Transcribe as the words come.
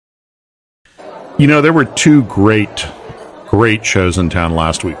You know, there were two great shows in town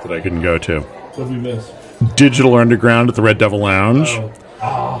last week that I couldn't go to. What did we miss? Digital Underground at the Red Devil Lounge,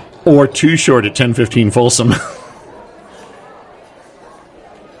 or Too Short at 1015 Folsom.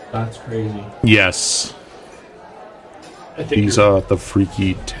 That's crazy. Yes. These are the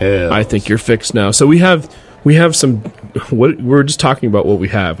freaky tales. I think you're fixed now. So we have some. What we're just talking about. What we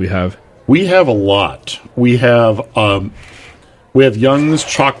have. We have a lot. We have Young's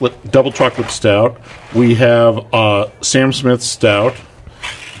double chocolate stout. We have Sam Smith's stout.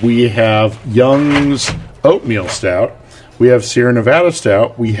 We have Young's oatmeal stout. We have Sierra Nevada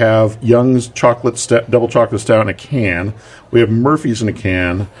stout. We have Young's double chocolate stout in a can. We have Murphy's in a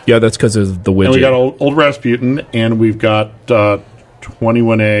can. Yeah, that's because of the widget. And we got Old Rasputin, and we've got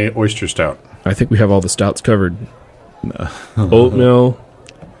 21A oyster stout. I think we have all the stouts covered. Oatmeal,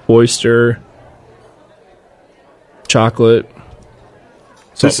 oyster, chocolate.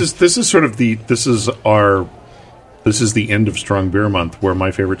 So this is the end of Strong Beer Month, where my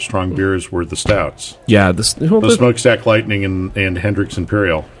favorite strong beers were the stouts. Yeah, the Smokestack Lightning and Hendrick's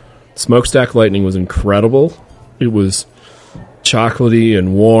Imperial. Smokestack Lightning was incredible. It was chocolatey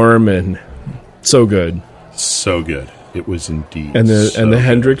and warm and so good. So good. It was indeed. And the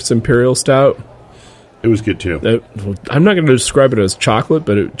Hendrick's Imperial Stout. It was good too. I'm not going to describe it as chocolate,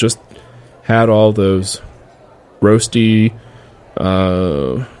 but it just had all those roasty,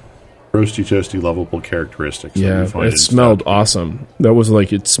 toasty, lovable characteristics. Yeah, it smelled awesome. That was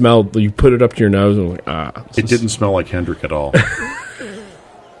like, it smelled, you put it up to your nose and like, It didn't smell like Hendrick at all.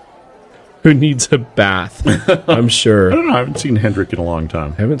 Who needs a bath? I'm sure. I don't know. I haven't seen Hendrick in a long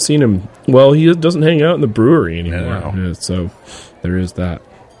time. I haven't seen him. Well, he doesn't hang out in the brewery anymore. Yeah, so there is that.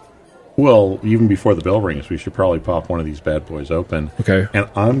 Well, even before the bell rings, we should probably pop one of these bad boys open. Okay. And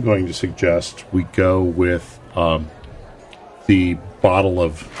I'm going to suggest we go with the bottle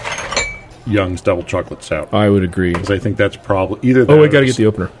of Young's Double Chocolate Stout. I would agree. Because I think that's probably either that I got to get the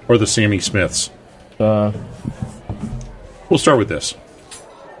opener. Or the Sammy Smith's. We'll start with this.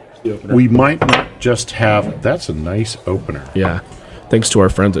 We might not just have... That's a nice opener. Yeah. Thanks to our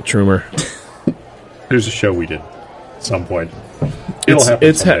friends at Trumer. There's a show we did at some point. It'll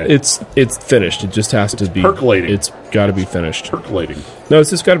happen someday. It's finished. It just has to be... Percolating. It's got to be finished. Percolating. No, it's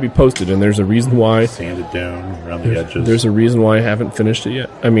just got to be posted, and there's a reason why... Sanded down around the edges. There's a reason why I haven't finished it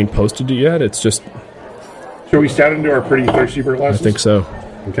yet. I mean, posted it yet. It's just... Shall we start into our pretty thirsty beer lessons? I think so.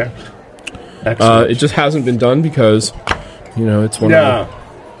 Okay. Excellent. It just hasn't been done because, it's one of the...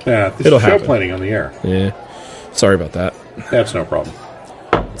 Yeah, this It'll is show happen. planning on the air. Yeah. Sorry about that. That's no problem.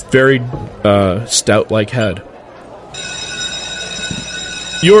 It's very stout-like head.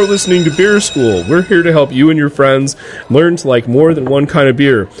 You're listening to Beer School. We're here to help you and your friends learn to like more than one kind of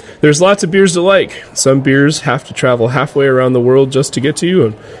beer. There's lots of beers to like. Some beers have to travel halfway around the world just to get to you,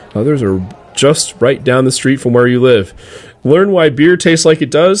 and others are just right down the street from where you live. Learn why beer tastes like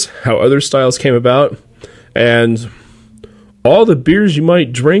it does, how other styles came about, and all the beers you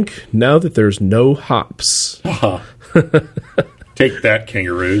might drink now that there's no hops. Take that,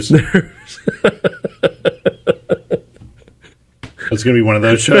 kangaroos. It's going to be one of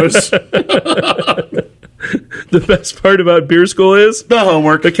those shows. The best part about Beer School is the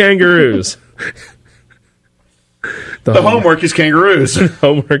homework. The kangaroos. The homework is kangaroos.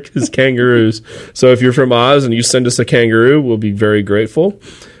 Homework is kangaroos. So if you're from Oz and you send us a kangaroo, we'll be very grateful.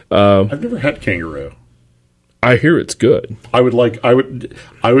 I've never had kangaroo. I hear it's good. I would like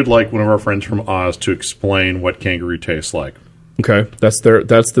one of our friends from Oz to explain what kangaroo tastes like. Okay, that's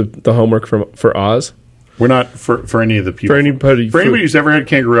the homework for Oz. We're not for any of the people. For anybody who's ever had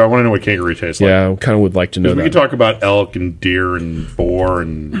kangaroo, I want to know what kangaroo tastes like. Yeah, I kind of would like to know that. We could talk about elk and deer and boar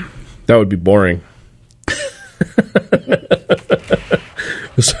and... That would be boring.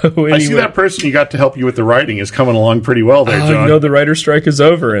 So anyway, I see that person you got to help you with the writing is coming along pretty well there, John. The writer's strike is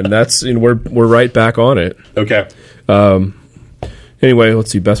over, and we're right back on it. Okay. Anyway,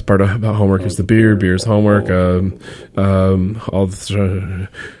 let's see. Best part about homework is the beer. Beer's homework. Hey,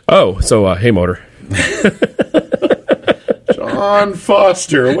 Motor. John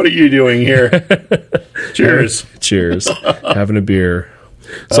Foster, what are you doing here? Cheers. Cheers. Having a beer.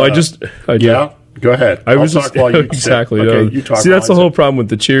 So yeah. Go ahead. I'll talk while you exactly. Okay, you talk. See, that's the whole problem with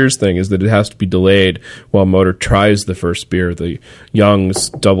the cheers thing is that it has to be delayed while Motor tries the first beer, the Young's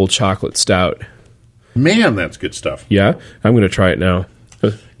Double Chocolate Stout. Man, that's good stuff. Yeah, I'm going to try it now.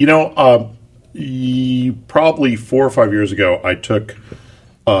 Probably 4 or 5 years ago, I took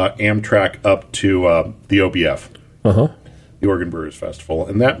Amtrak up to the OBF, the Oregon Brewers Festival,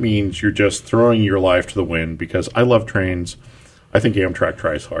 and that means you're just throwing your life to the wind because I love trains. I think Amtrak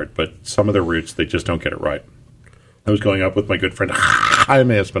tries hard, but some of their routes, they just don't get it right. I was going up with my good friend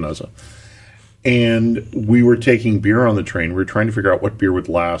Jaime Espinosa, And we were taking beer on the train. We were trying to figure out what beer would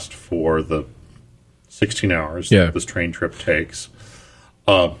last for the 16 hours that this train trip takes.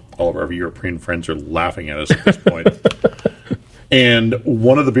 All of our European friends are laughing at us at this point. And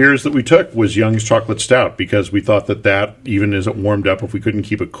one of the beers that we took was Young's Chocolate Stout, because we thought that even as it warmed up, if we couldn't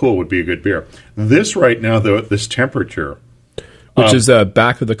keep it cool, would be a good beer. This right now, though, at this temperature... Which is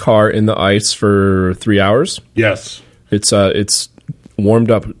back of the car in the ice for 3 hours? Yes. It's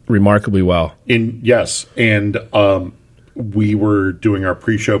warmed up remarkably well. Yes, and we were doing our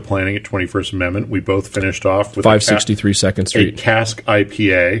pre-show planning at 21st Amendment. We both finished off with 563 Second Street. A cask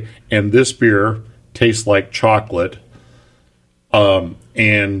IPA, and this beer tastes like chocolate,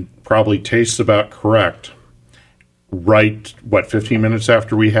 and probably tastes about correct. Right, 15 minutes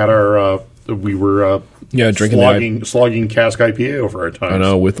after we had our, we were drinking slogging cask IPA over our time. I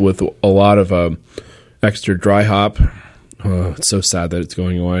know, with a lot of extra dry hop. It's so sad that it's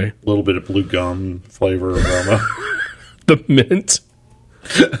going away. A little bit of blue gum flavor aroma. The mint.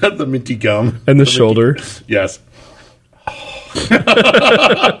 The minty gum. And the shoulder. Yes.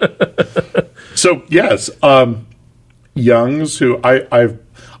 So, yes, Young's, who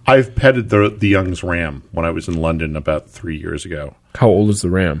I've petted the Young's Ram when I was in London about 3 years ago. How old is the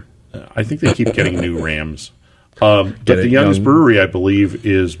Ram? I think they keep getting new Rams. But the Young's Brewery, I believe,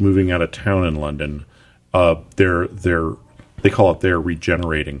 is moving out of town in London. They call it they're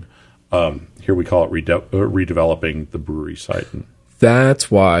regenerating. Here we call it redeveloping the brewery site. That's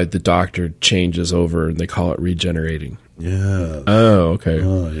why the Doctor changes over and they call it regenerating. Yeah. Oh, okay.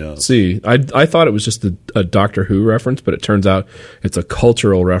 Oh, yeah. See, I thought it was just a Doctor Who reference, but it turns out it's a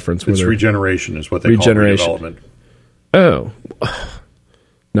cultural reference. It's regeneration is what they call redevelopment. Oh.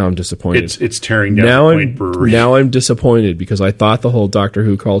 Now I'm disappointed. It's tearing down the Point Brewery. Now I'm disappointed because I thought the whole Doctor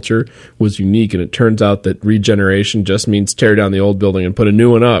Who culture was unique, and it turns out that regeneration just means tear down the old building and put a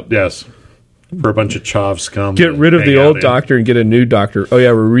new one up. Yes. For a bunch of chav scum. Get rid of the old Doctor and get a new Doctor. Oh,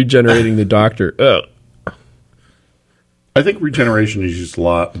 yeah, we're regenerating the Doctor. Ugh. I think regeneration is used a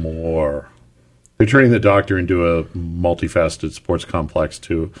lot more. They're turning the Doctor into a multifaceted sports complex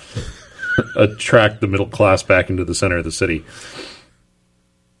to attract the middle class back into the center of the city.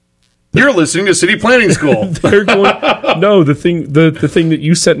 You're listening to City Planning School. The thing that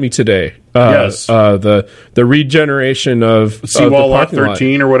you sent me today. Yes. The regeneration of Seawall Lot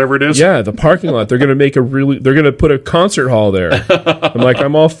 13 or whatever it is. Yeah, the parking lot. They're going to put a concert hall there.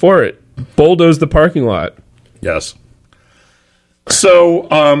 I'm all for it. Bulldoze the parking lot. Yes. So,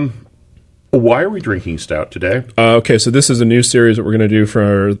 why are we drinking stout today? Okay, so this is a new series that we're going to do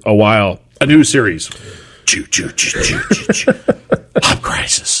for a while. A new series. Hop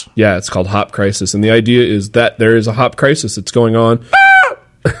Crisis. Yeah, it's called Hop Crisis, and the idea is that there is a hop crisis that's going on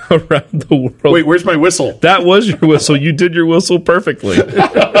around the world. Wait, where's my whistle? That was your whistle. You did your whistle perfectly.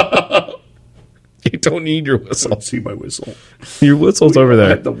 You don't need your whistle. I don't see my whistle. Your whistle's over there. I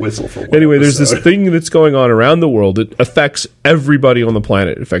had the whistle for one Anyway, episode. there's this thing that's going on around the world. It affects everybody on the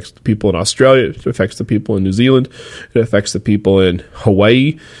planet. It affects the people in Australia. It affects the people in New Zealand. It affects the people in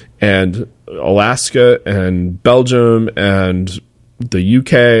Hawaii and Alaska and Belgium and the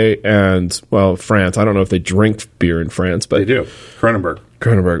UK and, well, France. I don't know if they drink beer in France, but they do.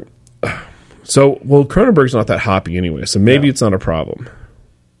 Kronenberg. So, Kronenberg's not that hoppy anyway, so maybe it's not a problem.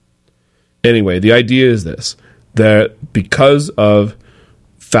 Anyway, the idea is this, that because of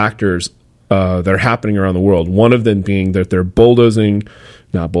factors that are happening around the world, one of them being that they're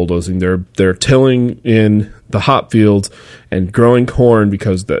they're tilling in the hop fields and growing corn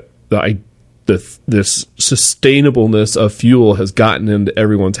because this sustainableness of fuel has gotten into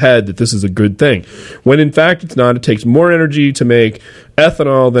everyone's head that this is a good thing. When in fact it's not. It takes more energy to make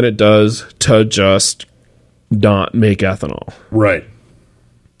ethanol than it does to just not make ethanol. Right.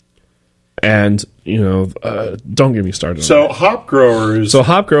 And, don't get me started. So hop growers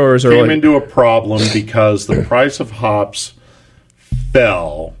came into a problem because the price of hops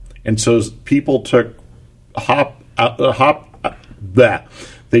fell, and so people took hop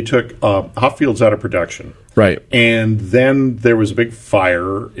fields out of production. Right. And then there was a big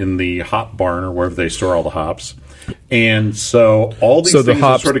fire in the hop barn or wherever they store all the hops. And so all these things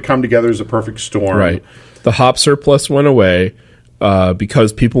have sort of come together as a perfect storm. Right. The hop surplus went away.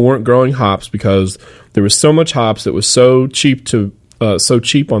 Because people weren't growing hops because there was so much hops that was so cheap on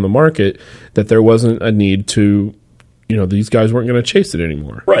the market that there wasn't a need to, these guys weren't going to chase it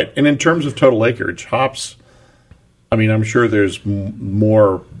anymore. Right. And in terms of total acreage, hops, I'm sure there's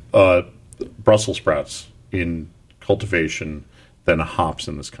more Brussels sprouts in cultivation than hops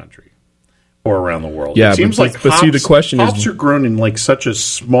in this country or around the world. Yeah, it seems but the question hops is, are grown in such a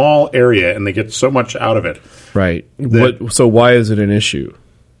small area and they get so much out of it. Right. So why is it an issue?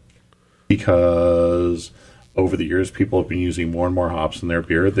 because over the years, people have been using more and more hops in their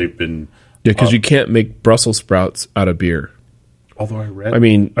beer. They've been because you can't make Brussels sprouts out of beer. Although I read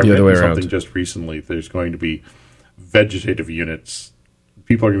the other way around. Something just recently. There's going to be vegetative units.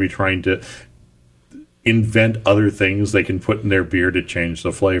 People are going to be trying to invent other things they can put in their beer to change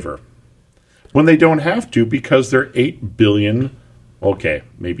the flavor. When they don't have to, because there are 8 billion, okay,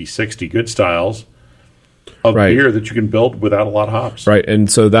 maybe 60 good styles of beer that you can build without a lot of hops. Right, and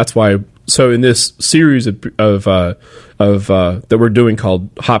so that's why. So in this series of that we're doing called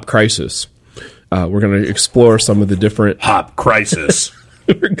Hop Crisis, we're going to explore some of the different Hop Crisis.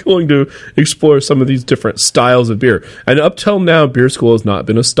 We're going to explore some of these different styles of beer. And up till now, Beer School has not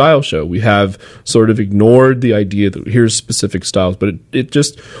been a style show. We have sort of ignored the idea that here's specific styles, but it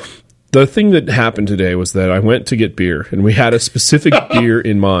just... The thing that happened today was that I went to get beer, and we had a specific beer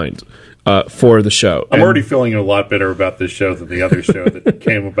in mind for the show. I'm already feeling a lot better about this show than the other show that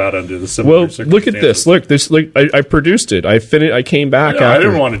came about under the similar circumstances. Look at this. Look, this. I produced it. I came back after. I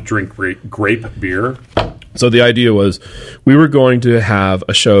didn't want to drink grape beer. So the idea was we were going to have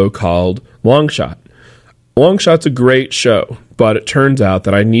a show called Long Shot. Long Shot's a great show, but it turns out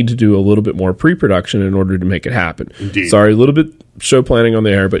that I need to do a little bit more pre-production in order to make it happen. Indeed. Sorry, a little bit show planning on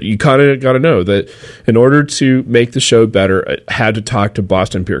the air, but you kind of got to know that in order to make the show better, I had to talk to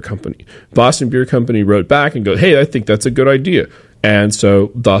Boston Beer Company. Boston Beer Company wrote back and go, hey, I think that's a good idea. And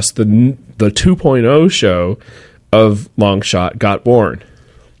so thus the 2.0 show of Long Shot got born.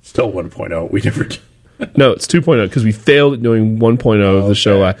 Still 1.0. We never... No, it's 2.0 because we failed at doing 1.0 of the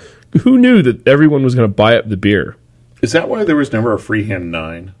show. Who knew that everyone was going to buy up the beer? Is that why there was never a Freehand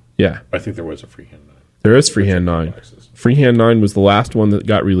 9? Yeah. I think there was a Freehand 9. There is Freehand 9. Freehand 9 was the last one that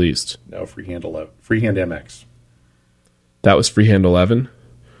got released. No, Freehand 11. Freehand MX. That was Freehand 11?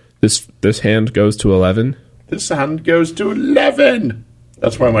 This hand goes to 11? This hand goes to 11!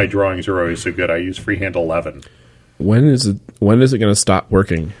 That's why my drawings are always so good. I use Freehand 11. When is it going to stop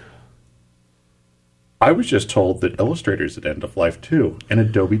working? I was just told that Illustrator's at end of life too, and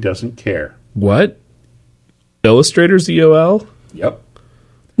Adobe doesn't care. What? Illustrator's EOL? Yep.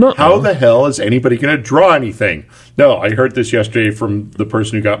 No. How the hell is anybody going to draw anything? No, I heard this yesterday from the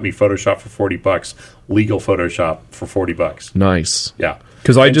person who got me Photoshop for $40, legal Photoshop for $40. Nice. Yeah.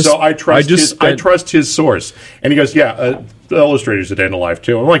 Because I trust his source, and he goes, "Yeah, the Illustrator's at end of life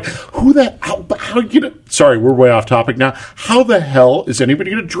too." I'm like, "Who the how you know?" Sorry, we're way off topic now. How the hell is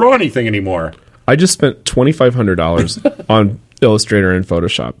anybody going to draw anything anymore? I just spent $2,500 on Illustrator and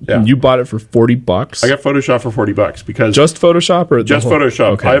Photoshop. Yeah. And you bought it for $40? I got Photoshop for $40 because just Photoshop or just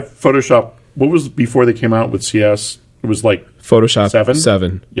Photoshop. Okay. I have Photoshop. What was before they came out with CS? It was like Photoshop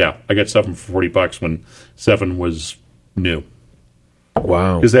 7. Yeah, I got 7 for $40 when 7 was new.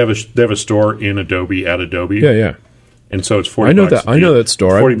 Wow. Because they have a store in Adobe at Adobe. Yeah. And so it's $40. I know that. I know that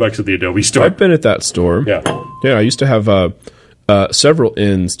store. $40 at the Adobe store. I've been at that store. Yeah. Yeah. I used to have several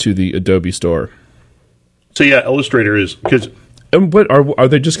ins to the Adobe store. So yeah, Illustrator is because. And what are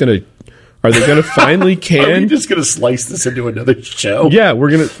they just going to? Are they going to finally can? Are we just going to slice this into another show? Yeah,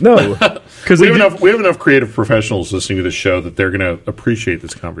 we're going to no because we have enough creative professionals listening to the show that they're going to appreciate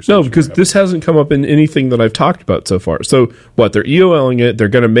this conversation. No, because this hasn't come up in anything that I've talked about so far. So what? They're EOLing it. They're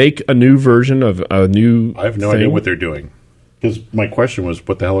going to make a new version of a new. I have no idea what they're doing. Because my question was,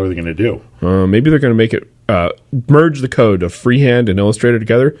 what the hell are they going to do? Maybe they're going to make it merge the code of Freehand and Illustrator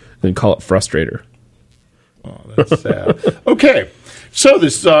together, and then call it Frustrator. Oh, that's sad. Okay, so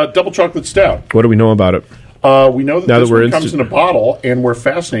this double chocolate stout. What do we know about it? We know that this one comes in a bottle, and we're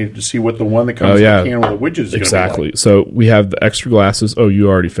fascinated to see what the one that comes in a can with a widget is going to be like. So we have the extra glasses. Oh, you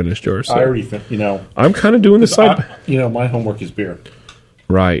already finished yours. So. I already finished. I'm kind of doing the side. My homework is beer.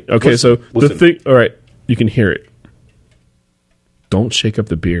 Right. Okay. Listen. The thing. All right. You can hear it. Don't shake up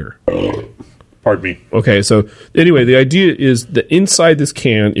the beer. Pardon me. Okay, so anyway, the idea is that inside this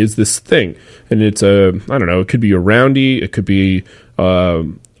can is this thing, and it's I don't know, it could be a roundy, it could be a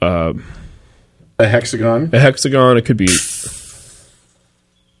hexagon. A hexagon, it could be.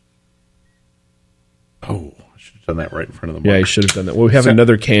 Oh, I should have done that right in front of the mic. Yeah, you should have done that. Well, we have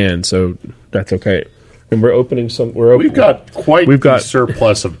another can, so that's okay. And we're opening some. We've got a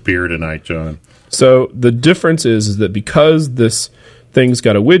surplus of beer tonight, John. So the difference is that because this thing's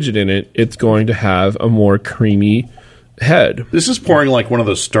got a widget in it, it's going to have a more creamy head. This is pouring like one of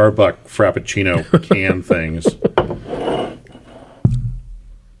those Starbucks Frappuccino can things.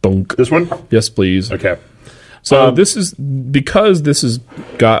 Dunk. This one? Yes, please. Okay. So this is because this has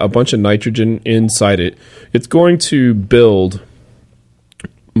got a bunch of nitrogen inside it. It's going to build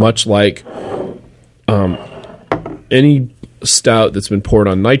much like any stout that's been poured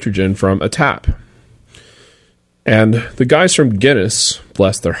on nitrogen from a tap. And the guys from Guinness,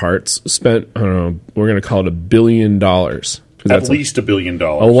 bless their hearts, spent, I don't know, we're going to call it $1 billion. 'Cause At least $1 billion.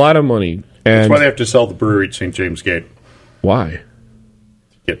 a lot of money. And That's why they have to sell the brewery at St. James Gate. why?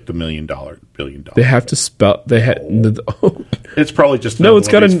 Get the $1 billion. They have to spell, they had, It's probably just No, it's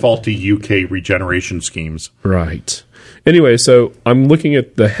got these a- faulty UK regeneration schemes. right. Anyway, so I'm looking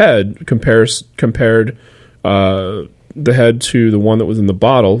at the head, compared the head to the one that was in the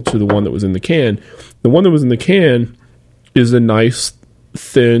bottle to the one that was in the can. The one that was in the can is a nice,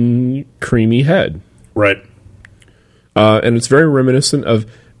 thin, creamy head. Right. And it's very reminiscent of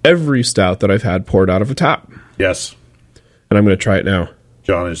every stout that I've had poured out of a tap. Yes. And I'm going to try it now.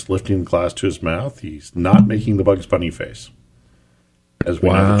 John is lifting the glass to his mouth. He's not making the Bugs Bunny face, as we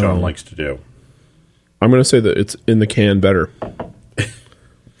know that John likes to do. I'm going to say that it's in the can better.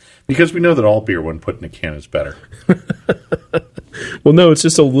 Because we know that all beer when put in a can is better. Well, no, it's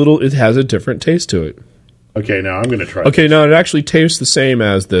just a little, it has a different taste to it. Okay, now I'm going to try Okay, now it actually tastes the same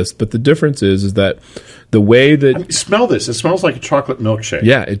as this, but the difference is that the way that... Smell this. It smells like a chocolate milkshake.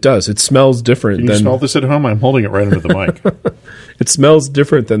 Yeah, it does. It smells different Can you than... smell this at home? I'm holding it right under the mic. It smells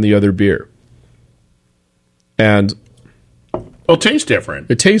different than the other beer. And Well, it tastes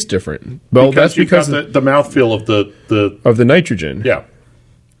different. it tastes different. Well, that's you've because got the mouthfeel of the of the nitrogen. yeah.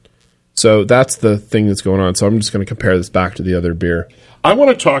 So that's the thing that's going on. So I'm just going to compare this back to the other beer. I want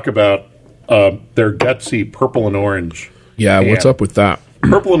to talk about their gutsy purple and orange. Yeah, what's up with that?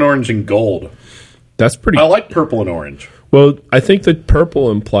 Purple and orange and gold. That's pretty... I like purple and orange. Well, I think that purple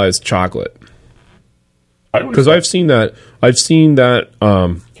implies chocolate. Because I've seen that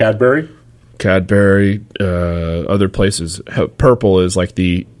Cadbury. Cadbury, other places, purple is like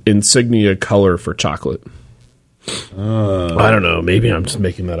the insignia color for chocolate. I don't know. Maybe I'm just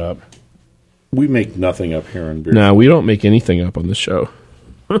making that up. We make nothing up here in beer. No, we don't make anything up on the show.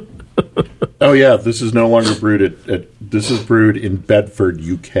 Oh yeah, this is no longer brewed at this is brewed in Bedford,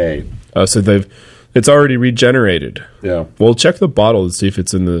 UK. So it's already regenerated. Yeah. Well, check the bottle to see if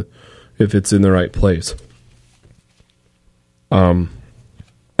it's in the right place. I'm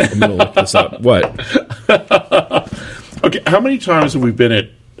gonna look this up. What? Okay, how many times have we been at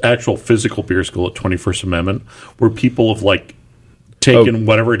actual physical beer school at 21st Amendment where people have like taken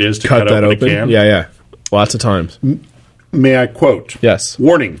whatever it is to cut that open a can? Yeah. Lots of times. May I quote? Yes.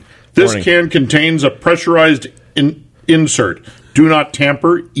 Warning. This Warning. can contains a pressurized insert. Do not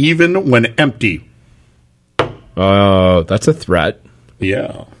tamper even when empty. That's a threat.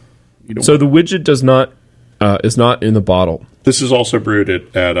 Yeah. You don't So the widget is not in the bottle. This is also brewed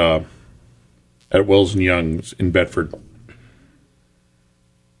at Wills and Young's in Bedford.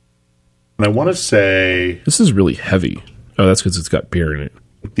 And I want to say, This is really heavy. Oh, that's because it's got beer in it.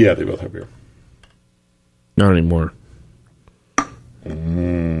 yeah, they both have beer. Not anymore.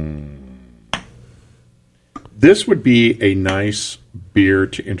 This would be a nice beer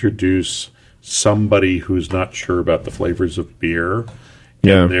to introduce somebody who's not sure about the flavors of beer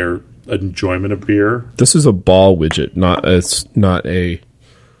Yeah. and their enjoyment of beer. This is a ball widget, it's not a...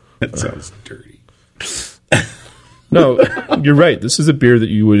 That sounds dirty. No, you're right. This is a beer that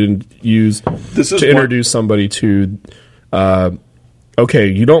you would use This is to introduce somebody to... okay,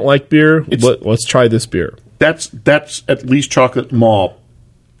 you don't like beer? Let's try this beer. That's at least chocolate malt.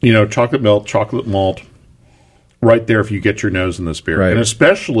 You know, chocolate milk, chocolate malt. Right there if you get your nose in this beer. Right. And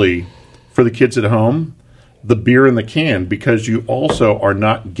especially for the kids at home, the beer in the can, because you also are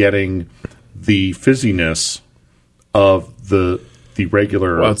not getting the fizziness of the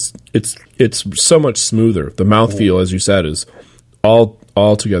regular. Well, it's so much smoother. The mouthfeel, as you said, is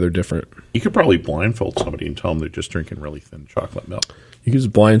altogether different. You could probably blindfold somebody and tell them they're just drinking really thin chocolate milk. You can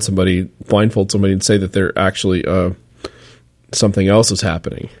just blindfold somebody and say that they're actually something else is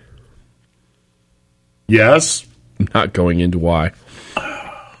happening. Yes. I'm not going into why.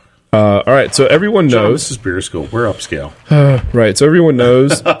 All right, so everyone John, knows. this is beer school. We're upscale. Right, so everyone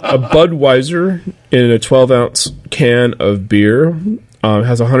knows a Budweiser in a 12-ounce can of beer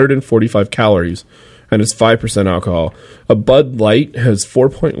has 145 calories and is 5% alcohol. A Bud Light has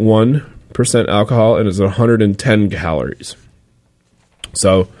 4.1% alcohol and is 110 calories.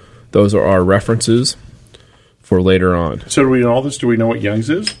 So those are our references for later on. So do we know all this? Do we know what Young's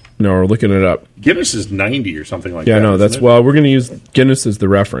is? No, we're looking it up. Guinness is 90 or something like that. Yeah, no, isn't that's it? well, we're going to use Guinness as the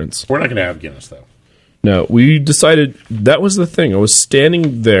reference. We're not going to have Guinness, though. No, we decided that was the thing. I was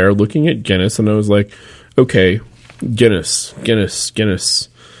standing there looking at Guinness, and I was like, okay, Guinness.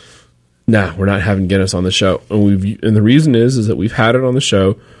 Nah, we're not having Guinness on the show. And the reason is that we've had it on the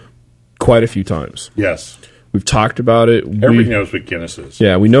show quite a few times. Yes. We've talked about it. Everybody knows what Guinness is.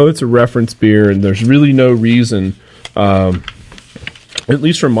 Yeah, we know it's a reference beer, and there's really no reason, at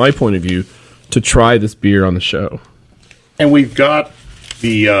least from my point of view, to try this beer on the show. And we've got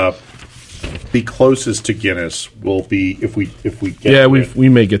the closest to Guinness will be if we get we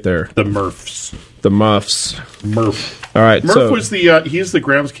may get there. the Murphs. The Muffs. Murph. All right, Murph was the he's the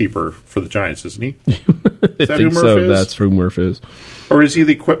groundskeeper for the Giants, isn't he? Is I that think who Murph so. is? That's who Murph is. Or is he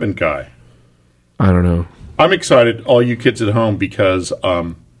the equipment guy? I don't know. I'm excited, all you kids at home, because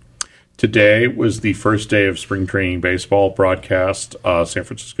today was the first day of spring training baseball broadcast. San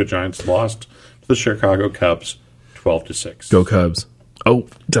Francisco Giants lost to the Chicago Cubs 12-6. Go Cubs. Oh,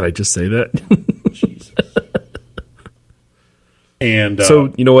 did I just say that? Jesus. And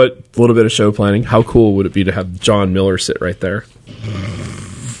So, you know what? A little bit of show planning. How cool would it be to have John Miller sit right there?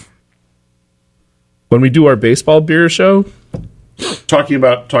 When we do our baseball beer show? talking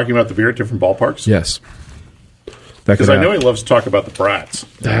about the beer at different ballparks. Yes. Because I know he loves to talk about the brats.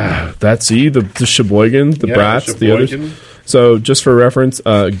 That's the Sheboygan, the Brats, the others. Sheboygan. So, just for reference,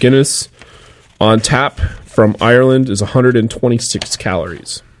 Guinness on tap from Ireland is 126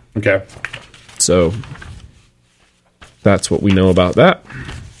 calories. Okay. So, that's what we know about that.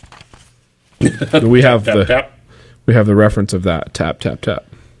 We have Tap. we have the reference of that. Tap, tap, tap.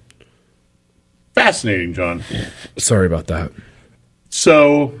 Fascinating, John. Sorry about that.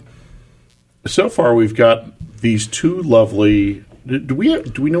 So far we've got these two lovely. Do we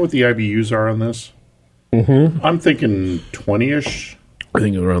know what the IBUs are on this? Mm-hmm. I'm thinking 20-ish. I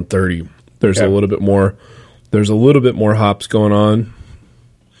think around 30. There's Yeah. a little bit more. There's a little bit more hops going on.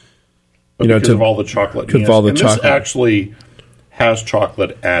 Because of all the chocolate. Because of all the and chocolate. This actually has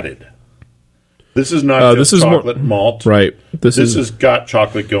chocolate added. This is not just this is chocolate malt. Right. This has got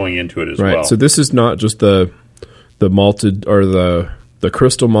chocolate going into it as right. well. So this is not just the malted or the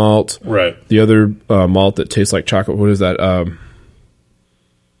crystal malt. Right. The other malt that tastes like chocolate. What is that?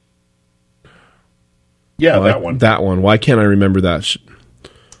 That one. That one. Why can't I remember that?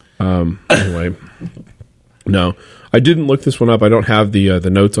 Anyway, no, I didn't look this one up. I don't have the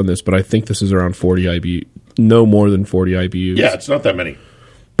notes on this, but I think this is around 40 IBU. No more than 40 IBUs. Yeah, it's not that many.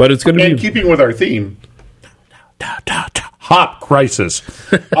 But it's going to And be keeping with our theme, hop crisis.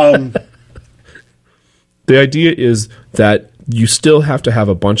 the idea is that you still have to have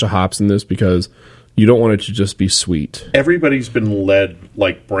a bunch of hops in this because you don't want it to just be sweet. Everybody's been led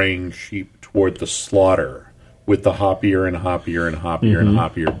like braying sheep toward the slaughter with the hoppier and hoppier and hoppier and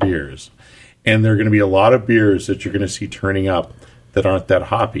hoppier beers. And there are going to be a lot of beers that you're going to see turning up that aren't that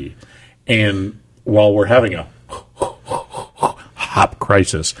hoppy. And while we're having a hop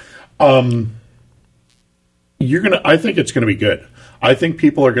crisis, I think it's going to be good. I think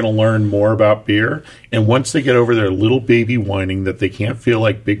people are going to learn more about beer, and once they get over their little baby whining that they can't feel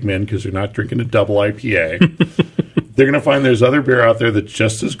like big men because they're not drinking a double IPA, they're going to find there's other beer out there that's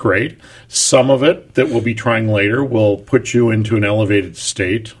just as great. Some of it that we'll be trying later will put you into an elevated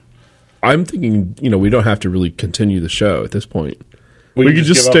state. I'm thinking, we don't have to really continue the show at this point. We We could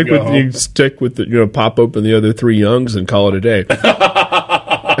just give up and stick go with the pop open the other three Youngs and call it a day.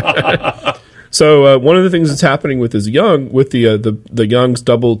 So one of the things that's happening with this the Young's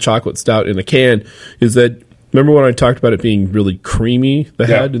double chocolate stout in a can is that, remember when I talked about it being really creamy, the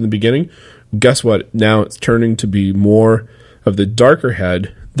head in the beginning? Guess what? Now it's turning to be more of the darker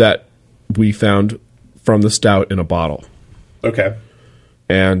head that we found from the stout in a bottle. Okay.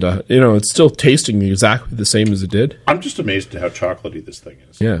 And, it's still tasting exactly the same as it did. I'm just amazed at how chocolatey this thing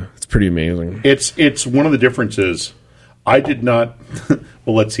is. Yeah, it's pretty amazing. It's one of the differences. I did not,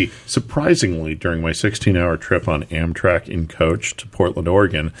 well, let's see. Surprisingly, during my 16-hour trip on Amtrak in coach to Portland,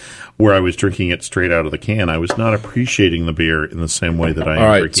 Oregon, where I was drinking it straight out of the can, I was not appreciating the beer in the same way that I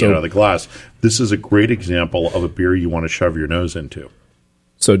am drinking it out of the glass. This is a great example of a beer you want to shove your nose into.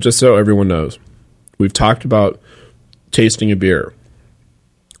 So just so everyone knows, we've talked about tasting a beer,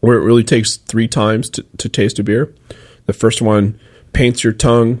 where it really takes 3 times to taste a beer. The first one paints your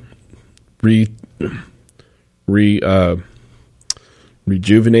tongue,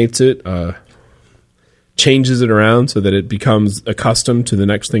 rejuvenates it, changes it around so that it becomes accustomed to the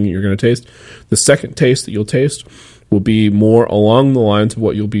next thing that you're going to taste. The second taste that you'll taste will be more along the lines of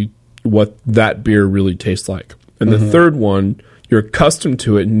what that beer really tastes like. And the third one, you're accustomed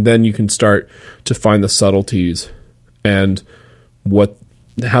to it, and then you can start to find the subtleties and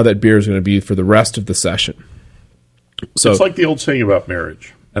how that beer is going to be for the rest of the session. So it's like the old saying about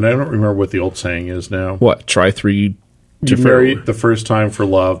marriage. And I don't remember what the old saying is now. what? Try 3 You marry the first time for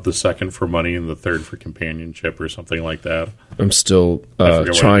love, the second for money, and the third for companionship or something like that. I'm still forget what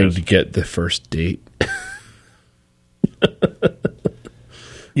it trying is. to get the first date.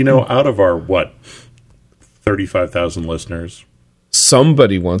 Out of our, 35,000 listeners,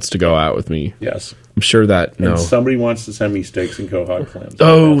 somebody wants to go out with me. Yes. I'm sure that, no. And somebody wants to send me steaks and quahog clams.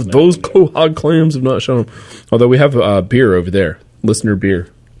 Oh, That's those never quahog clams have not shown up. Although we have beer over there. Listener beer.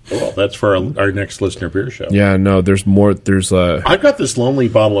 Well, that's for our next listener beer show. Yeah, no, there's more. There's I've got this lonely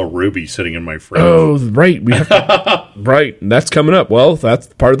bottle of Ruby sitting in my fridge. Oh, right. We have right. That's coming up. Well, that's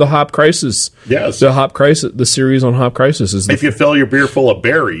part of the Hop Crisis. Yes. The Hop Crisis, the series on Hop Crisis is If you fill your beer full of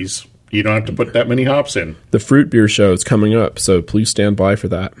berries, you don't have to put that many hops in. the fruit beer show is coming up, so please stand by for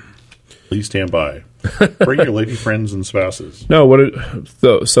that. Please stand by. Bring your lady friends and spouses. No,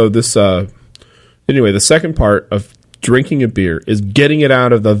 so this anyway, the second part of drinking a beer is getting it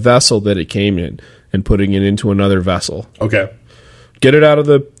out of the vessel that it came in and putting it into another vessel. Okay. Get it out of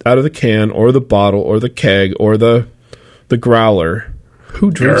the can or the bottle or the keg or the growler. Who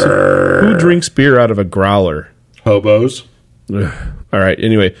drinks beer out of a growler? Hobos. All right.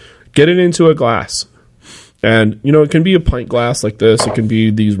 Anyway, get it into a glass. And, it can be a pint glass like this. It can be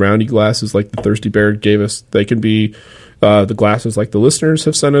these roundy glasses like the Thirsty Bear gave us. They can be the glasses like the listeners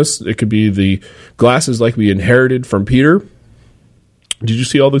have sent us. It could be the glasses like we inherited from Peter. Did you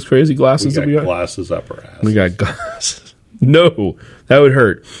see all those crazy glasses that we got? Glasses up our ass. We got glasses. No, that would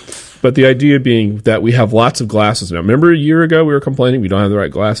hurt. But the idea being that we have lots of glasses now. Remember a year ago we were complaining we don't have the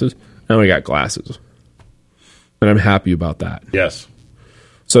right glasses? Now we got glasses. And I'm happy about that. Yes.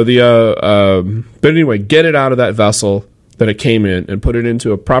 So but anyway, get it out of that vessel that it came in and put it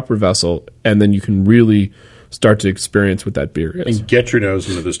into a proper vessel, and then you can really start to experience what that beer is. And get your nose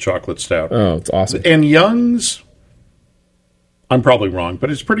into this chocolate stout. Oh, it's awesome. And Young's, I'm probably wrong,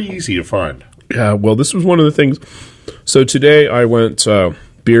 but it's pretty easy to find. Yeah, well, this was one of the things. So today I went,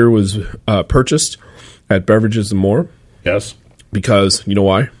 beer was purchased at Beverages and More. Yes. Because, you know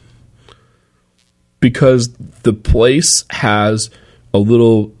why? Because the place has a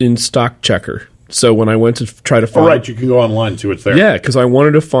little in-stock checker. So when I went to try to find... Oh, right, you can go online and see what's there. Yeah, because I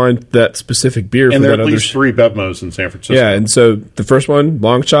wanted to find that specific beer. And for there are that at other least 3 Bevmos in San Francisco. Yeah, and so the first one,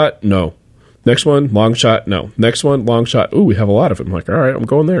 long shot, no. Next one, long shot, no. Next one, long shot. Ooh, we have a lot of them. I'm like, all right, I'm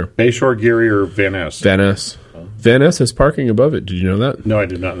going there. Bayshore, Geary, or Van Ness? Van Ness. Van Ness has parking above it. Did you know that? No, I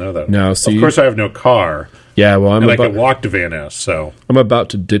did not know that. No, see... Of course, I have no car. Yeah, well, I can walk to Van Ness, so... I'm about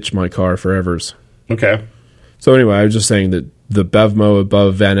to ditch my car forevers. Okay. So anyway, I was just saying that the Bevmo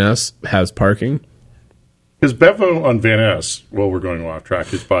above Van Ness has parking. Because Bevmo on Van Ness, well, we're going off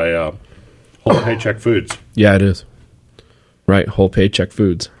track, is by Whole Paycheck Foods. Yeah, it is. Right, Whole Paycheck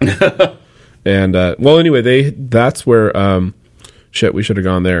Foods. And, well, anyway, that's where, we should have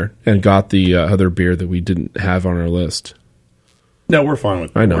gone there and got the other beer that we didn't have on our list. No, we're fine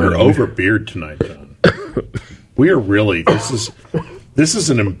with that. I know. We're over beard tonight, John. We are really, this is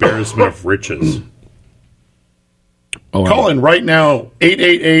an embarrassment of riches. Oh, Call in right now,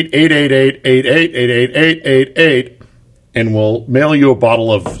 888-888-8888-8888, and we'll mail you a bottle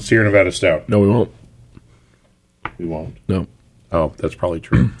of Sierra Nevada Stout. No, we won't. We won't? No. Oh, that's probably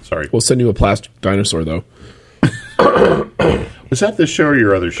true. Sorry. We'll send you a plastic dinosaur, though. Was that this show or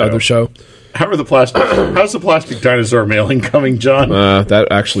your other show? Other show. How's the plastic dinosaur mailing coming, John? That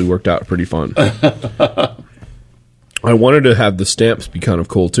actually worked out pretty fun. I wanted to have the stamps be kind of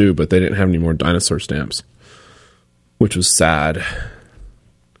cool, too, but they didn't have any more dinosaur stamps, which was sad.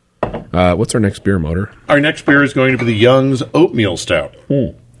 What's our next beer, Motor? Our next beer is going to be the Young's Oatmeal Stout.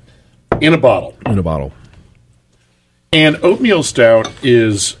 In a bottle. In a bottle. And Oatmeal Stout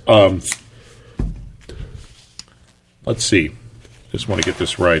is, let's see. Just want to get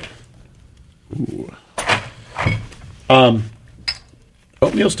this right. Ooh.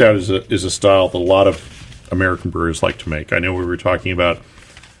 Oatmeal Stout is a style that a lot of American brewers like to make. I know we were talking about.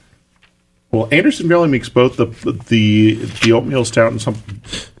 Well, Anderson Valley makes both the oatmeal stout and some.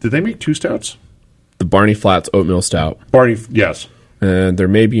 Did they make 2 stouts? The Barney Flats Oatmeal Stout. Barney, yes. And there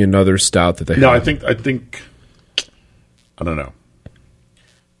may be another stout that they have. No, I think. I don't know.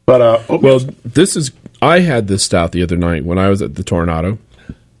 But I had this stout the other night when I was at the Tornado.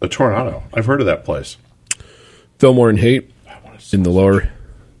 The Tornado. I've heard of that place. Fillmore and Haight in the lower.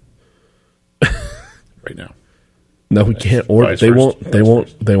 Right now. No, we can't order. They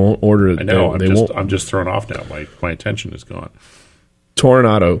won't order it. I know. Won't. I'm just thrown off now. My attention is gone.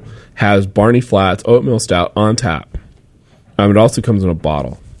 Tornado has Barney Flats Oatmeal Stout on tap. It also comes in a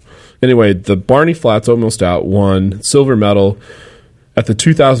bottle. Anyway, the Barney Flats Oatmeal Stout won silver medal at the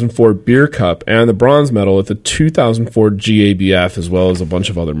 2004 Beer Cup and the bronze medal at the 2004 GABF, as well as a bunch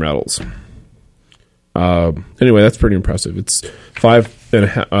of other medals. Anyway, that's pretty impressive. It's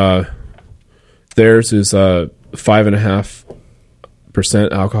 5.5. Theirs is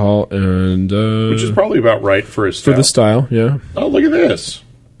 5.5% alcohol, and which is probably about right for a stout. For the style, yeah. Oh, look at this!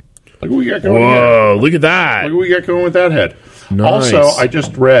 Look what we got going. Whoa! Here. Look at that! Look what we got going with that head. Nice. Also, I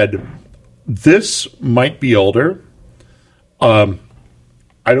just read this might be older.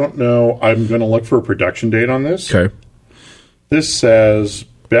 I don't know. I'm going to look for a production date on this. Okay. This says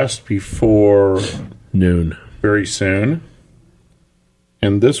best before Noon. very soon.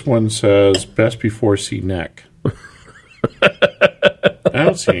 And this one says best before see neck. I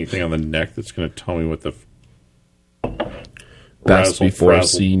don't see anything on the neck that's going to tell me what the Best before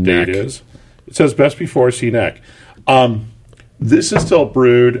frazzle see date neck. is. It says best before see neck. This is still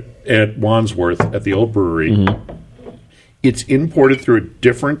brewed at Wandsworth at the old brewery. Mm-hmm. It's imported through a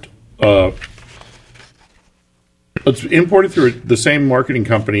different. It's imported through the same marketing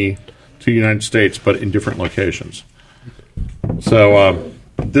company to the United States, but in different locations. So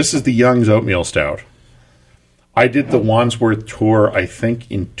this is the Young's Oatmeal Stout. I did the Wandsworth tour, I think,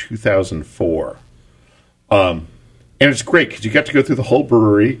 in 2004. And it's great because you got to go through the whole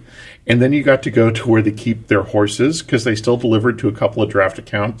brewery, and then you got to go to where they keep their horses because they still delivered to a couple of draft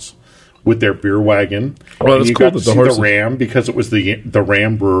accounts with their beer wagon. Well, and that's you cool got that to the see horses- the Ram because it was the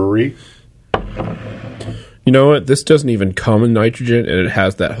Ram Brewery. You know what? This doesn't even come in nitrogen, and it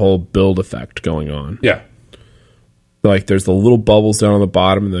has that whole build effect going on. Yeah. Like, there's the little bubbles down on the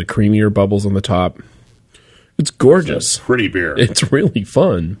bottom and the creamier bubbles on the top. It's gorgeous. Pretty beer. It's really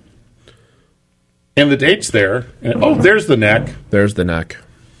fun. And the date's there. And, there's the neck. There's the neck.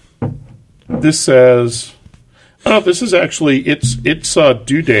 This says... Oh, this is actually... Its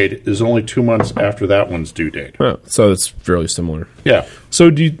due date is only 2 months after that one's due date. Oh, so it's fairly similar. Yeah. So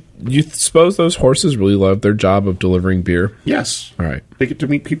do you suppose those horses really love their job of delivering beer? Yes. All right. They get to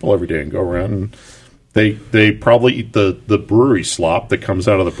meet people every day and go around, and they probably eat the brewery slop that comes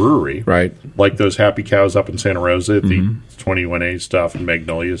out of the brewery. Right. Like those Happy Cows up in Santa Rosa, the 21A stuff and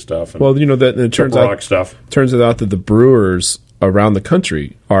Magnolia stuff and Well, you know that it turns Triple Rock out stuff. that the brewers around the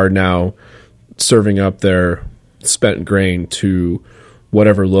country are now serving up their spent grain to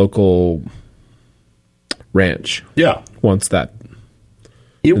whatever local ranch Yeah. wants that.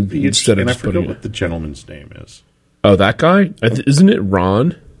 It would be Instead interesting. of And I just putting forget what the gentleman's name is. Oh, that guy? Isn't it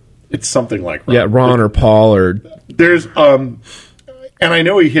Ron? It's something like Ron. Yeah, Ron or Paul or There's and I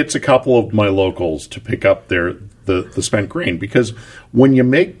know he hits a couple of my locals to pick up the spent grain because when you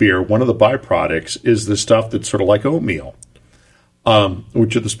make beer, one of the byproducts is the stuff that's sort of like oatmeal,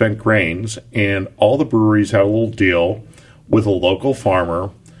 which are the spent grains, and all the breweries have a little deal with a local farmer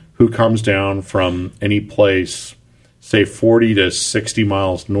who comes down from any place, say 40 to 60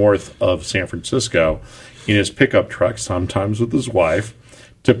 miles north of San Francisco, in his pickup truck, sometimes with his wife,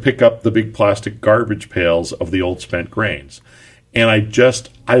 to pick up the big plastic garbage pails of the old spent grains. And I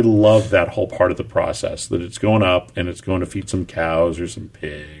love that whole part of the process, that it's going up and it's going to feed some cows or some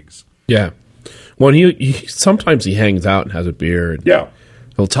pigs. yeah. Well, he sometimes he hangs out and has a beer. And Yeah.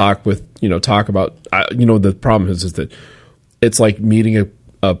 he'll talk about the problem is that it's like meeting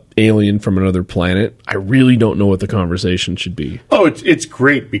a alien from another planet. I really don't know what the conversation should be. Oh, it's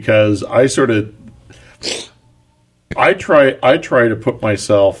great because I try to put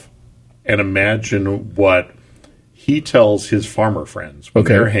myself and imagine what he tells his farmer friends when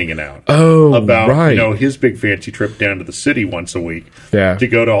Okay. they're hanging out. Oh, about right. his big fancy trip down to the city once a week Yeah. to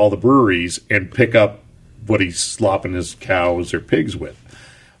go to all the breweries and pick up what he's slopping his cows or pigs with.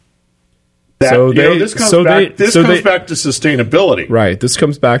 This comes back to sustainability. Right. This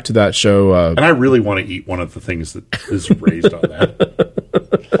comes back to that show. And I really want to eat one of the things that is raised on that.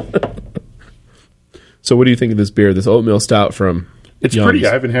 So what do you think of this beer, this oatmeal stout from It's Young's? pretty.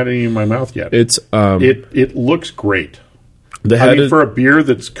 I haven't had any in my mouth yet. It's It looks great. the I head mean, for a beer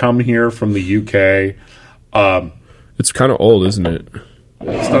that's come here from the UK, it's kind of old, isn't it?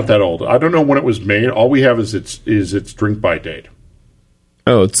 it's not that old. I don't know when it was made. All we have is its drink by date.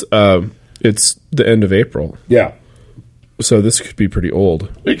 Oh, it's the end of April. Yeah, So this could be pretty old.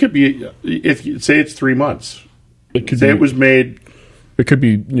 it could be. If you say it's 3 months, It could say be, it was made. it could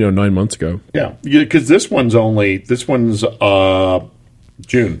be 9 months ago. Yeah, because this one's June.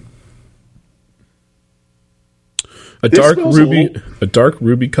 A This dark smells a dark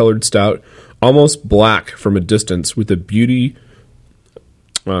ruby colored stout, almost black from a distance, with a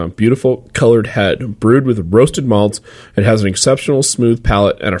beautiful colored head, brewed with roasted malts. It has an exceptional smooth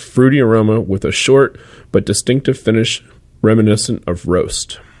palate and a fruity aroma with a short but distinctive finish reminiscent of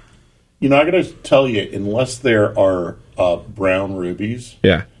roast. I'm going to tell you, unless there are brown rubies,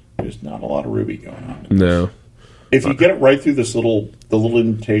 Yeah. there's not a lot of ruby going on. No. If you get it right through the little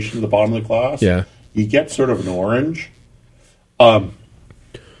indentation at the bottom of the glass, Yeah. you get sort of an orange. Yeah,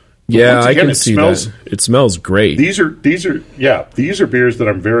 once I again, can it see smells- that. It smells great. These are beers that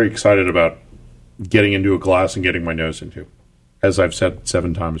I'm very excited about getting into a glass and getting my nose into, as I've said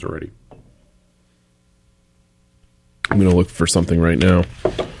 7 times already. I'm going to look for something right now.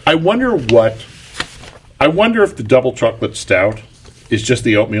 I wonder if the double chocolate stout is just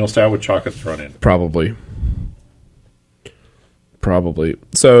the oatmeal stout with chocolate thrown in. Probably.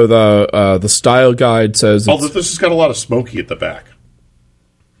 So the style guide says... Although this has got a lot of smoky at the back.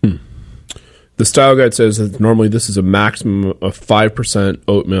 The style guide says that normally this is a maximum of 5%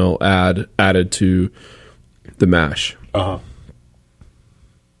 oatmeal added to the mash. Uh-huh.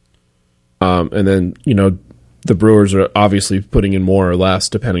 And then, the brewers are obviously putting in more or less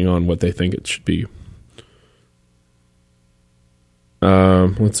depending on what they think it should be.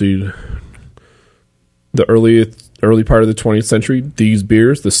 Let's see. The early part of the 20th century, these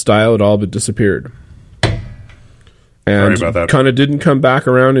beers, the style had all but disappeared. And kind of didn't come back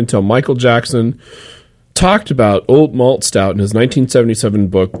around until Michael Jackson talked about oat malt stout in his 1977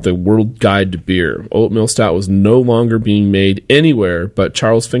 book, The World Guide to Beer. Oatmeal stout was no longer being made anywhere, but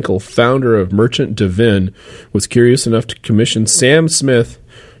Charles Finkel, founder of Merchant de Vin, was curious enough to commission Sam Smith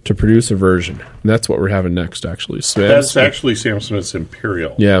to produce a version. And that's what we're having next, actually. Actually Sam Smith's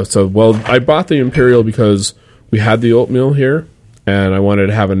Imperial. Yeah, I bought the Imperial because we had the oatmeal here, and I wanted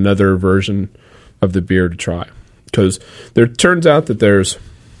to have another version of the beer to try. Because there turns out that there's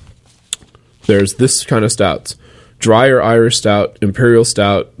this kind of stouts: drier Irish stout, imperial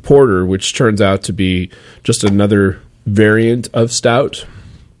stout, porter, which turns out to be just another variant of stout,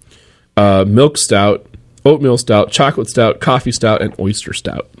 milk stout, oatmeal stout, chocolate stout, coffee stout, and oyster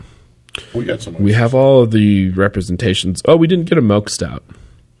stout. We got some. We have all of the representations. Oh, we didn't get a milk stout.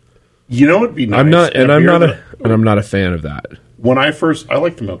 You know, it'd be nice. I'm not a fan of that. I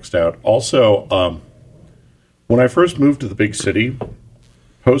like the milk stout. Also, when I first moved to the big city,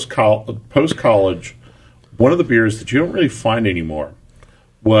 post college, one of the beers that you don't really find anymore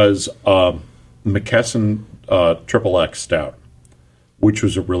was McKesson Triple X Stout, which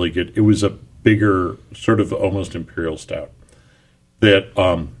was a really good. It was a bigger, sort of almost imperial stout that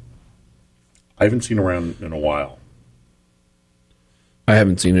I haven't seen around in a while. I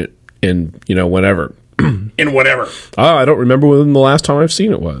haven't seen it in whenever. In whatever. Oh, I don't remember when the last time I've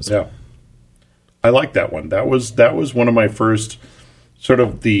seen it was. Yeah. I like that one. That was one of my first sort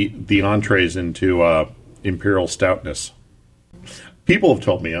of the entrees into imperial stoutness. People have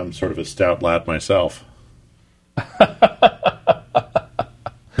told me I'm sort of a stout lad myself.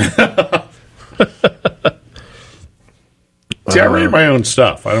 See, I write my own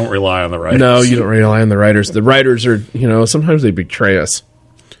stuff. I don't rely on the writers. No, you don't rely on the writers. The writers are, sometimes they betray us.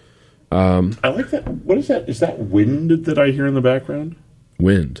 I like that. What is that? Is that wind that I hear in the background?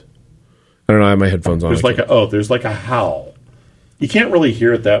 Wind. I don't know. I have my headphones on. There's like a howl. You can't really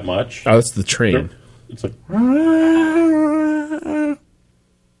hear it that much. Oh, that's the train. It's like,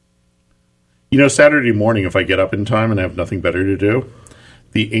 Saturday morning, if I get up in time and have nothing better to do,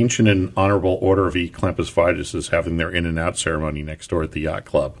 the Ancient and Honorable Order of E. Clampus Vitus is having their in and out ceremony next door at the yacht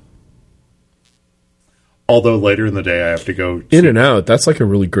club. Although later in the day I have to go in and out. That's like a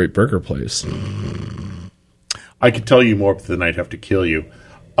really great burger place. I could tell you more, but then I'd have to kill you.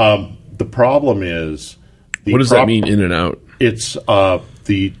 The problem is, what does that mean? In and out. It's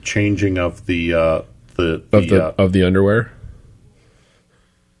the changing of the underwear.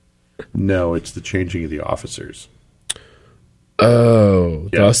 No, it's the changing of the officers. Oh,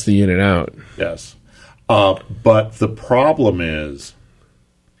 yes. Thus the in and out. Yes, but the problem is,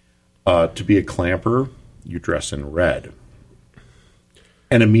 to be a clamper, you dress in red.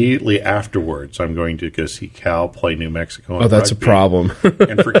 And immediately afterwards, I'm going to go see Cal play New Mexico. Oh, that's rugby. A problem.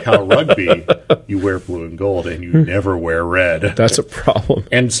 And for Cal rugby, you wear blue and gold, and you never wear red. That's a problem.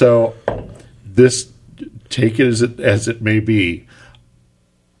 And so, take it as it may be,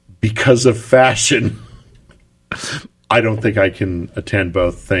 because of fashion, I don't think I can attend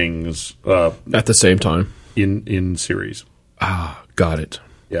both things at the same time in series. Ah, got it.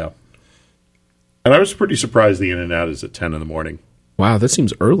 Yeah. And I was pretty surprised the in and out is at 10 in the morning. Wow, that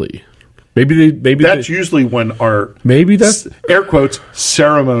seems early. Maybe that's usually when our air quotes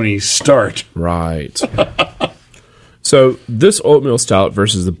ceremonies start. Right. So this oatmeal stout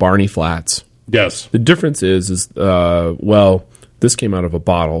versus the Barney Flats. Yes. The difference is this came out of a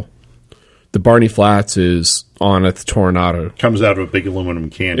bottle. The Barney Flats is on a Tornado. Comes out of a big aluminum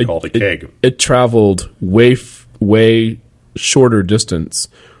can called a keg. It traveled way shorter distance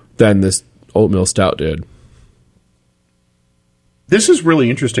than this oatmeal stout did. This is really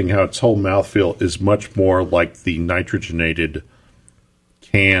interesting how its whole mouthfeel is much more like the nitrogenated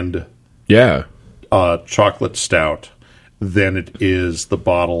canned chocolate stout than it is the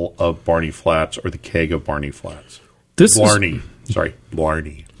bottle of Barney Flats or the keg of Barney Flats. Blarney.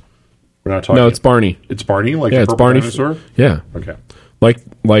 Blarney. We're not talking. No, it's Barney. It's Barney, like it's Barney dinosaur? Yeah. Okay. Like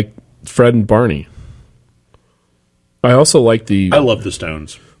Fred and Barney. I also like the. I love the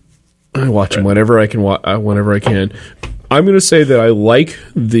Stones. I watch them whenever I can. Whenever I can. I'm going to say that I like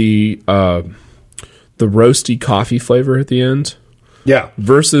the roasty coffee flavor at the end. Yeah.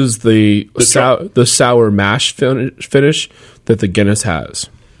 Versus the sour mash finish that the Guinness has.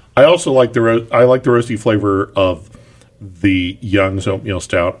 I also like the roasty flavor of the Young's Oatmeal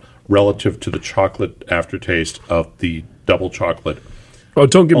Stout relative to the chocolate aftertaste of the double chocolate. Oh,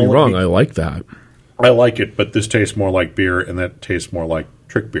 don't get me wrong. I like that. I like it, but this tastes more like beer, and that tastes more like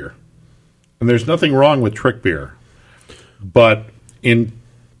trick beer. And there's nothing wrong with trick beer. But in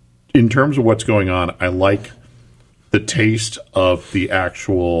terms of what's going on, I like the taste of the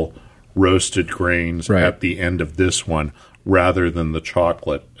actual roasted grains at the end of this one rather than the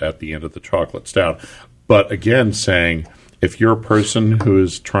chocolate at the end of the chocolate stout. But again, saying if you're a person who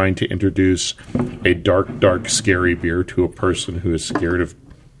is trying to introduce a dark, scary beer to a person who is scared of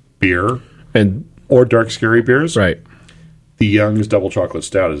beer or dark, scary beers, right, the Young's Double Chocolate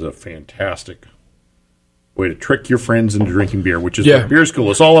Stout is a fantastic way to trick your friends into drinking beer, which is what beer school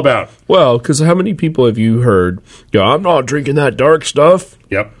is all about. Well, because how many people have you heard, I'm not drinking that dark stuff.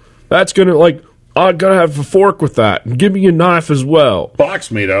 Yep. That's going to, I got to have a fork with that. And give me a knife as well. Box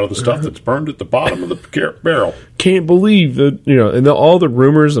made out of the stuff that's burned at the bottom of the barrel. Can't believe that, and all the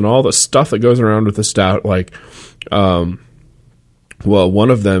rumors and all the stuff that goes around with the stout, one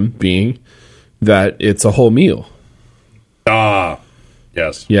of them being that it's a whole meal. Ah,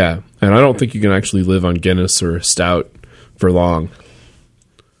 yes. Yeah, and I don't think you can actually live on Guinness or stout for long.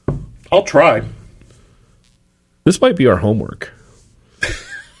 I'll try. This might be our homework.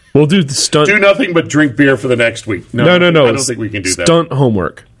 We'll do the stunt. Do nothing but drink beer for the next week. No. I don't think we can do that. Stunt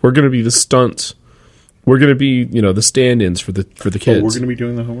homework. We're going to be the stunts. We're going to be, the stand-ins for the kids. Oh, we're going to be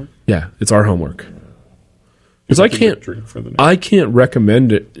doing the homework? Yeah, it's our homework. Because I can't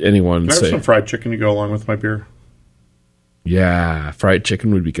recommend it anyone. Can I have some fried chicken to go along with my beer? Yeah, fried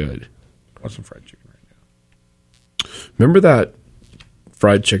chicken would be good. I want some fried chicken right now. Remember that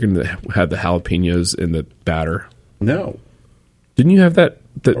fried chicken that had the jalapenos in the batter? No. Didn't you have that?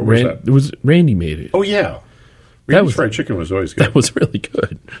 It was Randy made it. Oh yeah, Randy's fried chicken was always good. That was really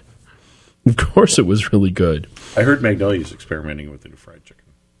good. Of course, it was really good. I heard Magnolia's experimenting with the new fried chicken.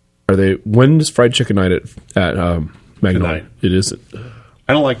 Are they? When is fried chicken night at Magnolia? Tonight. It isn't.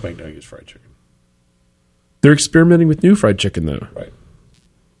 I don't like Magnolia's fried chicken. They're experimenting with new fried chicken though. Right.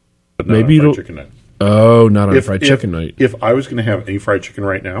 But not maybe on fried chicken night. Oh, not on fried chicken night. If I was going to have any fried chicken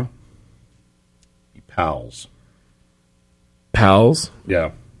right now, Pal's. Pal's?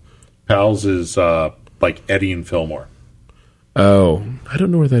 Yeah. Pal's is like Eddie and Fillmore. Oh, I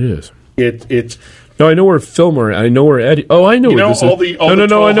don't know where that is. It's no, I know where Fillmore. I know where Eddie. Oh, I know where this all is. The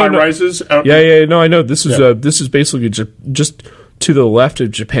tall high rises. Yeah. No, I know. This is basically just to the left of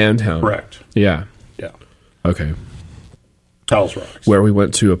Japantown. Correct. Yeah. Yeah. Okay. Pal's rocks. Where we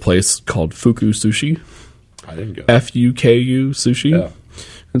went to a place called Fuku Sushi. I didn't go. FUKU Sushi. Yeah.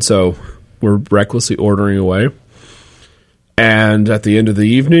 And so we're recklessly ordering away. And at the end of the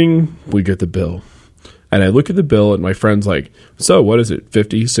evening, we get the bill. And I look at the bill, and my friend's like, so what is it,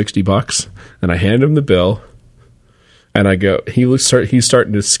 $50, $60? And I hand him the bill, and I go, he's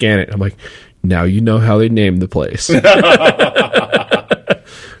starting to scan it. I'm like, now you know how they named the place. The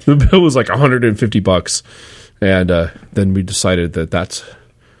bill was like $150. And then we decided that that's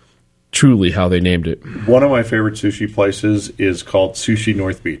truly how they named it. One of my favorite sushi places is called Sushi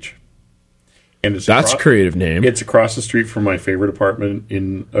North Beach. And that's a creative name. It's across the street from my favorite apartment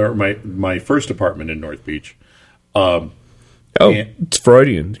my first apartment in North Beach. It's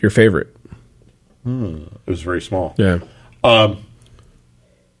Freudian, your favorite. It was very small. Yeah.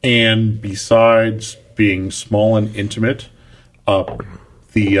 And besides being small and intimate,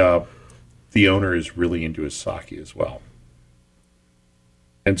 the owner is really into his sake as well.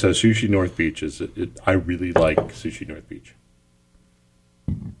 And so Sushi North Beach I really like Sushi North Beach.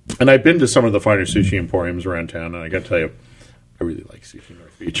 And I've been to some of the finer sushi emporiums around town, and I got to tell you, I really like Sushi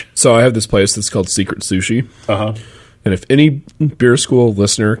North Beach. So I have this place that's called Secret Sushi. Uh-huh. And if any beer school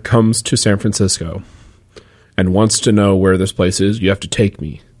listener comes to San Francisco and wants to know where this place is, you have to take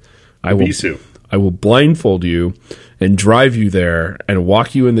me. I will blindfold you and drive you there and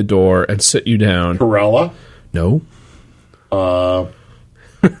walk you in the door and sit you down. Corella? No.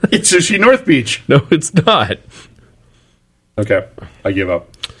 It's Sushi North Beach. No, it's not. Okay, I give up.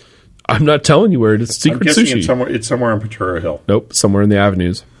 I'm not telling you where it is. Secret Sushi. It's somewhere on Ventura Hill. Nope, somewhere in the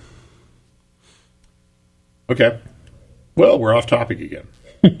avenues. Okay. Well, we're off topic again.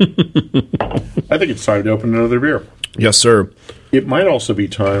 I think it's time to open another beer. Yes, sir. It might also be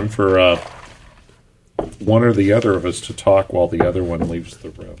time for one or the other of us to talk while the other one leaves the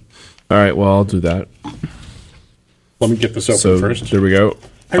room. All right, well, I'll do that. Let me get this open So first. there we go.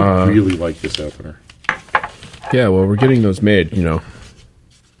 I really like this opener. Yeah, well, we're getting those made, you know.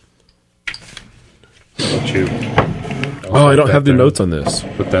 Chew. Oh, I don't have the notes on this.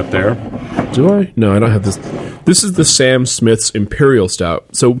 Put that there. Do I? No, I don't have this. This is the Sam Smith's Imperial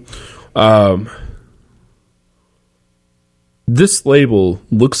Stout. So, this label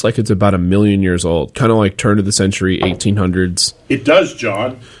looks like it's about 1 million years old, kind of like turn of the century, 1800s. It does,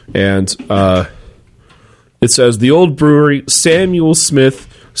 John. And it says, the old brewery, Samuel Smith,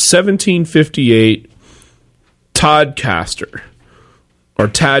 1758, Todcaster. Or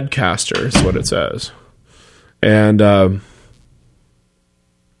Tadcaster is what it says. And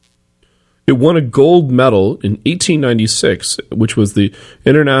it won a gold medal in 1896, which was the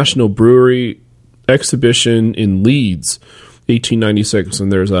International Brewery Exhibition in Leeds, 1896.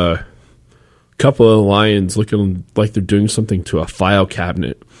 And there's a couple of lions looking like they're doing something to a file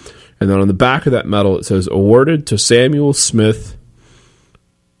cabinet. And then on the back of that medal, it says, awarded to Samuel Smith,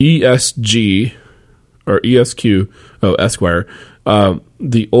 ESG, or ESQ, Esquire,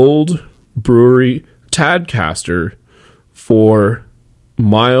 the old brewery Tadcaster for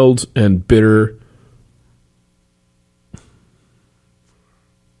mild and bitter.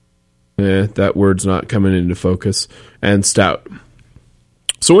 That word's not coming into focus. And stout.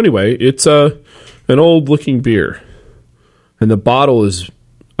 So anyway, it's an old-looking beer. And the bottle is...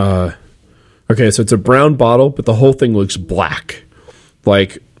 okay, so it's a brown bottle, but the whole thing looks black.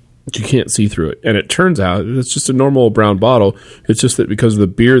 Like, you can't see through it. And it turns out it's just a normal brown bottle. It's just that because of the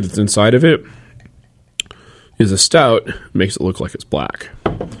beer that's inside of it is a stout, it makes it look like it's black.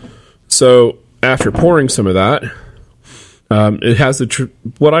 So after pouring some of that, it has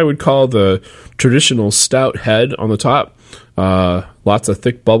what I would call the traditional stout head on the top. Lots of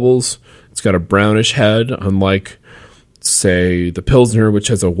thick bubbles. It's got a brownish head, unlike, say, the Pilsner, which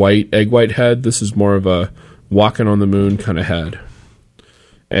has a egg white head. This is more of a walking on the moon kind of head.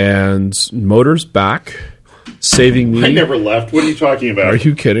 And motor's back, saving me. I never left. What are you talking about? Are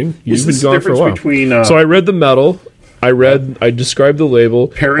you kidding? You've been the gone for a while. Between, so I read the medal. I described the label.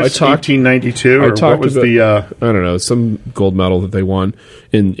 Paris, 1892, or what was the... I don't know, some gold medal that they won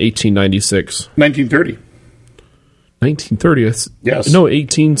in 1896. 1930. 1930? Yes. No,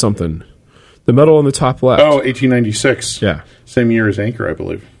 18-something. The medal on the top left. Oh, 1896. Yeah. Same year as Anchor, I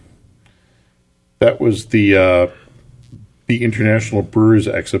believe. That was the International Brewers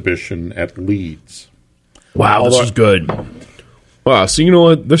Exhibition at Leeds. Wow, this is good. Wow, so you know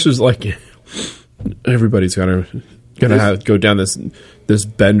what? This is like... Everybody's gonna go down this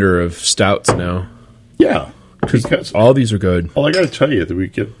bender of stouts now. Yeah, because all these are good. Well, I got to tell you that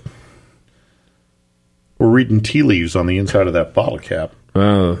we're reading tea leaves on the inside of that bottle cap.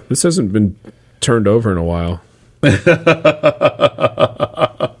 This hasn't been turned over in a while.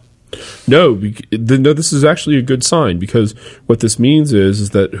 No, this is actually a good sign, because what this means is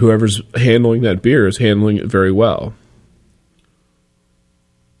that whoever's handling that beer is handling it very well.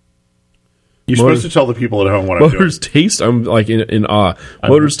 You're supposed to tell the people at home what I'm doing. Motor's taste. I'm like in awe.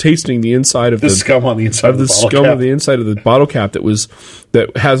 Motor's tasting the inside of the scum on the inside of the bottle scum cap. of the inside of the bottle cap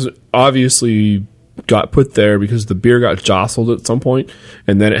that has obviously got put there because the beer got jostled at some point,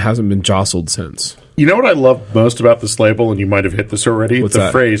 and then it hasn't been jostled since. You know what I love most about this label, and you might have hit this already? What's the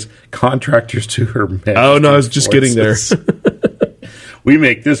that? phrase, contractors to Her Majesty's Oh, no, I was just getting there. We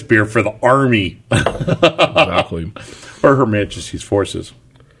make this beer for the Army. Exactly. Or Her Majesty's Forces.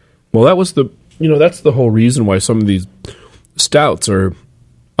 Well, that's the whole reason why some of these stouts are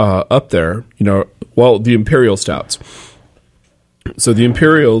up there. The Imperial stouts. So the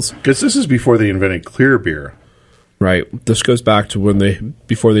Imperials, because this is before they invented clear beer, right? This goes back to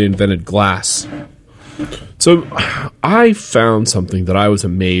before they invented glass. So I found something that I was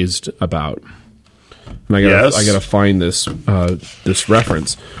amazed about, and I gotta find this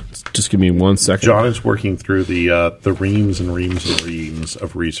reference. Just give me 1 second. John is working through the reams and reams and reams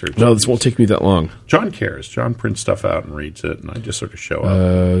of research. No, this won't take me that long. John cares. John prints stuff out and reads it, and I just sort of show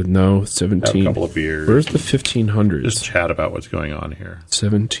up. No, 17. Have a couple of beers. Where's the 1500s? Just chat about what's going on here.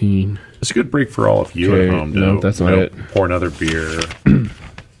 17. It's a good break for all of you Okay, at home. no, that's not it. Pour another beer.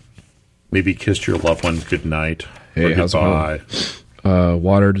 Maybe kiss your loved one goodnight or how's it goodbye.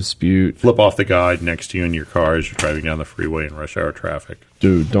 Water dispute. Flip off the guide next to you in your car as you're driving down the freeway in rush hour traffic.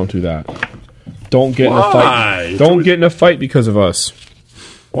 Dude, don't do that. Don't get in a Why? fight. Don't get in a fight because of us.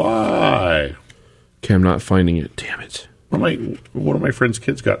 Why? Okay, I'm not finding it. Damn it. One of my friend's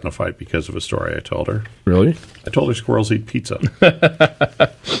kids got in a fight because of a story I told her. Really? I told her squirrels eat pizza.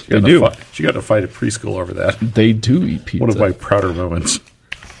 They do. She got in a fight at preschool over that. They do eat pizza. One of my prouder moments.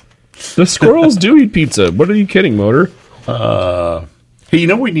 The squirrels do eat pizza. What are you kidding, Motor? Hey,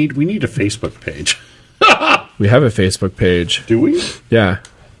 we need a Facebook page. We have a Facebook page. Do we? Yeah.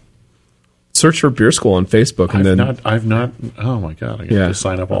 Search for Beer School on Facebook, and I've not. Oh my god! I got to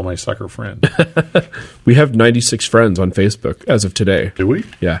sign up all my sucker friends. We have 96 friends on Facebook as of today. Do we?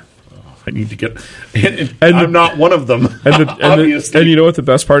 Yeah. I need to get. And I'm not one of them. And you know what the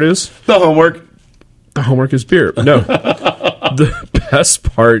best part is? The homework. The homework is beer. No. The best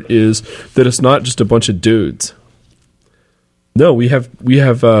part is that it's not just a bunch of dudes. No, we have.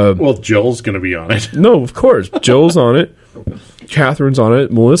 Well, Joel's going to be on it. No, of course. Joel's on it. Catherine's on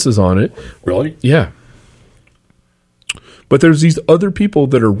it. Melissa's on it. Really? Yeah. But there's these other people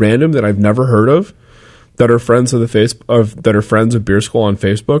that are random that I've never heard of that are friends of that are friends of Beer School on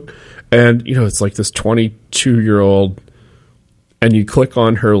Facebook, and it's like this 22-year-old, and you click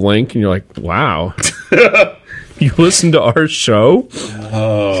on her link and you're like, wow. You listen to our show?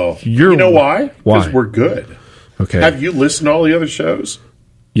 Oh, you know why? Why? Because we're good. Okay. Have you listened to all the other shows?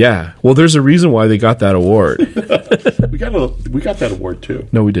 Yeah. Well, there's a reason why they got that award. We got that award too.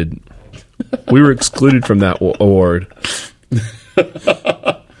 No, we didn't. We were excluded from that award.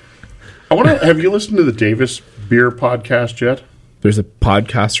 Have you listened to the Davis Beer podcast yet? There's a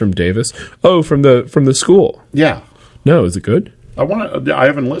podcast from Davis. Oh, from the school. Yeah. No, is it good? I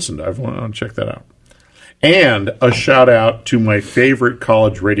haven't listened. I want to check that out. And a shout out to my favorite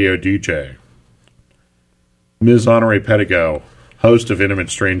college radio DJ, Ms. Honore Pedigo, host of Intimate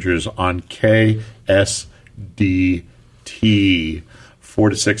Strangers on KSDT, 4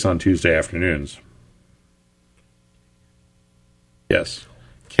 to 6 on Tuesday afternoons. Yes.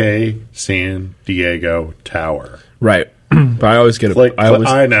 K San Diego Tower. Right. But I always get it.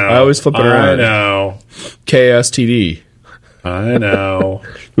 I know. I always flip it around. I know. KSTD. I know.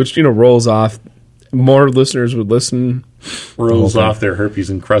 Which, rolls off. More listeners would listen. Rolls off their herpes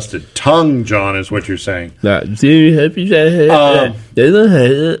encrusted tongue, John, is what you're saying. I'm trying to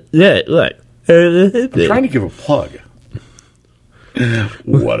give a plug.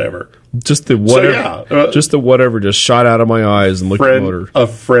 Whatever. Just the whatever just shot out of my eyes and looked at the motor. A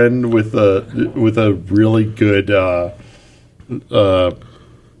friend with a really good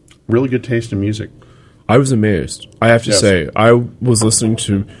taste in music. I was amazed. I have to say, I was listening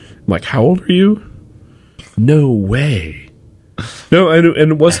to, I'm like, how old are you? No way. No, and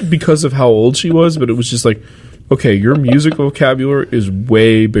it wasn't because of how old she was, but it was just like, okay, your music vocabulary is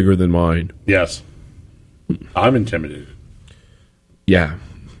way bigger than mine. Yes. I'm intimidated. Yeah.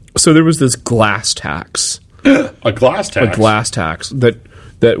 So there was this glass tax. A glass tax? A glass tax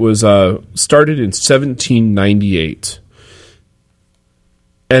that was started in 1798.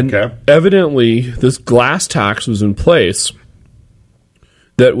 And evidently, this glass tax was in place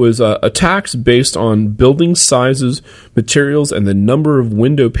that was a tax based on building sizes, materials, and the number of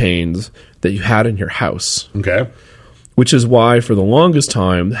window panes that you had in your house. Okay. Which is why, for the longest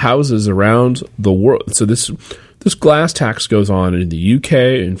time, houses around the world... So this glass tax goes on in the UK,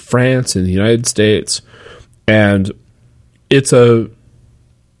 in France, in the United States, and it's a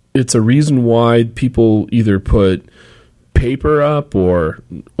reason why people either put paper up or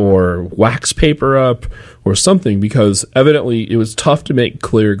wax paper up or something, because evidently it was tough to make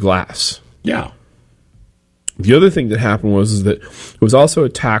clear glass. Yeah. The other thing that happened was that it was also a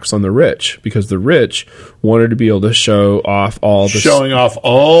tax on the rich, because the rich wanted to be able to show off showing off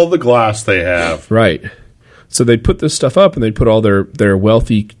all the glass they have. Right. So they'd put this stuff up and they'd put all their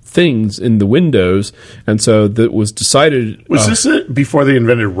wealthy things in the windows, and so that was decided. Was this it before they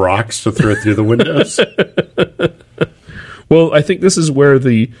invented rocks to throw through the windows? Well, I think this is where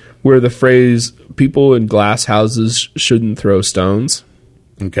the phrase "people in glass houses shouldn't throw stones."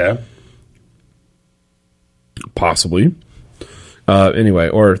 Okay. Possibly. Anyway,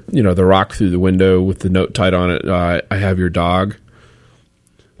 or the rock through the window with the note tied on it. I have your dog.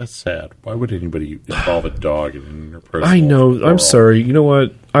 That's sad. Why would anybody involve a dog in an interpersonal? I know. I'm sorry. You know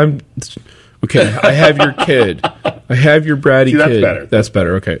what? Okay. I have your kid. I have your bratty that's kid. Better. That's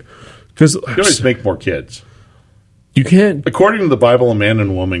better. Okay. Because you always make more kids. You can't. According to the Bible, a man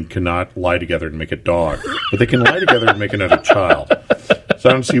and a woman cannot lie together and make a dog, but they can lie together and make another child. So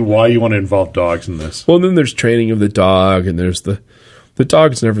I don't see why you want to involve dogs in this. Well, then there's training of the dog, and there's the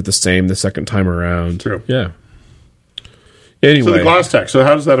dog's never the same the second time around. True. Yeah. Anyway, so the glass tax. So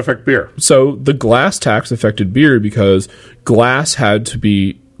how does that affect beer? So the glass tax affected beer because glass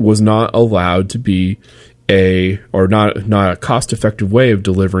was not allowed to be not a cost-effective way of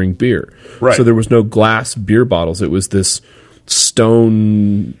delivering beer. Right. So there was no glass beer bottles. It was this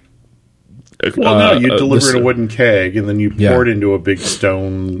stone. Well, no, you deliver it in a wooden keg, and then you pour it into a big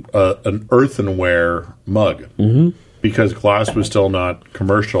stone, an earthenware mug, because glass was still not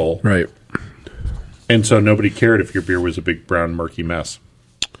commercial. Right. And so nobody cared if your beer was a big, brown, murky mess.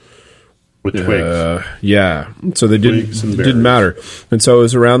 with twigs. Yeah. So they Twigs and didn't berries. matter. And so it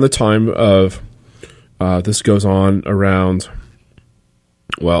was around the time of, this goes on around,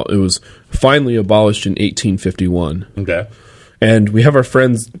 well, it was finally abolished in 1851. Okay. And we have our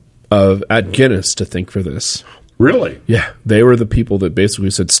friends at Guinness to thank for this. Really? Yeah. They were the people that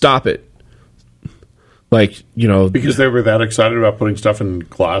basically said, stop it. Like, Because they were that excited about putting stuff in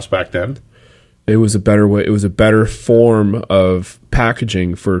glass back then? it was a better way. It was a better form of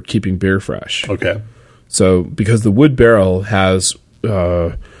packaging for keeping beer fresh. Okay. So, because the wood barrel has,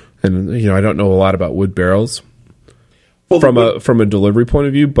 and I don't know a lot about wood barrels Well, from a delivery point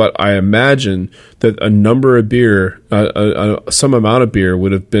of view, but I imagine that a number of beer, some amount of beer,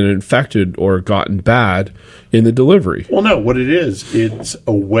 would have been infected or gotten bad in the delivery. Well, no, what it is, it's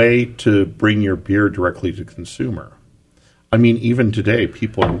a way to bring your beer directly to consumer. I mean, even today,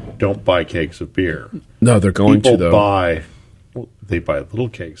 people don't buy kegs of beer. No, they're going People to though. they buy little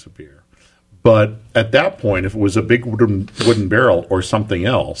kegs of beer. But at that point, if it was a big wooden barrel or something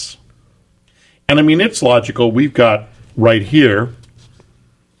else, and I mean, it's logical. We've got right here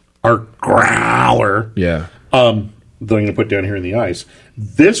our growler. Yeah. That I'm going to put down here in the ice.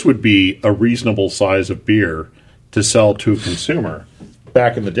 This would be a reasonable size of beer to sell to a consumer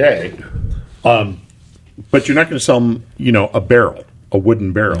back in the day. But you're not going to sell them, a barrel, a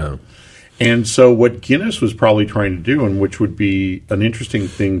wooden barrel. No. And so what Guinness was probably trying to do, and which would be an interesting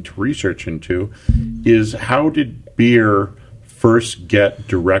thing to research into, is how did beer first get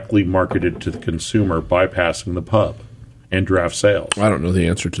directly marketed to the consumer bypassing the pub and draft sales? I don't know the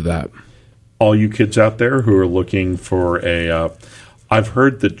answer to that. All you kids out there who are looking for I've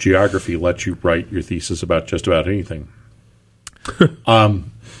heard that geography lets you write your thesis about just about anything.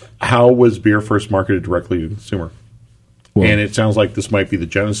 How was beer first marketed directly to the consumer? Well, And it sounds like this might be the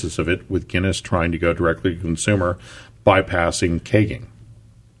genesis of it, with Guinness trying to go directly to consumer, bypassing kegging.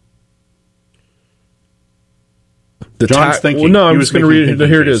 John's thinking. Well, no, I'm He just was going to read making it.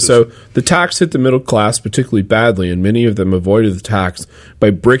 Here it is. faces. So the tax hit the middle class particularly badly, and many of them avoided the tax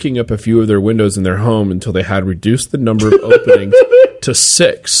by breaking up a few of their windows in their home until they had reduced the number of openings to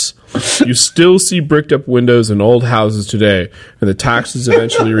 6. You still see bricked up windows in old houses today, and the tax is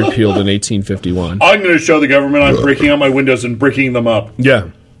eventually repealed in 1851. I'm going to show the government I'm breaking out my windows and bricking them up.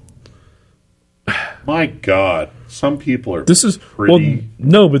 Yeah. My God, some people are. This is pretty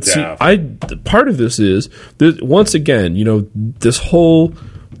no, but see, daft. part of this is that once again, this whole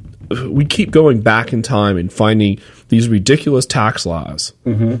we keep going back in time and finding these ridiculous tax laws.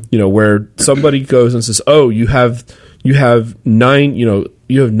 Mm-hmm. Where somebody goes and says, "Oh, you have 9,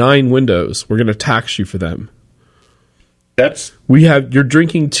 you have 9 windows. We're going to tax you for them. You're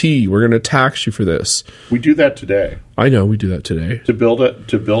drinking tea. We're going to tax you for this." We do that today. I know we do that today. To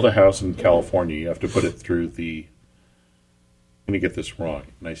build a house in California, you have to put it through the. I'm going to get this wrong,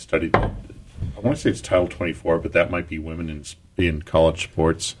 and I studied. I want to say it's Title 24, but that might be women in college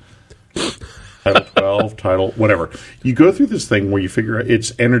sports. Title 12, Title whatever. You go through this thing where you figure out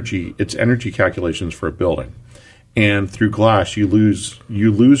it's energy calculations for a building, and through glass you lose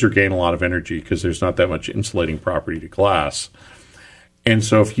or gain a lot of energy because there's not that much insulating property to glass. And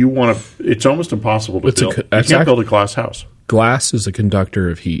so if you want to, it's almost impossible to build. You can't build a glass house. Glass is a conductor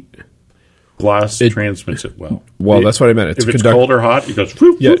of heat. Glass transmits it well. Well, that's what I meant. If it's cold or hot, it goes.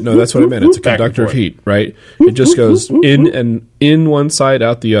 Whoop, yeah, whoop, no, that's what I meant. It's a back and conductor of forth. heat, right? It just goes in one side,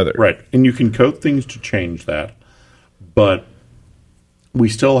 out the other. Right, and you can coat things to change that, but you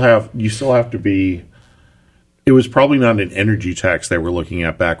still have to be. It was probably not an energy tax they were looking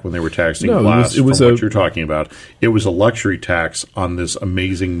at back when they were taxing glass. It was from what you're talking about. It was a luxury tax on this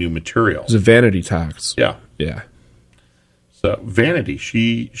amazing new material. It was a vanity tax. Yeah. Yeah. So Vanity,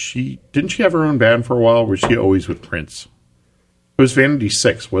 she didn't she have her own band for a while? Or was she always with Prince? It was Vanity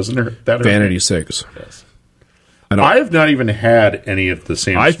 6, wasn't her? That Vanity 6. Yes. I have not even had any of the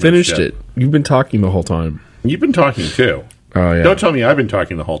Sam I Smith finished yet. it. You've been talking the whole time. You've been talking too. Oh yeah. Don't tell me I've been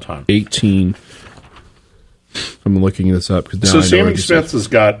talking the whole time. 18. I'm looking this up because So Sammy Smith has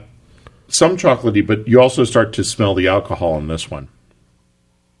got some chocolatey, but you also start to smell the alcohol in this one.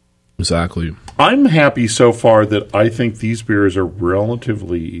 Exactly. I'm happy so far that I think these beers are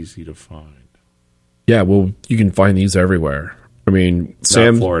relatively easy to find. Yeah, well, you can find these everywhere. I mean,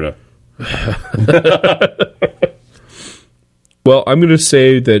 Not Florida. Well, I'm going to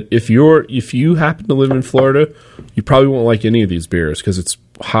say that if you happen to live in Florida, you probably won't like any of these beers because it's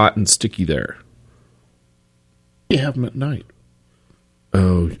hot and sticky there. You have them at night.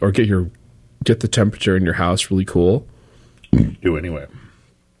 Oh, or get the temperature in your house really cool. Do anyway.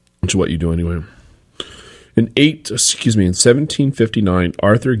 Which is what you do anyway. In 1759,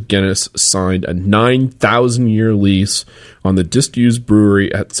 Arthur Guinness signed a 9,000-year lease on the disused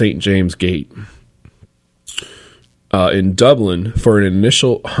brewery at St. James Gate in Dublin for an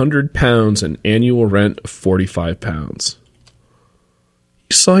initial £100 and annual rent of £45.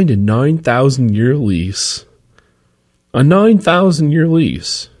 He signed a 9,000-year lease. A 9,000-year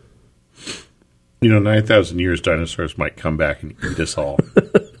lease. 9,000 years, dinosaurs might come back and eat us all.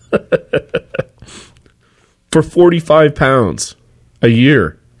 For £45 a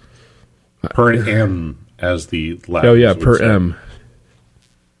year. Per M, as the Latins Oh, yeah, would per say. M.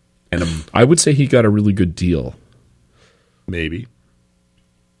 And I would say he got a really good deal. maybe.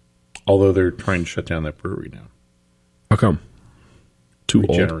 Although they're trying to shut down that brewery now. How come? Too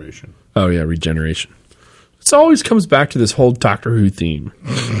old? Regeneration. Oh, yeah, regeneration. It always comes back to this whole Doctor Who theme.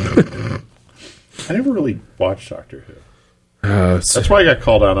 I never really watched Doctor Who. It's- That's why I got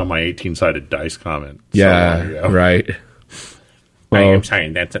called out on my 18-sided dice comment. so long yeah, ago. right. I Well, am sorry,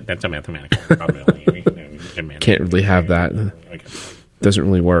 that's a mathematical probability. can't really have that. Okay. Doesn't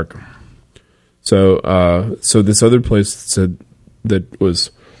really work. So, so this other place said that was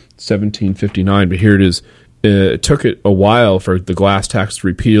 1759, but here it is. It took it a while for the glass tax to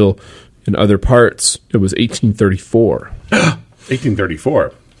repeal in other parts. It was 1834.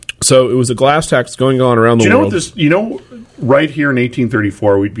 1834. So it was a glass tax going on around the Do you know world. what this? Right here in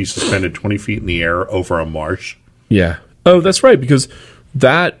 1834, we'd be suspended 20 feet in the air over a marsh. Yeah. Oh, that's right, because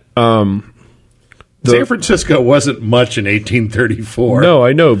that. San Francisco wasn't much in 1834. No,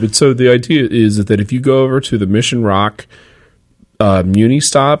 I know, but so the idea is that if you go over to the Mission Rock Muni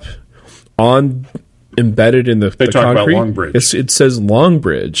stop, embedded in the talk about concrete, Long Bridge. it says Long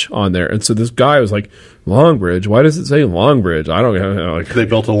Bridge on there, and so this guy was like, "Long Bridge? Why does it say Long Bridge? I don't know." Like, They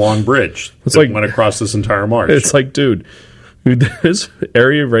built a long bridge that like- went across this entire marsh. it's like, dude, this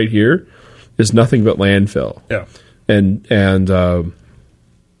area right here is nothing but landfill. yeah.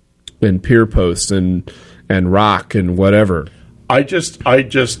 and pier posts and rock and whatever. I just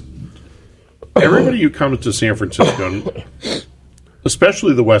everybody who comes to San Francisco,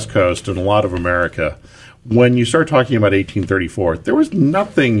 especially the West Coast and a lot of America, when you start talking about 1834, there was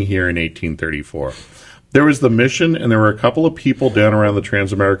nothing here in 1834. There was the Mission, and there were a couple of people down around the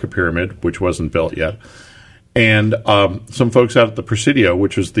Transamerica Pyramid, which wasn't built yet, and some folks out at the Presidio,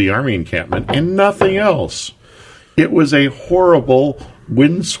 which was the Army encampment, and nothing else. It was a horrible,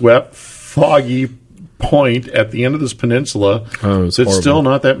 windswept, foggy point at the end of this peninsula Oh, it's that horrible. still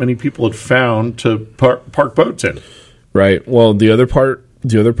not that many people had found to park boats in. Right. Well, the other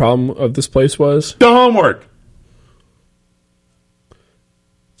problem of this place was The homework.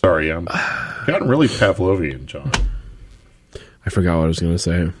 Sorry, I'm gotten really Pavlovian, John. I forgot what I was going to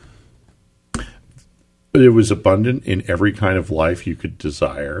say. It was abundant in every kind of life you could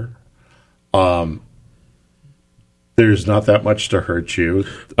desire. There's not that much to hurt you.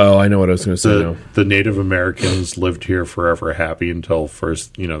 Oh, I know what I was going to say now. The Native Americans lived here forever happy until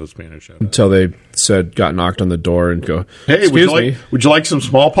first, the Spanish showed up. Until they got knocked on the door and go, Hey, excuse me. would you like some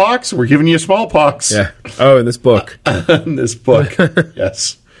smallpox? We're giving you smallpox. Yeah. Oh, in this book. In this book.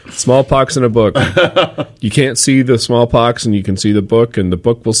 Yes. Smallpox in a book. You can't see the smallpox and you can see the book, and the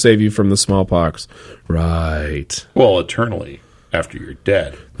book will save you from the smallpox. Right. Well, eternally after you're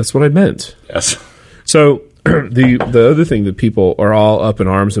dead. That's what I meant. Yes. So the other thing that people are all up in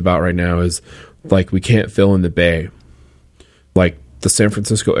arms about right now is like we can't fill in the bay. Like the San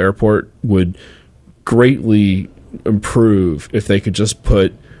Francisco airport would greatly improve if they could just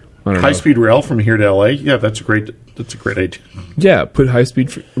put High speed rail from here to LA. Yeah, that's a great idea. put high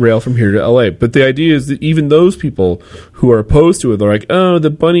speed rail from here to LA. But the idea is that even those people who are opposed to it, they're like, oh,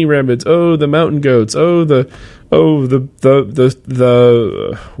 the bunny rabbits, oh, the mountain goats, the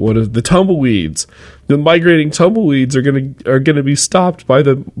tumbleweeds. The migrating tumbleweeds are gonna be stopped by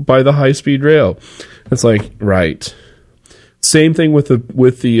the high speed rail. It's like, right. Same thing with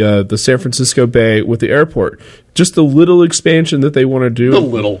the San Francisco Bay with the airport. Just the little expansion that they want to do. The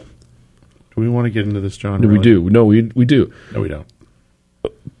little. Do we want to get into this, John? We do. No, we do. No, we don't.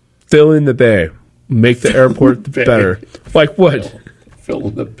 Fill in the bay. Make the airport Bay. better. Like what? Fill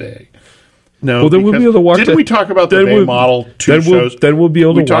in the bay. No. Well, then we'll be able to walk. Didn't we talk about the Bay model two shows? Then we'll be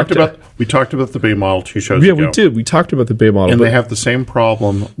able we to walk. We talked about the Bay model 2 shows Yeah, ago. we did. We talked about the Bay model. And but they have the same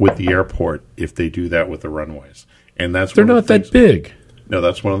problem with the airport if they do that with the runways. And that's they're one not of the that things- big. No,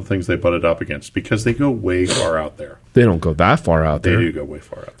 that's one of the things they butted up against because they go way far out there. They don't go that far out They there. do go way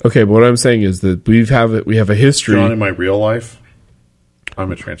far out there. Okay, but what I'm saying is that we have a history. John, in my real life,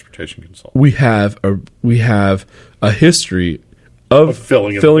 I'm a transportation consultant. We have a history of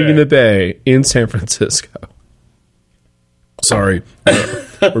filling in in the bay in San Francisco. Sorry.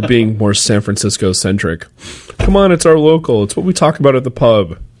 We're being more San Francisco centric. Come on, it's our local. It's what we talk about at the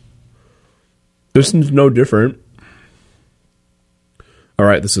pub. This is no different. All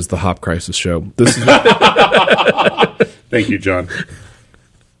right, this is the Hop Crisis Show. This is Thank you, John.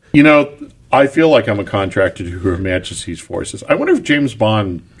 You know, I feel like I'm a contractor to Her Majesty's forces. I wonder if James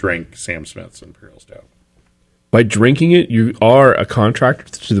Bond drank Sam Smith's Imperial Stout. by drinking it, you are a contractor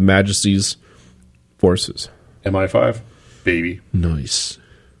to the Majesty's forces. MI5, baby. Nice.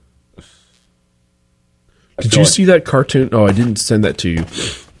 Did you see that cartoon? Oh, I didn't send that to you.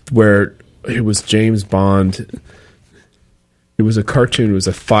 Where it was James Bond. It was a cartoon. It was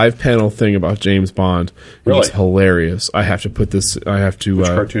a 5-panel thing about James Bond. Really? It's hilarious. I have to put this. I have to. Which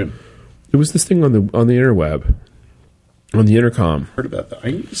cartoon? It was this thing on the interweb, on the intercom. Heard about that.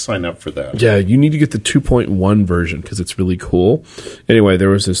 I need to sign up for that. Yeah, you need to get the 2.1 version because it's really cool. Anyway, there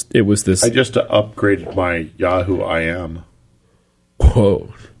was this. It was this. I just upgraded my Yahoo IM.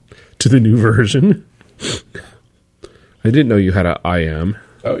 Whoa, to the new version. I didn't know you had an IM.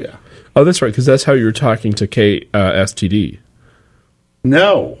 Oh yeah. Oh, that's right, because that's how you were talking to STD.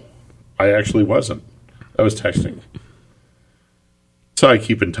 No, I actually wasn't. I was texting. So I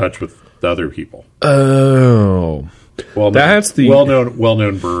keep in touch with the other people. Oh, that's the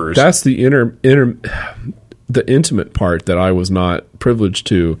well-known brewers. That's the the intimate part that I was not privileged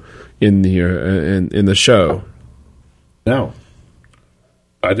to in the in the show. No,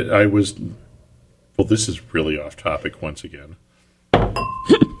 I was. Well, this is really off topic once again.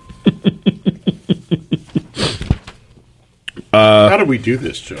 How do we do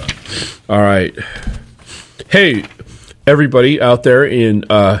this, John? All right. Hey, everybody out there in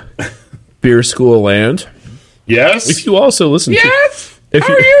beer school land. Yes. If you also listen Yes. to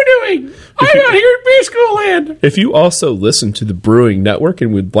How are you doing? I'm out here in beer school land. If you also listen to the Brewing Network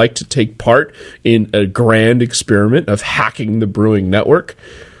and would like to take part in a grand experiment of hacking the Brewing Network,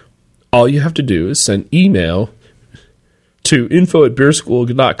 all you have to do is send email to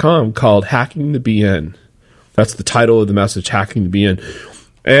info@beerschool.com called Hacking the BN. That's the title of the message, Hacking the BN.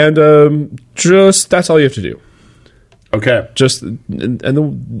 And just that's all you have to do. Okay. And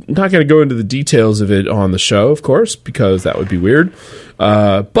I'm not going to go into the details of it on the show, of course, because that would be weird.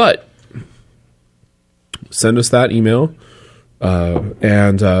 But send us that email.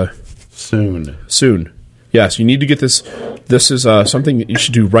 Soon. Yes, you need to get this. This is something that you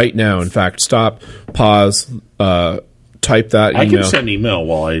should do right now. In fact, stop, pause, type that email. I can send email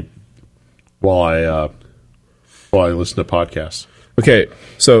while I listen to podcasts. Okay,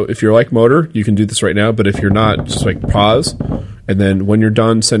 so if you're like Motor, you can do this right now. But if you're not, just like pause, and then when you're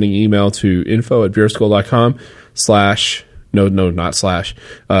done sending email to info@beerschool.com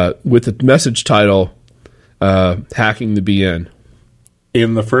with the message title "Hacking the BN."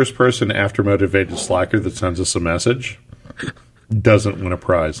 In the first person after motivated slacker that sends us a message doesn't win a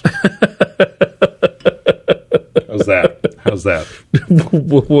prize. How's that?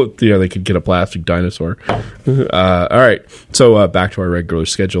 Well, yeah, they could get a plastic dinosaur. All right. So back to our regular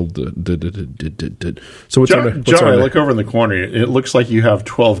schedule. So what's John, I look over in the corner. It looks like you have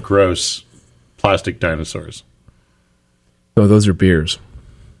 12 gross plastic dinosaurs. Oh, those are beers.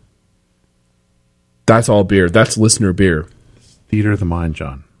 That's all beer. That's listener beer. Theater of the mind,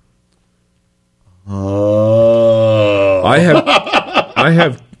 John. Oh. I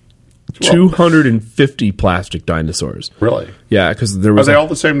have 250 plastic dinosaurs. Really? Yeah, because there was. Are they all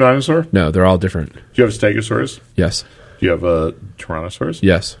the same dinosaur? No, they're all different. Do you have a Stegosaurus? Yes. Do you have a Tyrannosaurus?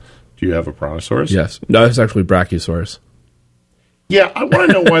 Yes. Do you have a Brontosaurus? Yes. No, it's actually Brachiosaurus. Yeah, I want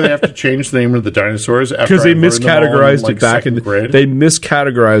to know why they have to change the name of the dinosaurs because they miscategorized it back in grade. They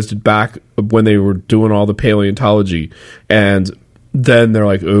miscategorized it back when they were doing all the paleontology, and then they're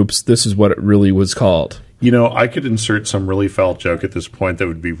like, "Oops, this is what it really was called." You know, I could insert some really foul joke at this point that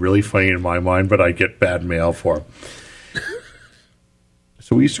would be really funny in my mind, but I get bad mail for it.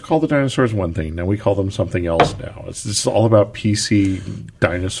 So we used to call the dinosaurs one thing. Now we call them something else now. It's just all about PC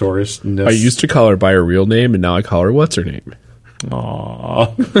dinosaurus-ness. I used to call her by her real name, and now I call her what's her name.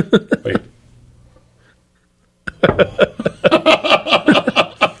 Aww. Wait.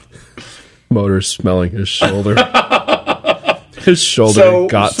 Motor smelling his shoulder. His shoulder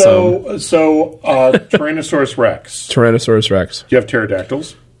got some. So, Tyrannosaurus Rex. Tyrannosaurus Rex. Do you have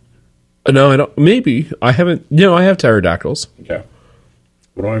pterodactyls? No, I don't. Maybe. I haven't. I have pterodactyls. Okay.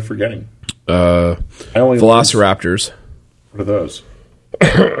 What am I forgetting? Velociraptors. What are those?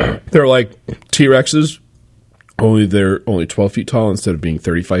 They're like T-Rexes, only they're only 12 feet tall instead of being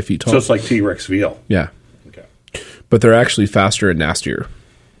 35 feet tall. So it's like T-Rex veal. Yeah. Okay. But they're actually faster and nastier.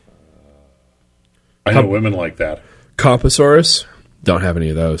 I know women like that. Compassaurus, don't have any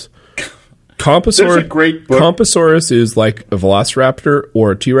of those. There's a great book. Compassaurus is like a velociraptor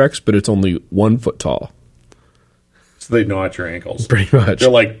or a T-Rex, but it's only 1 foot tall. So they gnaw at your ankles. Pretty much. They're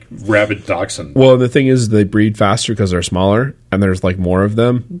like rabid dachshund. Well, the thing is, they breed faster because they're smaller, and there's like more of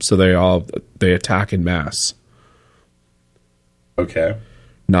them, so they attack in mass. Okay.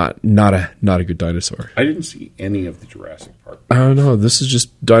 Not a good dinosaur. I didn't see any of the Jurassic Park. I don't know. This is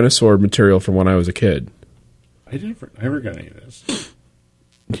just dinosaur material from when I was a kid. I never got any of this.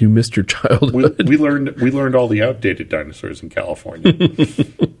 You missed your childhood. We learned all the outdated dinosaurs in California.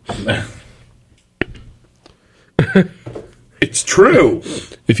 It's true.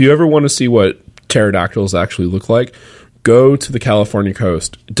 If you ever want to see what pterodactyls actually look like, go to the California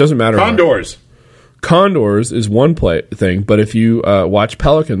coast. It doesn't matter. Condors. Condors is one thing, but if you watch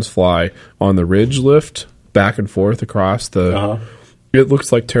pelicans fly on the ridge lift back and forth across it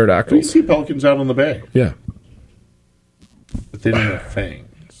looks like You pterodactyls. see pelicans out on the bay, Yeah. but they don't have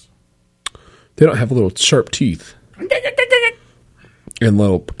fangs. They don't have little sharp teeth. And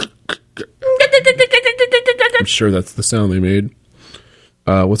little... I'm sure that's the sound they made.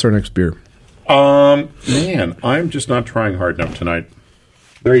 What's our next beer? Man, I'm just not trying hard enough tonight.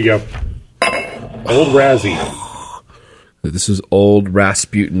 There you go. Old Razzie. This is Old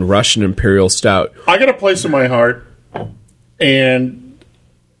Rasputin Russian Imperial Stout. I got a place in my heart, and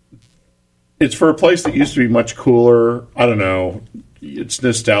it's for a place that used to be much cooler. I don't know. It's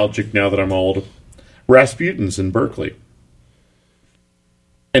nostalgic now that I'm old. Rasputin's in Berkeley.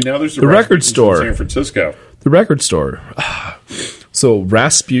 And now there's a record store in San Francisco. The record store. So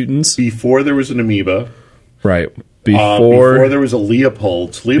Rasputin's. Before there was an Amoeba. Right. Before there was a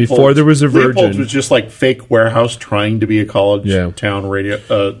Leopold's. Before there was a Virgin. Leopold's was just like fake warehouse trying to be a college town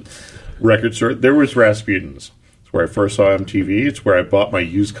record store. There was Rasputin's. It's where I first saw MTV. It's where I bought my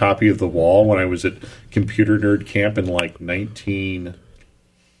used copy of The Wall when I was at Computer Nerd Camp in like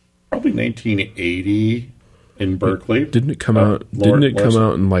 1980 in Berkeley. Didn't it come out? Didn't it come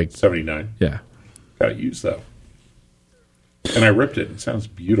out in like 79? Yeah. Got it used though, and I ripped it. It sounds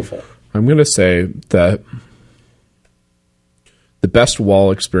beautiful. I'm gonna say that the best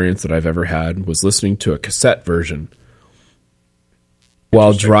Wall experience that I've ever had was listening to a cassette version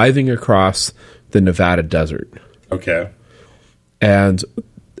while driving across the Nevada desert. Okay. And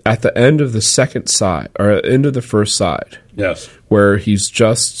at the end of the second side, or end of the first side, yes, where he's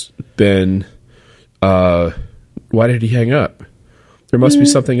just been. Why did he hang up? There must be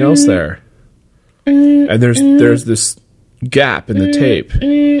something else there. And there's this gap in the tape.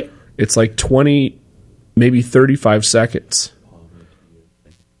 It's like 20, maybe 35 seconds.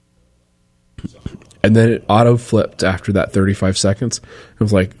 And then it auto flipped after that 35 seconds. I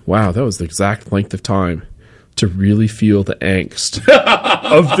was like, wow, that was the exact length of time to really feel the angst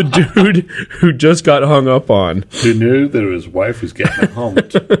of the dude who just got hung up on. Who knew that his wife was getting a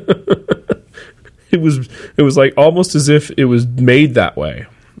helmet. It was like almost as if it was made that way.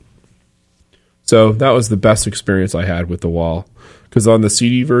 So that was the best experience I had with The Wall. Because on the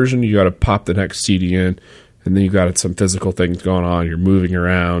CD version, you got to pop the next CD in, and then you got some physical things going on. You're moving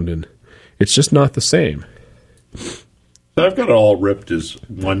around, and it's just not the same. So I've got it all ripped as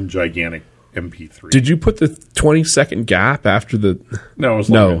one gigantic MP3. Did you put the 20-second gap after the... No,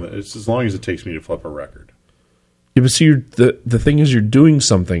 it's as long as it takes me to flip a record. Yeah, but see, the thing is, you're doing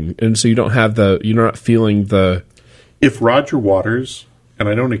something, and so you're not feeling the... If Roger Waters, and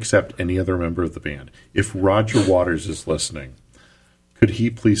I don't accept any other member of the band, if Roger Waters is listening, could he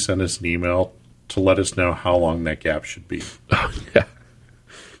please send us an email to let us know how long that gap should be? Oh, yeah.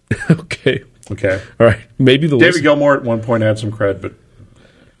 Okay. Okay. All right. Maybe David Gilmour at one point had some cred, but...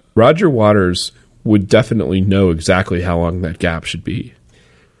 Roger Waters would definitely know exactly how long that gap should be.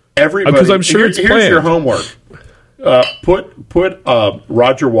 Everybody... Because I'm sure it's planned. Here's your homework. Put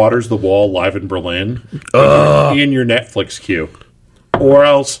Roger Waters' The Wall live in Berlin in your Netflix queue, or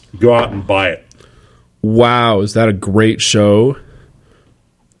else go out and buy it. Wow, is that a great show?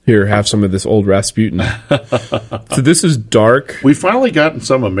 Here, have some of this Old Rasputin. So this is dark. We finally gotten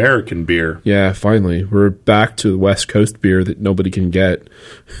some American beer. Yeah, finally. We're back to the West Coast beer that nobody can get.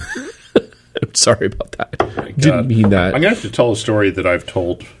 I'm sorry about that. Didn't mean that. I'm going to have to tell a story that I've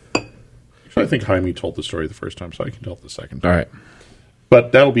told. Actually, I think Jaime told the story the first time, so I can tell it the second time. All right.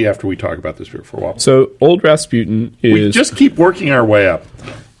 But that'll be after we talk about this beer for a while. So, Old Rasputin is... We just keep working our way up.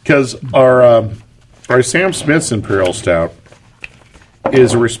 Because our Sam Smith's Imperial Stout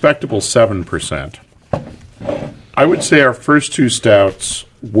is a respectable 7%. I would say our first two stouts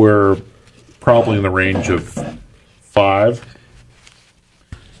were probably in the range of 5.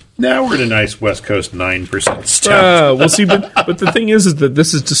 Now we're in a nice West Coast 9% stout. We'll see, but the thing is that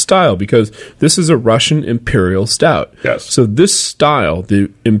this is just style, because this is a Russian imperial stout. Yes. So this style,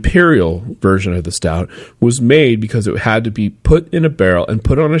 the imperial version of the stout, was made because it had to be put in a barrel and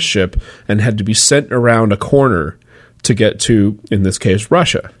put on a ship and had to be sent around a corner to get to, in this case,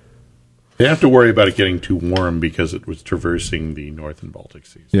 Russia. They have to worry about it getting too warm because it was traversing the North and Baltic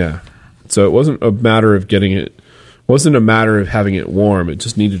Seas. Yeah. So it wasn't a matter of getting it. Wasn't a matter of having it warm. It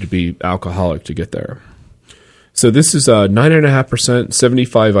just needed to be alcoholic to get there. So this is 9.5%,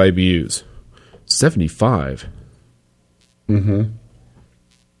 75 IBUs. 75. Mm-hmm.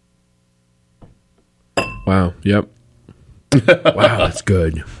 Wow. Yep. Wow, that's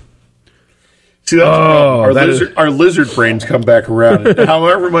good. See, that's our lizard brains come back around. And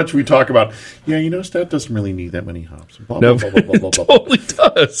however much we talk about, stout doesn't really need that many hops. Blah, No, blah, blah, blah, blah, it blah, blah. totally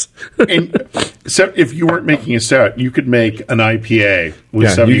does. And so if you weren't making a stout, you could make an IPA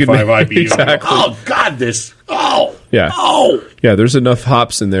with Yeah, you could 75 make- IBU. exactly. Oh, God, this. Oh. Yeah. Oh. Yeah, there's enough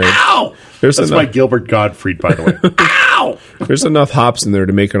hops in there. Ow. There's That's enough, my Gilbert Gottfried, by the way. Ow. there's enough hops in there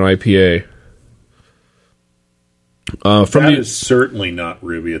to make an IPA. That is certainly not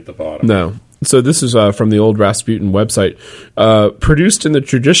Ruby at the bottom. No. So this is from the Old Rasputin website. Produced in the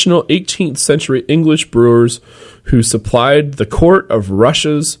traditional 18th century English brewers who supplied the court of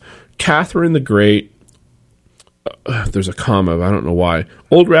Russia's Catherine the Great. There's a comma, I don't know why.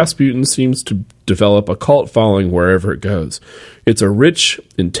 Old Rasputin seems to develop a cult following wherever it goes. It's a rich,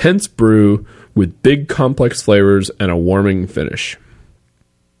 intense brew with big, complex flavors and a warming finish.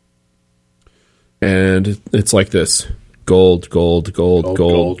 And it's like this. Gold, gold, gold,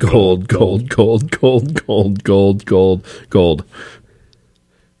 gold, gold, gold, gold, gold, gold, gold, gold, gold.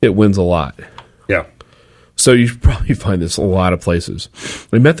 It wins a lot. Yeah. So you probably find this a lot of places.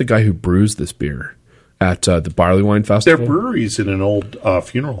 I met the guy who brews this beer at the Barley Wine Their Festival. brewery's in an old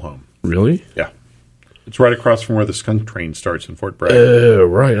funeral home. Really? Yeah. It's right across from where the skunk train starts in Fort Bragg.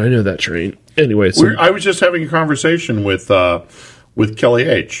 Right. I know that train. Anyway, so I was just having a conversation with Kelly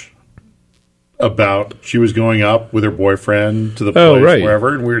H. about she was going up with her boyfriend to the place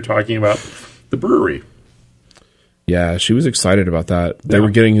wherever, and we were talking about the brewery. yeah, she was excited about that. They Yeah.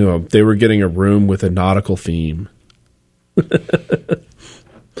 were getting a room with a nautical theme.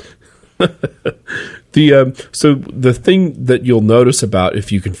 So the thing that you'll notice about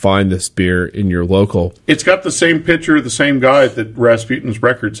if you can find this beer in your local, It's got the same picture of the same guy that Rasputin's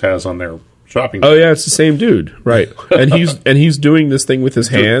Records has on their shopping. oh yeah, it's the same dude, right? And he's doing this thing with his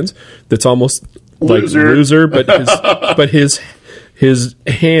hands that's almost like loser, but his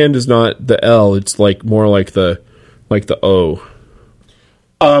hand is not the L; it's like more like the O.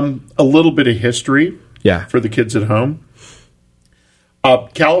 A little bit of history Yeah, for the kids at home.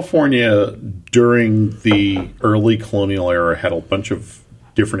 California, during the early colonial era, had a bunch of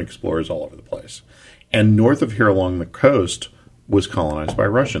different explorers all over the place. And north of here along the coast was colonized by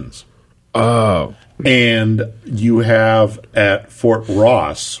Russians. oh And you have at Fort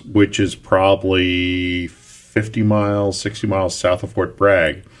Ross, which is probably 50 miles, 60 miles south of Fort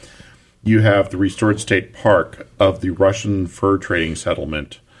Bragg, you have the restored state park of the Russian fur trading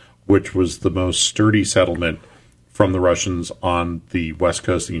settlement, which was the most sturdy settlement from the Russians on the west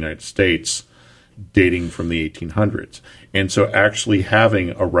coast of the United States, dating from the 1800s. And so actually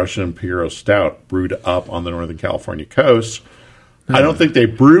having a Russian Imperial Stout brewed up on the Northern California coast, I don't think they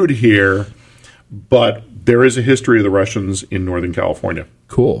brewed here, but there is a history of the Russians in Northern California.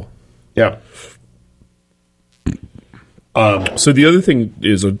 cool. Yeah. So the other thing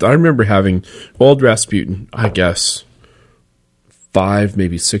is, I remember having Old Rasputin, I guess 5,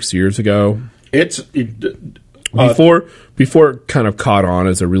 maybe 6 years ago. Before it kind of caught on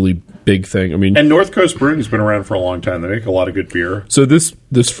as a really big thing. I mean, And North Coast Brewing's been around for a long time. They make a lot of good beer. so this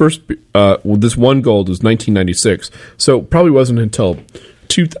one gold was 1996. So it probably wasn't until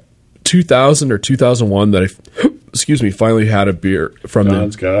 2000 or 2001 that I finally had a beer from them.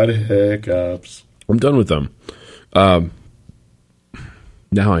 John's got hiccups. I'm done with them.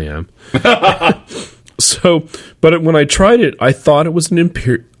 Now I am. So, but when I tried it, I thought it was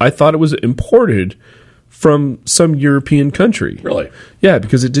imported from some European country. Really? Yeah,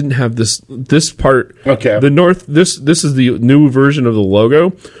 because it didn't have this part. Okay. The North. This is the new version of the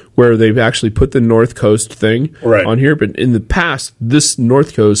logo where they've actually put the North Coast thing Right. on here. But in the past, this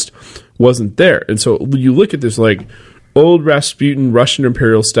North Coast wasn't there, and so you look at this like Old Rasputin Russian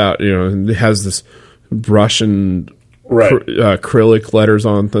Imperial Stout. And it has this Russian Right. acrylic letters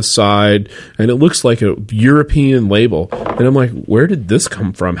on the side, and it looks like a European label. And I'm like, where did this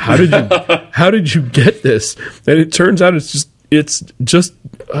come from? How did you get this? And it turns out it's just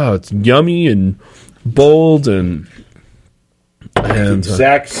it's yummy and bold, and And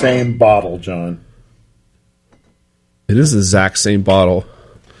Exact same bottle, John. it is the exact same bottle.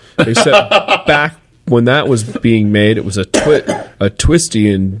 They said back when that was being made, it was a twisty,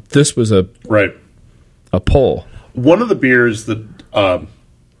 and this was a Right. pull. One of the beers that I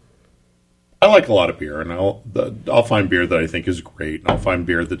like a lot of beer, and I'll find beer that I think is great, and I'll find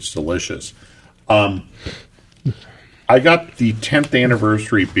beer that's delicious. I got the 10th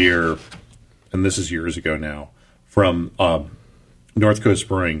anniversary beer, and this is years ago now, from North Coast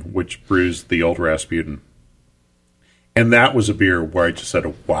Brewing, which brews the Old Rasputin. And that was a beer where I just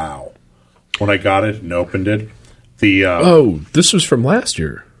said, wow. When I got it and opened it, This was from last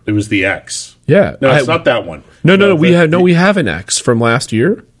year. it was the X. Yeah. No, it's not that one. No. We have an X from last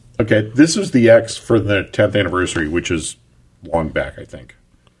year. Okay, this is the X for the 10th anniversary, which is long back, I think.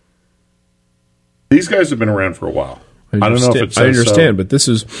 These guys have been around for a while. I don't know if it says I understand, but this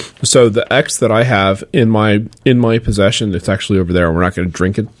is so the X that I have in my possession. It's actually over there. We're not going to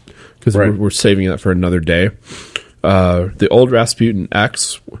drink it because Right. we're saving that for another day. The Old Rasputin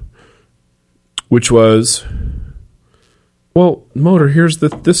X, which was Motor.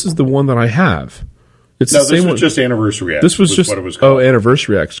 This is the one that I have. It's No, the this same was one. just Anniversary X. This was just what it was called.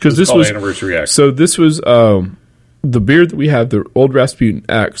 Anniversary X, because this called was Anniversary X. So this was the beer that we have, the Old Rasputin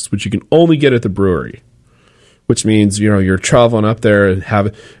X, which you can only get at the brewery, which means you're traveling up there and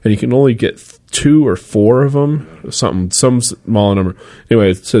you can only get 2 or 4 of them, some small number.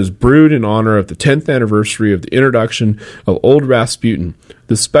 Anyway, it says brewed in honor of the 10th anniversary of the introduction of Old Rasputin.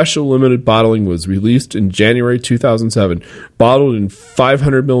 The special limited bottling was released in January 2007, bottled in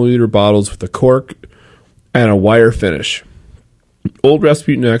 500 milliliter bottles with a cork and a wire finish. Old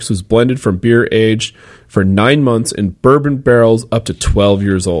Rasputin X was blended from beer aged for 9 months in bourbon barrels up to 12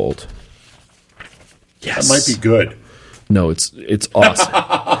 years old. Yes, That might be good. No, it's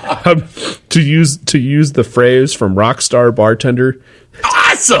awesome. To use the phrase from Rockstar Bartender,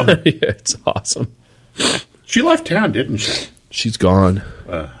 Awesome! yeah, it's awesome. She left town, didn't she? She's gone.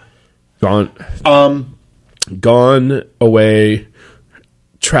 Gone away,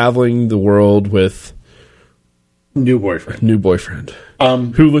 traveling the world with New boyfriend. new boyfriend,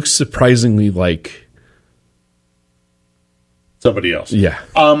 who looks surprisingly like Somebody else. yeah.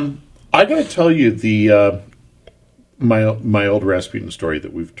 I got to tell you the my old Rasputin story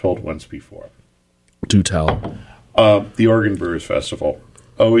that we've told once before. Do tell. The Oregon Brewers Festival,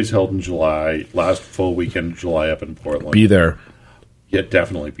 always held in July, last full weekend of July up in Portland. Be there. Yeah,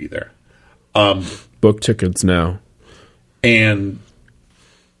 definitely be there. Book tickets now. And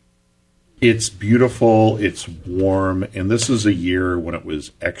it's beautiful, it's warm, and this is a year when it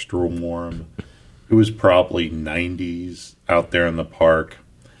was extra warm. It was probably 90s out there in the park.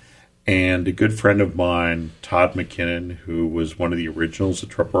 And a good friend of mine, Todd McKinnon, who was one of the originals of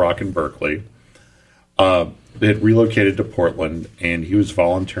Triple Rock in Berkeley, had relocated to Portland, and he was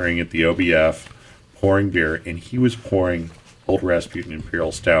volunteering at the OBF, pouring beer, and he was pouring Old Rasputin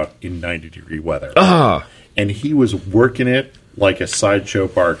Imperial Stout in 90-degree weather. And he was working it like a sideshow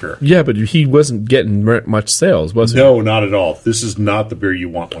barker. Yeah, but he wasn't getting much sales, was he? No, not at all. This is not the beer you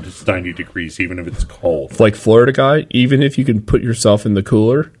want when it's 90 degrees, even if it's cold. Like Florida guy, even if you can put yourself in the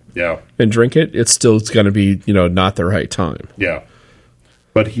cooler Yeah, and drink it, it's going to be, not the right time. yeah.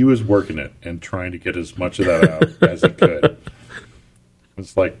 But he was working it and trying to get as much of that out as he could.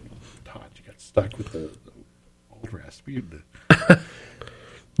 It's like, Todd, you got stuck with the Old Rasputin.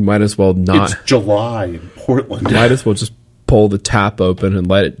 You might as well not. It's July in Portland. Might as well just pull the tap open and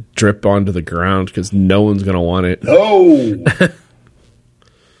let it drip onto the ground because no one's going to want it. Oh!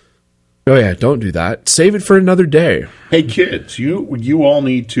 Oh, yeah, don't do that. Save it for another day. Hey, kids, you all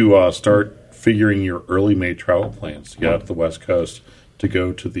need to start figuring your early May travel plans to get out to the West Coast to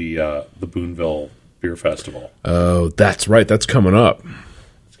go to the Boonville Beer Festival. Oh, that's right. That's coming up.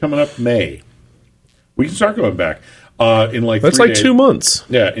 It's coming up May. We can start going back. In like That's 3 like days. 2 months.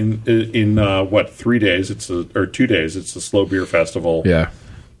 Yeah, in what, 3 days? Or 2 days. It's the Slow Beer Festival. Yeah,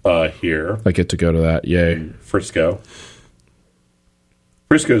 Here, I get to go to that. Yay. Frisco.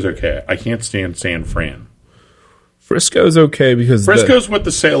 Frisco's okay. I can't stand San Fran. Frisco's okay because Frisco's what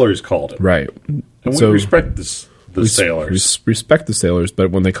the sailors called it, right. and we So respect the sailors. Respect the sailors,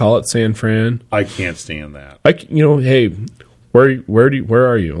 but when they call it San Fran, I can't stand that. hey, where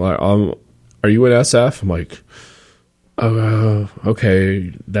are you? Like, are you in SF? I'm like, oh,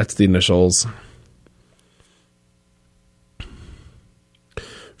 okay, that's the initials.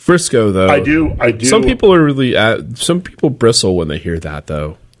 Frisco, though, I do. Some people are really some people bristle when they hear that,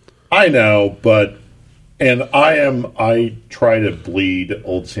 though. I know, but I try to bleed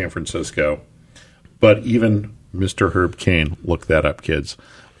old San Francisco, but even Mr. Herb Cain, look that up, kids.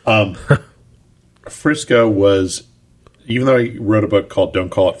 Frisco was even though I wrote a book called Don't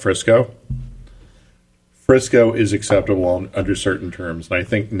Call It Frisco, Frisco is acceptable under certain terms. And I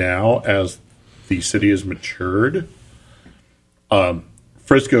think now, as the city has matured,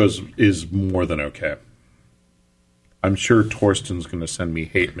 Frisco is more than okay. I'm sure Torsten's going to send me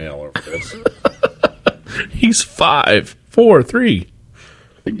hate mail over this. He's 5, 4, 3.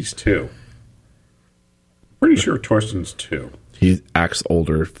 I think he's 2. Pretty sure Torsten's 2. He acts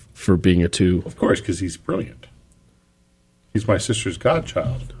older for being a 2. Of course, because he's brilliant. He's my sister's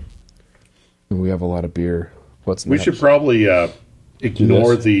godchild. We have a lot of beer. What's We next? should probably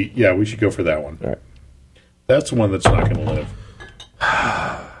ignore this? the... Yeah, we should go for that one. All right. That's the one that's not going to live.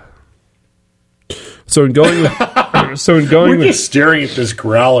 So in going with... We're just staring at this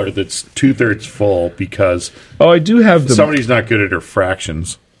growler that's 2/3 full because Oh, I do have the... somebody's not good at her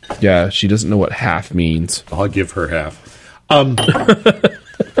fractions. Yeah, she doesn't know what half means. I'll give her half.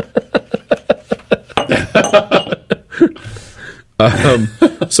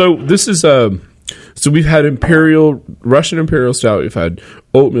 So this is... So we've had Russian Imperial Stout, we've had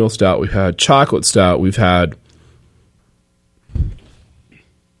oatmeal stout, we've had chocolate stout, we've had...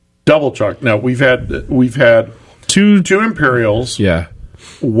 Double chocolate. No, we've had two Imperials, Yeah.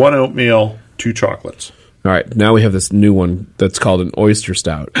 1 oatmeal, 2 chocolates. All right, now we have this new one that's called an oyster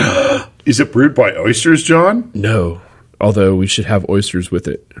stout. Is it brewed by oysters, John? No, although we should have oysters with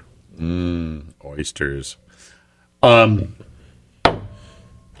it. Oysters.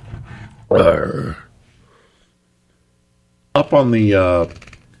 Up on the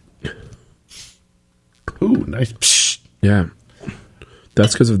ooh, nice. Psh. Yeah.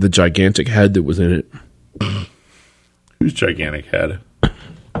 That's because of the gigantic head that was in it. Whose gigantic head?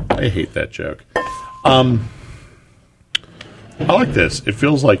 I hate that joke. I like this. It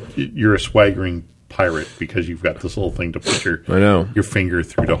feels like you're a swaggering pirate because you've got this little thing to put I know. your finger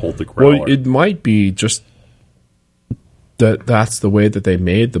through to hold the growler. Well, it might be just that's the way that they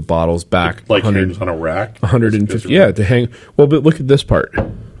made the bottles back like hangs on a rack. 150. Yeah, to hang. Well, but look at this part.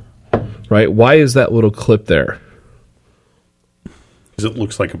 Right? Why is that little clip there? Because it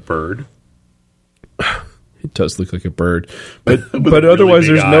looks like a bird. It does look like a bird, but With a otherwise,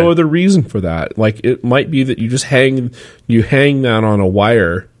 really big there's no eye. other reason for that. Like it might be that you just hang that on a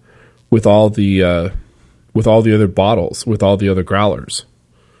wire with all the other bottles, with all the other growlers.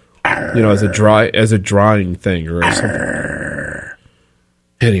 You know, as a drying thing or something.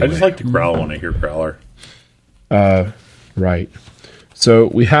 Anyway, I just like to growl when I hear growler. right. So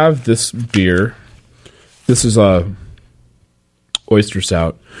we have this beer. This is a oyster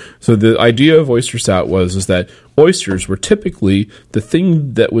stout. So the idea of oyster stout is that oysters were typically the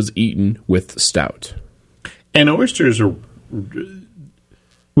thing that was eaten with stout. And oysters are,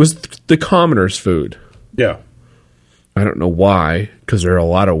 Was the commoner's food. yeah. I don't know why, because they're a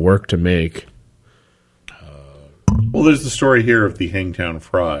lot of work to make. Well, there's the story here of the Hangtown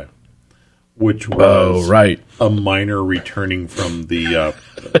Fry, which was right. a miner returning from the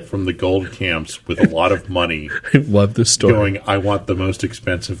gold camps with a lot of money, I love this story. going, "I want the most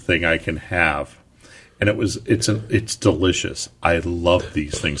expensive thing I can have," and it's delicious. I love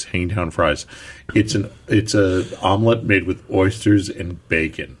these things, Hangtown fries. It's a omelet made with oysters and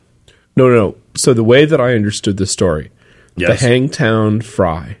bacon. No. So the way that I understood the story, Yes. the Hangtown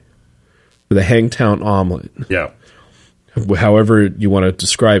fry, or the Hangtown omelet, Yeah, however you want to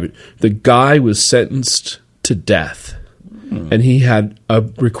describe it, the guy was sentenced to death, and he had a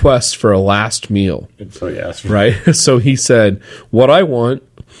request for a last meal, and so yes, right? So he said, "What I want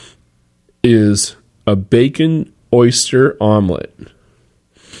is a bacon oyster omelet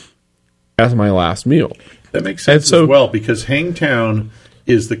as my last meal." That makes sense And so- as well, because Hangtown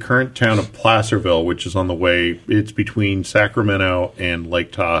is the current town of Placerville, which is on the way. It's between Sacramento and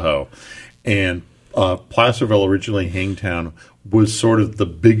Lake Tahoe. And Placerville, originally Hangtown, was sort of the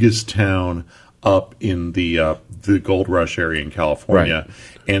biggest town up in the gold rush area in California,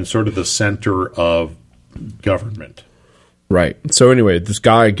 and sort of the center of government. Right. So anyway, this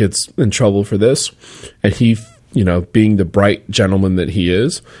guy gets in trouble for this, and he, being the bright gentleman that he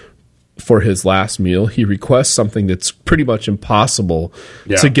is, for his last meal, he requests something that's pretty much impossible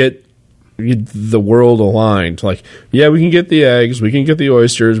to get the world aligned. Like, yeah, we can get the eggs, we can get the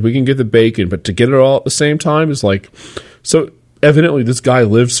oysters, we can get the bacon, but to get it all at the same time is like... So evidently this guy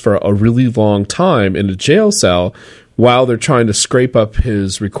lives for a really long time in a jail cell while they're trying to scrape up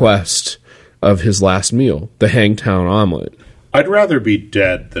his request of his last meal, the Hangtown omelet. I'd rather be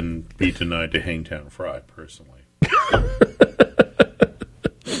dead than be denied to Hangtown Fry, personally.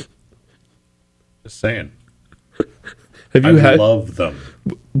 Just saying. Have you I had... love them.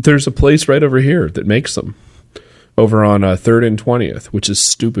 There's a place right over here that makes them. Over on 3rd and 20th, which is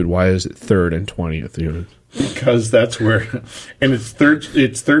stupid. Why is it 3rd and 20th? Because that's where, and it's Third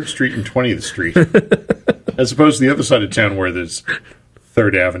Street and 20th Street, as opposed to the other side of town where there's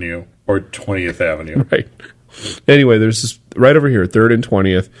 3rd Avenue or 20th Avenue. Right. Anyway, there's this, right over here, 3rd and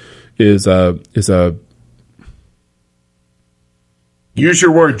 20th is a Use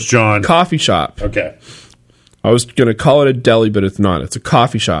your words, John. coffee shop. Okay. I was going to call it a deli, but it's not. It's a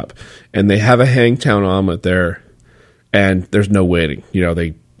coffee shop, and they have a Hangtown omelet there, and there's no waiting. You know,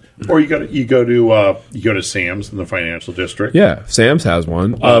 they. Or you go to Sam's in the financial district. Yeah, Sam's has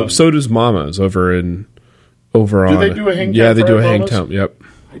one. So does Mama's over on. Do they do a Hangtown? Yeah, they do a Fried Mamas? Hangtown. Yep.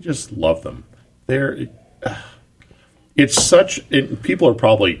 I just love them. It's such. People are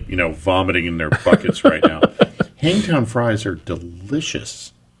probably vomiting in their buckets right now. Hangtown fries are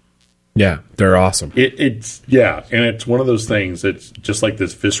delicious. Yeah, they're awesome. It's and it's one of those things. It's just like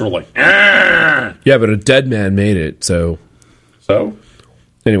this visceral, like ah. Yeah, but a dead man made it. So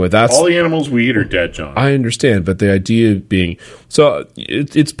anyway, that's all the animals we eat are dead, John. I understand, but the idea being, so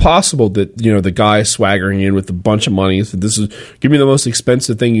it's possible that the guy swaggering in with a bunch of money said, "This is give me the most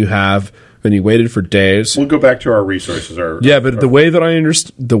expensive thing you have," and he waited for days. We'll go back to our resources. The way that I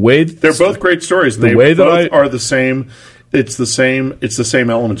understand, they're both great stories. The way that both are the same. It's the same. It's the same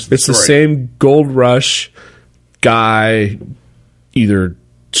elements. Of the story. The same gold rush guy, either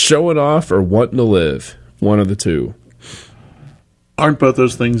showing off or wanting to live. One of the two. Aren't both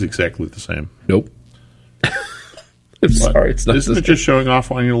those things exactly the same? Nope. I'm sorry, it's not. Isn't it just showing off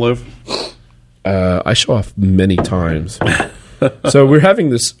wanting to live? I show off many times. So we're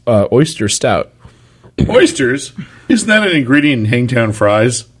having this oyster stout. Oysters? Isn't that an ingredient in Hangtown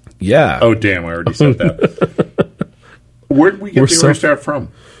fries? Yeah. Oh, damn, I already said that. Where did we get the oyster stout from?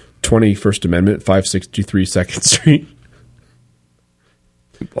 21st Amendment, 563 2nd Street.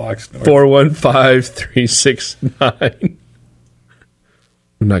 2 blocks north. 415369.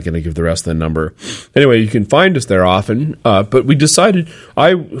 I'm not going to give the rest of the number. Anyway, you can find us there often. But we decided,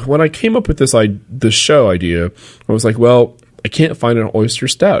 when I came up with this show idea, I was like, well, I can't find an oyster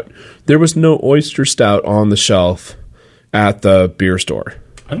stout. There was no oyster stout on the shelf at the beer store.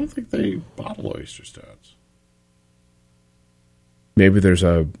 I don't think they bottle oyster stouts. Maybe there's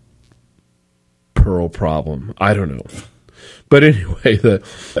a pearl problem. I don't know. But anyway, that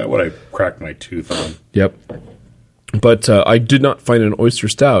what I cracked my tooth on. Yep. But I did not find an oyster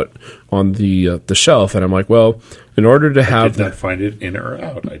stout on the shelf, and I'm like, well, in order to have, I did not find it in or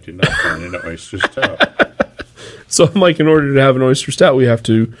out. I did not find an oyster stout. So I'm like, in order to have an oyster stout, we have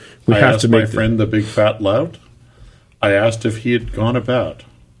to make my friend the big fat lout. I asked if he had gone about.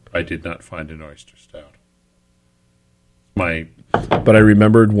 I did not find an oyster stout. But I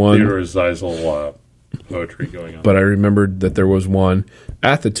remembered one. Theodore Zeisel poetry going on. But I remembered that there was one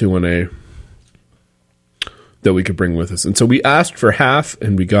at the 2-1-A that we could bring with us. And so we asked for half,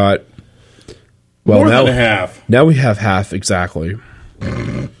 and we got... More than half. Now we have half, exactly.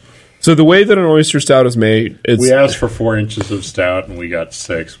 So the way that an oyster stout is made... We asked for 4 inches of stout, and we got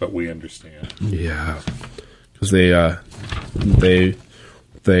 6, but we understand. Yeah. Because they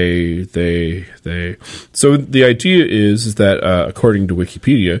So the idea is that according to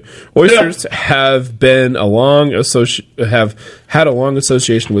Wikipedia, oysters have had a long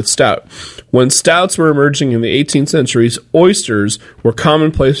association with stout. When stouts were emerging in the 18th centuries, oysters were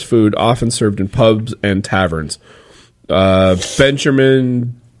commonplace food, often served in pubs and taverns.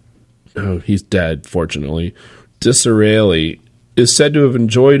 Benjamin, he's dead, fortunately. Disraeli is said to have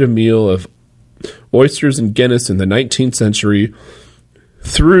enjoyed a meal of oysters and Guinness in the 19th century.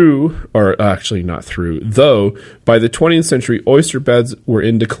 Though by the 20th century, oyster beds were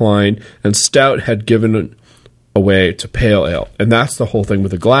in decline, and stout had given away to pale ale. And that's the whole thing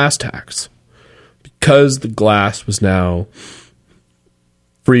with the glass tax. Because the glass was now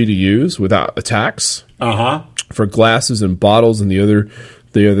free to use without a tax for glasses and bottles and the other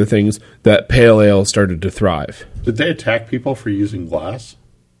things, that pale ale started to thrive. Did they attack people for using glass?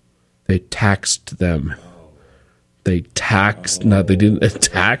 They taxed them. They didn't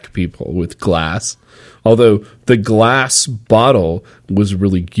attack people with glass. Although the glass bottle was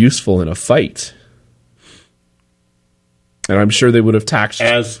really useful in a fight. And I'm sure they would have taxed...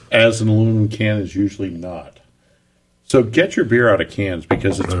 As an aluminum can is usually not. So get your beer out of cans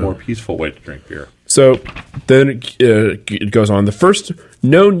because it's a more peaceful way to drink beer. So then it goes on. The first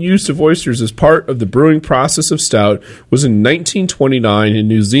known use of oysters as part of the brewing process of stout was in 1929 in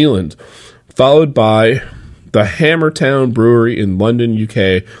New Zealand, followed by the Hammertown Brewery in London,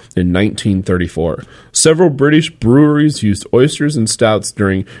 UK in 1934. Several British breweries used oysters and stouts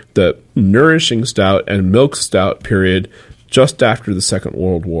during the nourishing stout and milk stout period just after the Second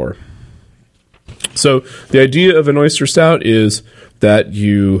World War. So the idea of an oyster stout is that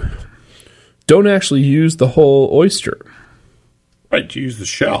you don't actually use the whole oyster. Right, you use the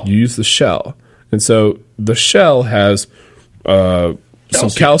shell. You use the shell. And so the shell has some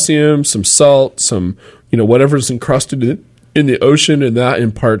calcium, some salt, some, whatever's encrusted in the ocean, and that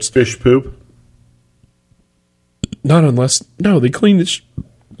imparts Fish poop. Not unless they clean the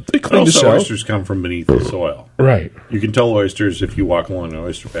the shell. Oysters come from beneath the soil. Right. You can tell oysters if you walk along an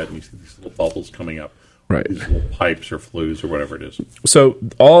oyster bed and you see these little bubbles coming up. Right. These little pipes or flues or whatever it is. So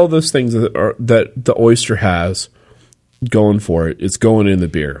all those things that the oyster has going for it, it's going in the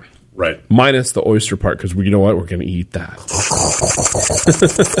beer. Right. Minus the oyster part, because you know what? We're going to eat that.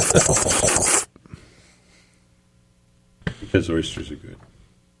 Because oysters are good.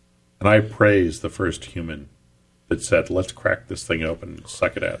 And I praise the first human that said, let's crack this thing open and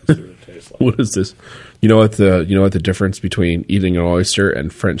suck it out and see what it tastes like. What is this? You know what the difference between eating an oyster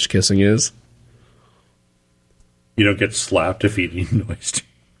and French kissing is? You don't get slapped if eating an oyster.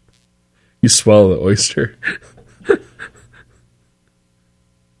 You swallow the oyster.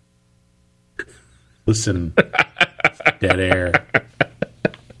 Listen, dead air.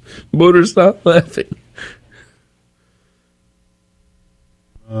 Motor's not laughing.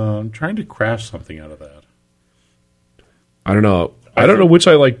 I'm trying to craft something out of that. I don't know. I don't know which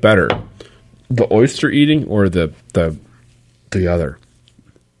I like better, the oyster eating or the other.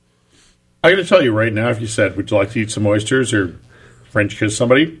 I got to tell you right now, if you said, would you like to eat some oysters or French kiss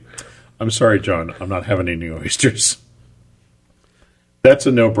somebody? I'm sorry, John. I'm not having any oysters. That's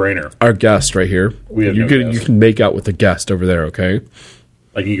a no-brainer. Our guest right here. You can make out with the guest over there, okay?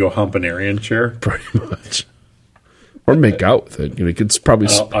 Like you go hump an Aryan chair? Pretty much. Or make out with it. You could probably.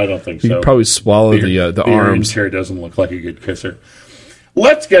 I don't think so. You could probably swallow the arms. Chair doesn't look like a good kisser.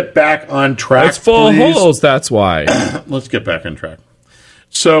 Let's get back on track. It's full of please. holes. That's why. Let's get back on track.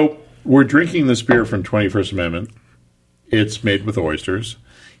 So we're drinking this beer from 21st Amendment. It's made with oysters.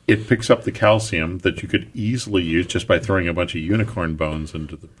 It picks up the calcium that you could easily use just by throwing a bunch of unicorn bones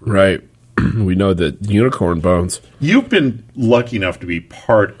into the brew. Right. We know that unicorn bones. You've been lucky enough to be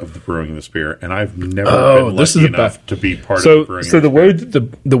part of the brewing of this beer, and I've never been lucky enough to be part of the brewing. So the way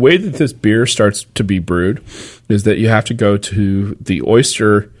that this beer starts to be brewed is that you have to go to the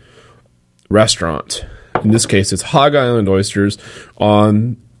oyster restaurant. In this case, it's Hog Island Oysters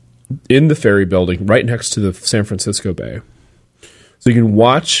in the Ferry Building, right next to the San Francisco Bay. So you can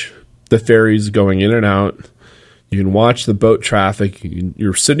watch the ferries going in and out. You can watch the boat traffic.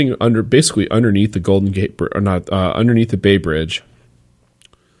 You're sitting basically underneath the Golden Gate, or not underneath the Bay Bridge.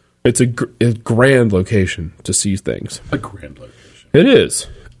 It's a grand location to see things. A grand location. It is,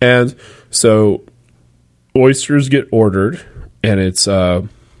 and so oysters get ordered, and it's not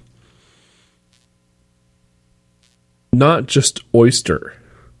just oyster.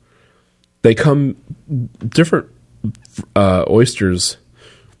 They come different oysters.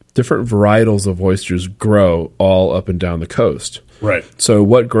 Different varietals of oysters grow all up and down the coast. Right. So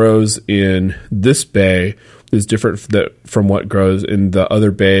what grows in this bay is different from what grows in the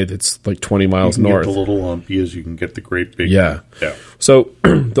other bay that's like 20 miles north. You can get the little lumpias, you can get the great big... Yeah. Yeah. So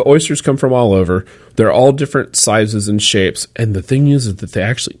the oysters come from all over. They're all different sizes and shapes. And the thing is that they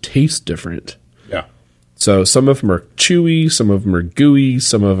actually taste different. Yeah. So some of them are chewy, some of them are gooey,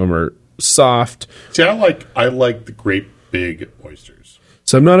 some of them are soft. See, I like the great big oysters.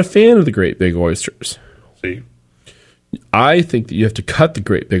 So I'm not a fan of the great big oysters. See? I think that you have to cut the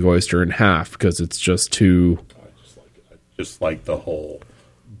great big oyster in half because it's just too... I just like the whole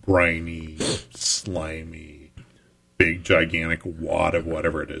briny, slimy, big, gigantic wad of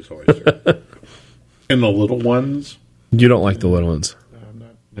whatever it is oyster. And the little ones? You don't like the little ones?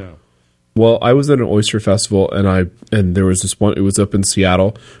 No. Well, I was at an oyster festival, and there was this one. It was up in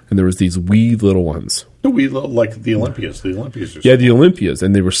Seattle, and there was these wee little ones. We like the Olympias. The Olympias are the Olympias,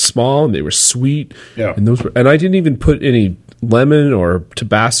 and they were small and they were sweet. Yeah, and I didn't even put any lemon or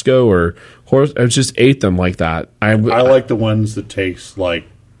Tabasco or horse. I just ate them like that. I like the ones that taste like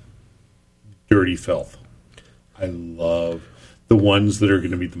dirty filth. I love the ones that are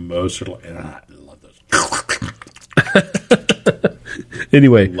going to be the most. And I love those.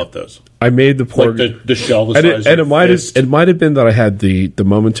 Anyway, love those. I made the poor like the shell. The size and it might have been that I had the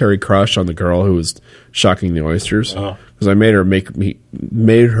momentary crush on the girl who was shucking the oysters because I made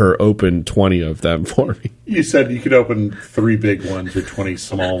her open 20 of them for me. You said you could open 3 big ones or 20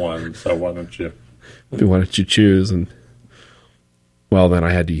 small ones. So why don't you? Why don't you choose? And well, then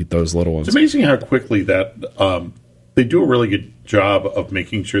I had to eat those little ones. It's amazing how quickly that they do a really good job of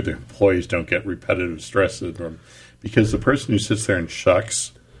making sure their employees don't get repetitive stress syndrome. Because the person who sits there and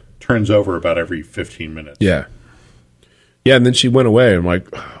shucks turns over about every 15 minutes. Yeah. Yeah, and then she went away. I'm like,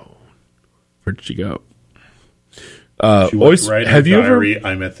 oh, where did she go? She was writing have you ever? diary,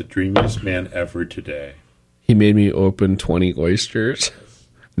 I met the dreamiest man ever today. He made me open 20 oysters,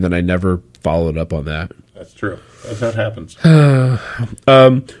 and then I never followed up on that. That's true. That's how it happens.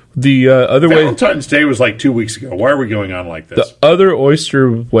 The other way, Valentine's Day was like 2 weeks ago. Why are we going on like this? the other oyster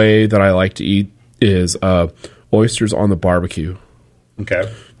way that I like to eat is oysters on the barbecue.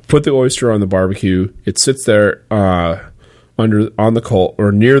 Okay. Put the oyster on the barbecue. It sits there on the coal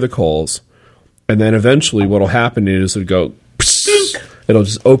or near the coals, and then eventually what'll happen is it'll go. It'll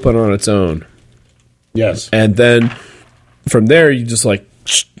just open on its own, Yes. and then from there you just like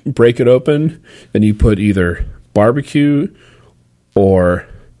break it open, and you put either barbecue or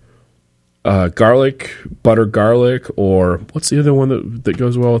garlic, butter garlic, or what's the other one that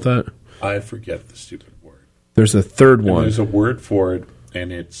goes well with that? I forget the stupid word. There's a third one. There's a word for it,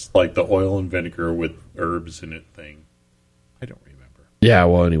 and it's like the oil and vinegar with herbs in it thing. I don't remember. Yeah,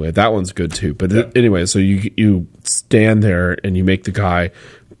 well, anyway, that one's good too. But Yeah. anyway, so you stand there and you make the guy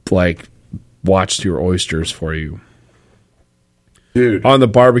like watch your oysters for you Dude, on the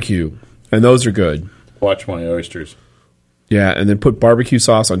barbecue, and those are good. watch my oysters. Yeah, and then put barbecue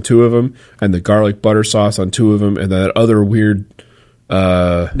sauce on 2 of them, and the garlic butter sauce on 2 of them, and that other weird.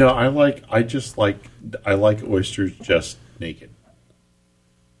 No, I like oysters just naked.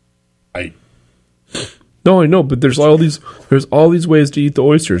 No, I know, but there's all these ways to eat the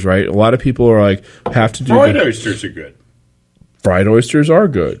oysters, right? A lot of people are like have to do Fried oysters are good. fried oysters are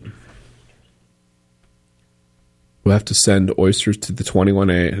good. We'll have to send oysters to the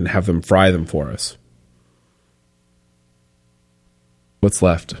 21A and have them fry them for us. What's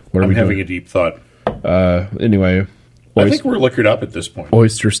left? What are I'm we having doing? a deep thought. Anyway, I think we're liquored up at this point.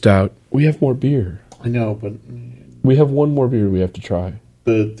 oyster stout. We have more beer. I know, but We have one more beer we have to try.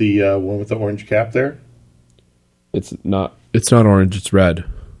 the one with the orange cap there. It's not orange, it's red.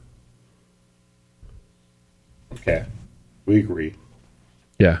 Okay, we agree.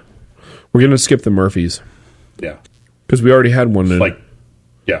 Yeah. We're going to skip the Murphys Yeah, because we already had one.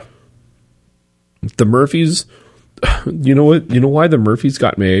 yeah. The Murphys, you know what? You know why the Murphys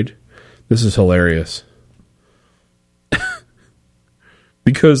got made? This is hilarious.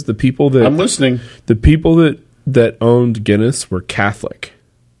 Because the people that I'm listening. the people that owned Guinness were Catholic.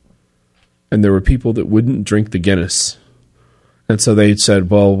 And there were people that wouldn't drink the Guinness. And so they said,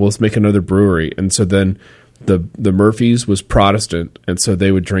 well, let's make another brewery. And so then the Murphys was Protestant, and so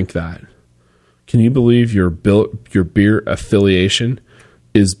they would drink that. Can you believe your beer affiliation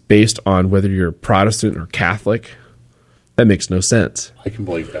is based on whether you're Protestant or Catholic? That makes no sense. I can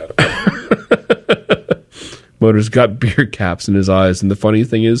believe that. Motor's got beer caps in his eyes, and the funny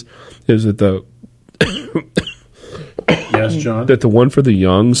thing is that Yes, John. the one for the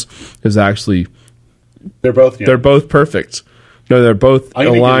Youngs is actually They're both young. they're both perfect. No, they're both I'm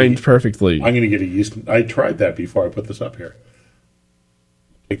gonna aligned get perfectly. I'm going to get a yeast. I tried that before I put this up here.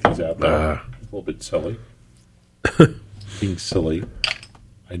 Take these out. A little bit silly. Being silly.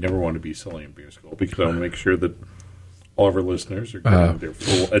 I never want to be silly in beer school because I want to make sure that all of our listeners are getting their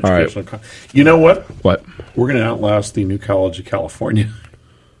full educational. You know what? What? We're going to outlast the New College of California.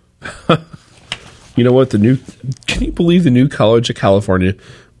 You know what? Can you believe the New College of California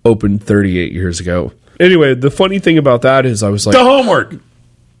opened 38 years ago? Anyway, the funny thing about that is I was like, The homework.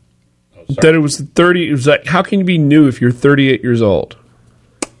 that it was 30. It was like, how can you be new if you're 38 years old?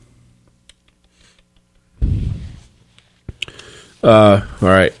 All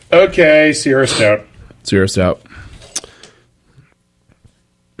right. Okay, Sierra Stout. Zero out.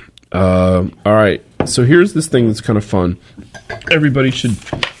 All right. So here's this thing that's kind of fun. Everybody should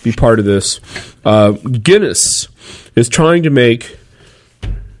be part of this. Guinness is trying to make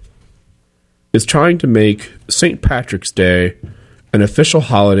St. Patrick's Day an official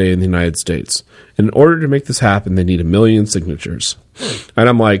holiday in the United States. In order to make this happen, they need 1 million signatures. And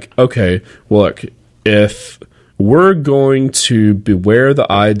I'm like, okay, look, if we're going to beware the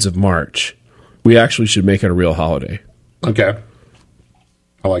Ides of March, we actually should make it a real holiday. Okay.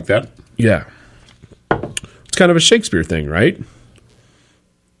 I like that. Yeah. It's kind of a Shakespeare thing, right?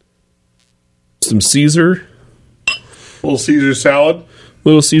 Some Caesar, Little Caesar salad.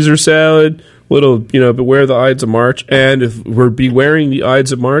 little Caesar salad, little, beware the Ides of March. And if we're bewaring the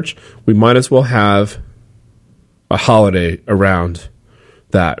Ides of March, we might as well have a holiday around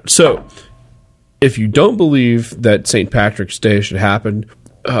that. So, if you don't believe that St. Patrick's Day should happen,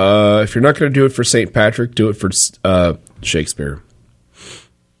 if you're not going to do it for St. Patrick, do it for Shakespeare.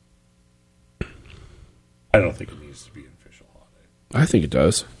 I don't think it needs to be an official holiday. I think it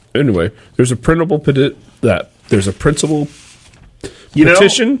does. Anyway, there's a printable principal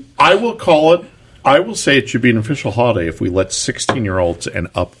petition. I will call it. I will say it should be an official holiday if we let 16-year-olds and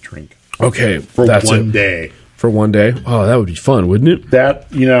up drink Okay, for that's one it. day. For one day? Oh, that would be fun, wouldn't it? That,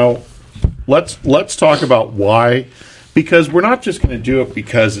 let's talk about why. Because we're not just going to do it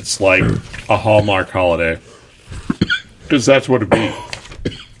because it's like a Hallmark holiday. Because that's what it'd be.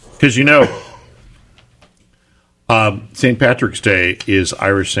 Because, St. Patrick's Day is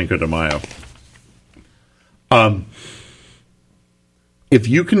Irish Cinco de Mayo. If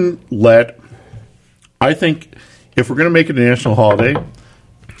you can I think if we're going to make it a national holiday,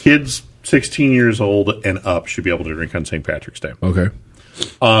 kids 16 years old and up should be able to drink on St. Patrick's Day. Okay.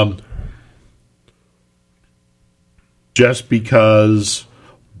 Just because,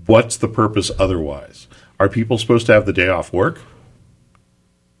 what's the purpose otherwise? Are people supposed to have the day off work?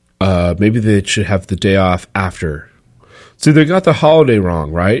 Maybe they should have the day off after. See, they got the holiday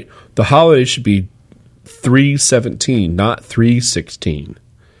wrong, right? The holiday should be 3/17, not 3/16.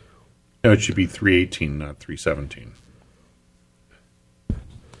 No, it should be 3/18, not 3/17.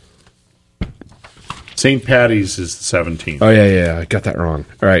 St. Patty's is the 17th. Oh, yeah, I got that wrong.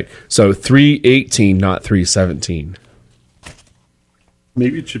 All right, so 3/18, not 3/17.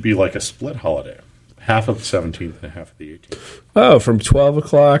 Maybe it should be like a split holiday. Half of the 17th and half of the 18th. Oh, from 12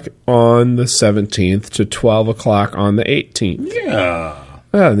 o'clock on the 17th to 12 o'clock on the 18th. Yeah.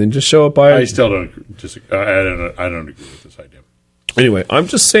 Yeah, and then just show up by... I still don't I don't agree with this idea. Anyway, I'm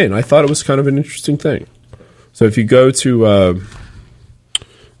just saying, I thought it was kind of an interesting thing. So if you go to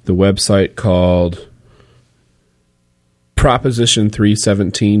the website called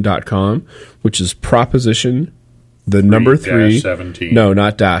proposition317.com, which is proposition, the number 3... 17. No,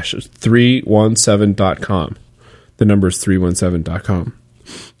 not dash. It's 317.com. The number is 317.com.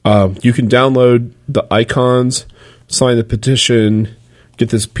 You can download the icons, sign the petition, get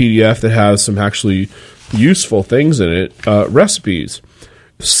this PDF that has some actually useful things in it, recipes.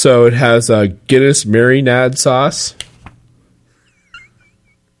 So it has a Guinness marinade sauce.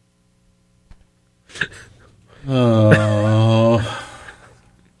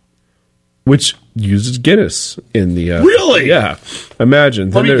 Which uses Guinness in the... Really? Yeah.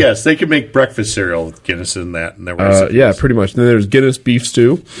 Imagine. Let me guess. They could make breakfast cereal with Guinness in that. And yeah, pretty much. Then there's Guinness beef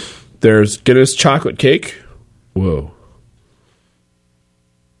stew. There's Guinness chocolate cake. Whoa.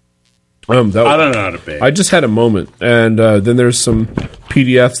 I don't know how to bake. I just had a moment. And then there's some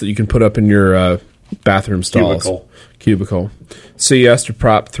PDFs that you can put up in your bathroom stalls. Cubicle. Say yes to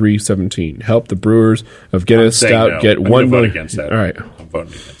Prop 317. Help the brewers of Guinness Stout get 1 million. Against that. All right. I'm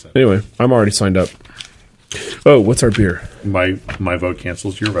voting against that. Anyway, I'm already signed up. Oh, what's our beer? My vote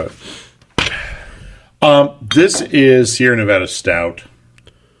cancels your vote. This is Sierra Nevada Stout.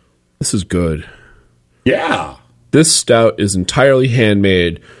 This is good. Yeah. This stout is entirely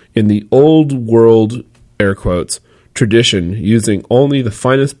handmade in the old world, air quotes, tradition, using only the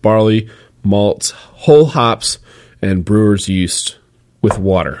finest barley, malts, whole hops, and brewer's yeast with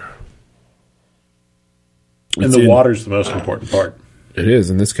water. And the water's the most important part. It is,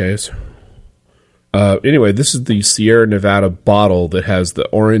 in this case. Anyway, this is the Sierra Nevada bottle that has the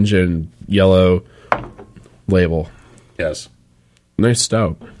orange and yellow label. Yes. Nice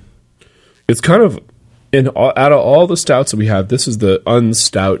stout. It's kind of, out of all the stouts that we have, this is the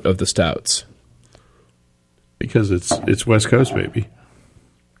unstout of the stouts. Because it's West Coast, baby.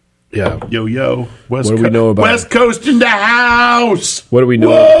 Yeah. Yo, West What do we know about West Coast in the house? What do we know?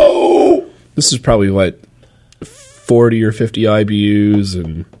 Whoa! This is probably, 40 or 50 IBUs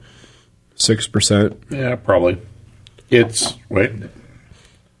and 6%. Yeah, probably. It's, wait.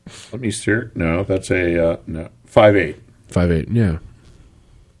 Let me steer. No, that's a, no. 5.8. 5.8, yeah.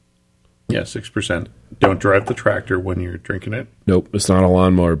 Yeah, 6%. Don't drive the tractor when you're drinking it. Nope, it's not a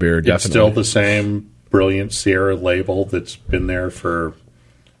lawnmower beer, definitely. It's still the same brilliant Sierra label that's been there for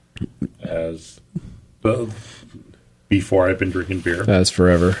before I've been drinking beer. That's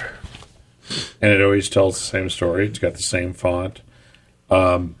forever. And it always tells the same story. It's got the same font.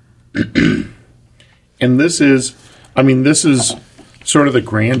 And this is sort of the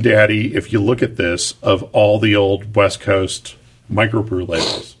granddaddy, if you look at this, of all the old West Coast microbrew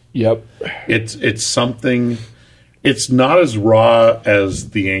labels. Yep. It's something. It's not as raw as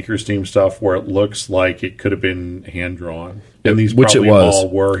the Anchor Steam stuff, where it looks like it could have been hand drawn, and these which probably it was. all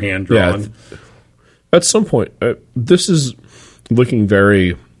were hand drawn. Yeah. At some point, this is looking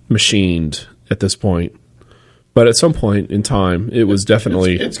very machined at this point, but at some point in time, it was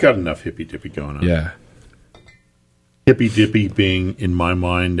definitely. It's got enough hippy dippy going on. Yeah. Hippy dippy being, in my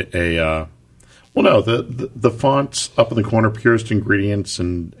mind, a. Well, no, the fonts up in the corner, purest ingredients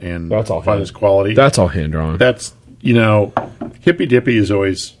and that's all finest quality. That's all hand drawn. That's, hippy dippy is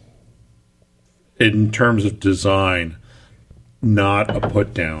always, in terms of design, not a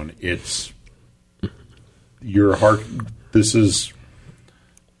put down. It's your heart. This is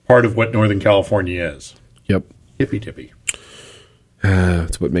part of what Northern California is. Yep. Hippy tippy.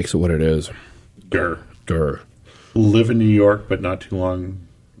 That's what makes it what it is. Grr. Grr. Live in New York, but not too long,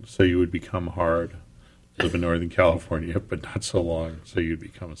 so you would become hard. Live in Northern California, but not so long, so you'd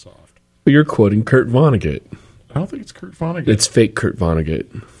become soft. But you're quoting Kurt Vonnegut. I don't think it's Kurt Vonnegut. It's fake Kurt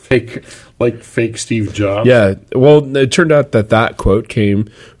Vonnegut. Fake Steve Jobs. Yeah. Well, it turned out that quote came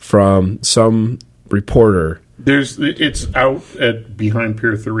from some reporter. It's out at behind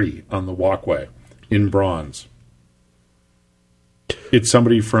Pier 3 on the walkway in bronze. It's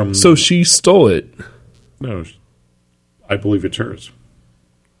somebody from... So she stole it. No, I believe it's hers.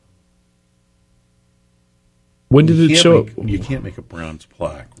 When did it show up? You can't make a bronze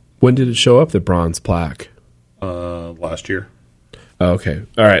plaque. When did it show up, the bronze plaque? Last year. Okay.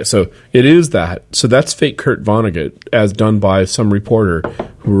 All right. So it is that. So that's fake Kurt Vonnegut, as done by some reporter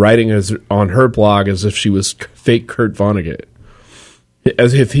writing on her blog as if she was fake Kurt Vonnegut,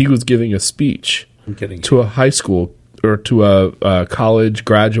 as if he was giving a speech to a high school or to a college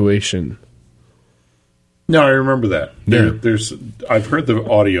graduation. No, I remember that. Yeah. I've heard the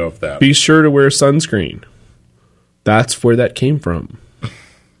audio of that. Be sure to wear sunscreen. That's where that came from.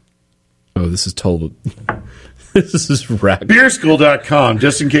 Oh, this is total. This is rap. Beerschool.com,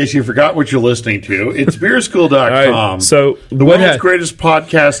 just in case you forgot what you're listening to. It's beerschool.com. Right, so the world's greatest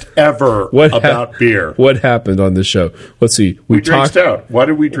podcast ever about beer. What happened on this show? Let's see. We drank stout. Why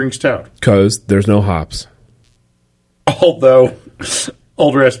did we drink stout? Because there's no hops. Although,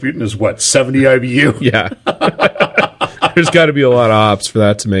 Old Rasputin is what, 70 IBU? Yeah. There's got to be a lot of hops for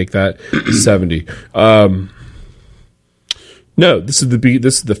that to make that 70. No, this is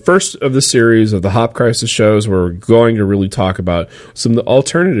the first of the series of the Hop Crisis shows where we're going to really talk about some of the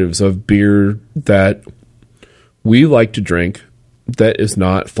alternatives of beer that we like to drink that is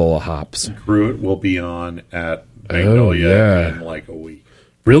not full of hops. Gruit will be on at Magnolia in like a week.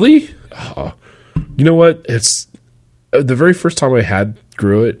 Really? Oh. You know what? It's the very first time I had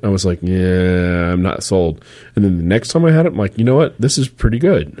Gruit, I was like, yeah, I'm not sold. And then the next time I had it, I'm like, you know what? This is pretty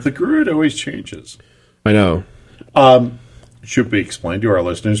good. The Gruit always changes. I know. Should we explain to our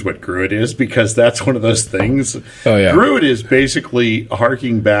listeners what Gruit is? Because that's one of those things. Oh, yeah. Gruit is basically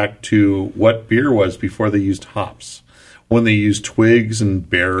harking back to what beer was before they used hops. When they used twigs and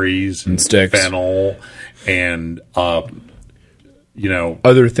berries and sticks, fennel and, other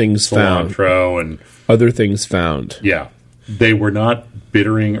things cilantro and other things found. Yeah. They were not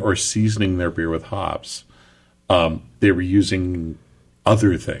bittering or seasoning their beer with hops. They were using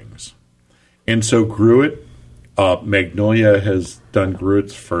other things. And so Gruit... Magnolia has done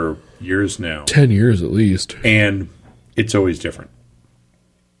Gruits for years now. 10 years at least. And it's always different.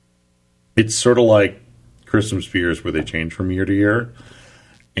 It's sort of like Christmas beers where they change from year to year.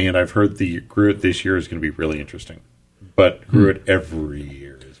 And I've heard the Gruit this year is going to be really interesting. But Gruit every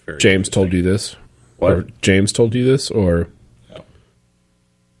year is very James told you this? What? Or James told you this? Or no.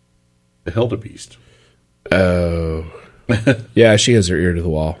 The Hildebeest. Oh. Yeah, she has her ear to the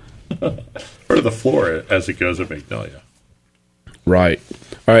wall. Or to the floor as it goes at Magnolia. Right.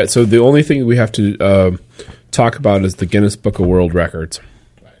 All right, so the only thing we have to talk about is the Guinness Book of World Records.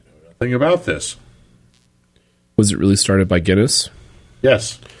 I know nothing about this. Was it really started by Guinness?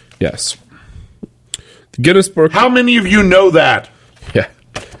 Yes. Yes. The Guinness Book... How many of you know that? Yeah.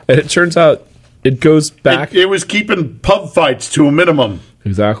 And it turns out it goes back... It was keeping pub fights to a minimum.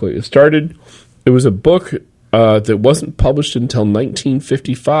 Exactly. It was a book that wasn't published until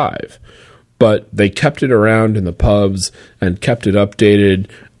 1955, but they kept it around in the pubs and kept it updated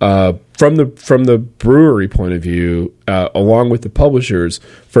from the brewery point of view, along with the publishers,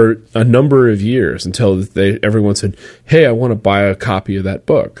 for a number of years until everyone said, "Hey, I want to buy a copy of that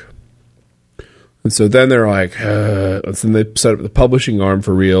book." And so then they're like, and then they set up the publishing arm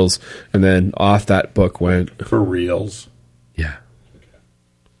for reals, and then off that book went. For reals? Yeah.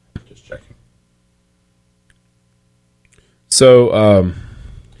 Okay. Just checking. So,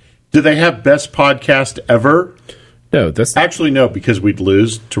 do they have best podcast ever? No, that's actually no, because we'd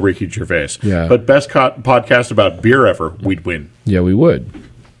lose to Ricky Gervais. Yeah, but best podcast about beer ever, we'd win. Yeah, we would.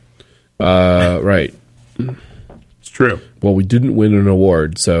 Right. It's true. Well, we didn't win an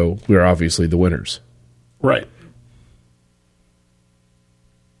award, so we're obviously the winners. Right.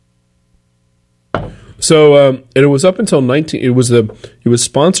 So, and it was up until it was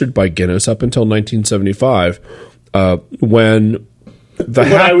sponsored by Guinness up until 1975, when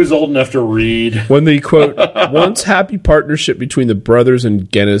I was old enough to read. When the, quote, once happy partnership between the brothers and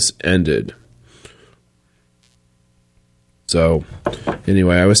Guinness ended. So,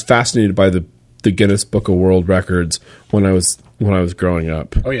 anyway, I was fascinated by the Guinness Book of World Records when I was growing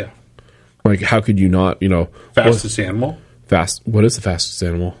up. Oh yeah. Like, how could you not, fastest animal? What is the fastest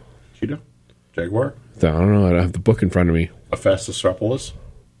animal? Cheetah? Jaguar? I don't know. I don't have the book in front of me. Hephaestus.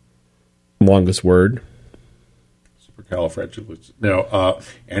 Longest word. Supercalifragilistic. No,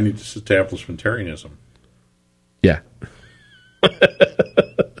 anti-disestablishmentarianism. Yeah.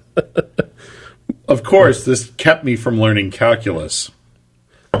 Of course, this kept me from learning calculus.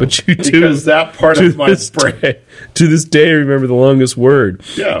 But you do. Because that part of my brain. To this day, I remember the longest word.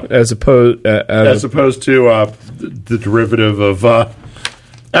 Yeah. As opposed to the derivative of.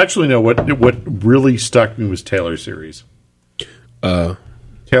 Actually, no. What really stuck me was Taylor series.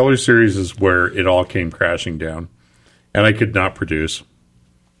 Taylor series is where it all came crashing down, and I could not produce.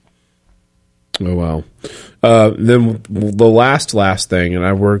 Oh wow! Then the last thing,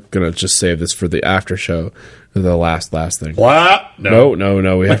 and we're gonna just save this for the after show. The last thing. What? No.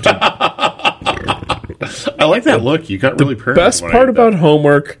 We have to. I like that look. You got really paranoid. Best part about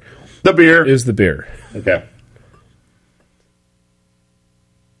homework, the beer, is the beer. Okay.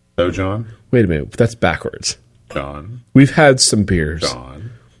 So, John. Wait a minute. That's backwards. John. We've had some beers.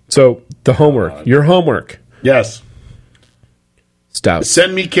 John. So the homework. Your homework. Yes. Stout.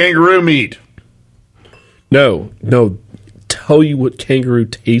 Send me kangaroo meat. No. Tell you what kangaroo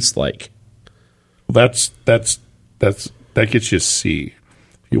tastes like. That gets you a C.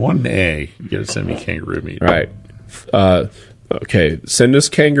 If you want an A, you got to send me kangaroo meat. Right. Okay. Send us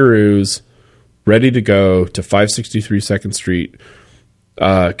kangaroos ready to go to 563 2nd Street,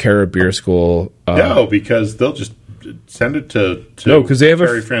 Cara Beer School. No, because they'll just send it to no, because they have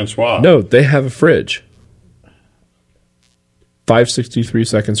Terry Francois. No, they have a fridge. 563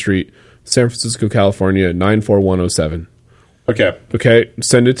 2nd Street, San Francisco, California, 94107. Okay.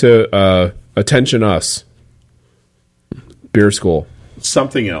 Send it to Attention Us Beer School.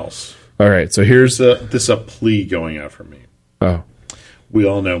 Something else. All right. So here's this a plea going out from me. Oh. We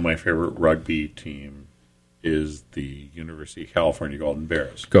all know my favorite rugby team is the University of California Golden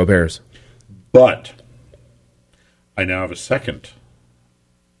Bears. Go Bears. But I now have a second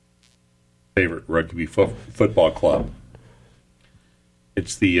favorite rugby football club.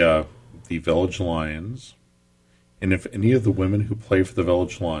 It's the Village Lions. And if any of the women who play for the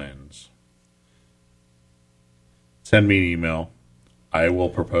Village Lions send me an email, I will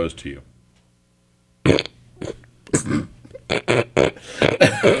propose to you.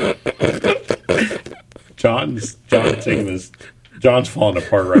 John's taking this. John's falling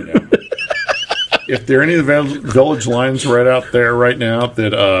apart right now. If there are any of the Village Lions right out there right now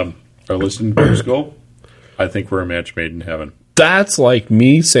that are listening to Beer School, I think we're a match made in heaven. That's like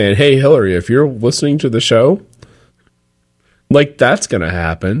me saying, "Hey, Hillary, if you're listening to the show, like that's going to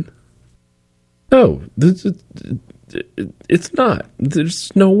happen." No, it's not.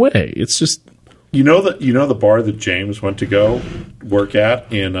 There's no way. It's just you know the bar that James went to go work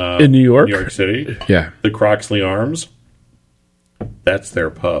at in New York City. Yeah, the Croxley Arms. That's their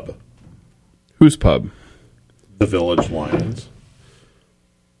pub. Whose pub? The Village Lions.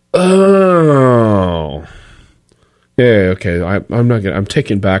 Oh. Yeah, okay. I'm not gonna. I'm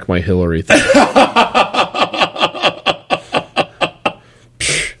taking back my Hillary thing.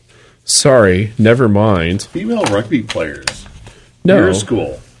 Sorry, never mind. Female rugby players. No. Beer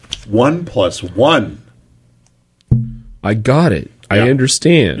School. 1+1. I got it. Yeah. I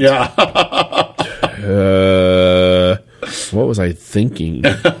understand. Yeah. What was I thinking?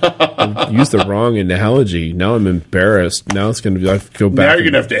 I used the wrong analogy. Now I'm embarrassed. Now it's going to be. I have to go back. Now you're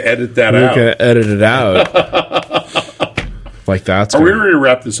going to have to edit that out. We're going to edit it out. Like that's. Are we ready to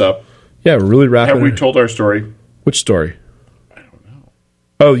wrap this up? Yeah, we're really wrapping. Have we told our story? Which story? I don't know.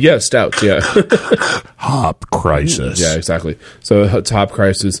 Oh yeah, stouts. Yeah. Hop crisis. Yeah, exactly. So it's hop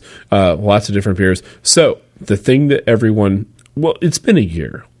crisis. Lots of different beers. So the thing that everyone. Well, it's been a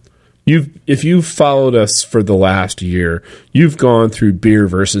year. If you've followed us for the last year, you've gone through beer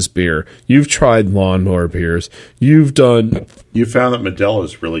versus beer. You've tried lawnmower beers. You found that Modelo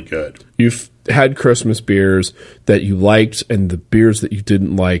is really good. You've had Christmas beers that you liked and the beers that you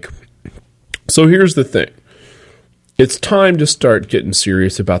didn't like. So here's the thing. It's time to start getting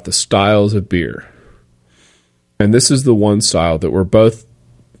serious about the styles of beer. And this is the one style that we're both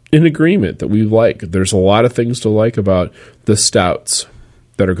in agreement that we like. There's a lot of things to like about the stouts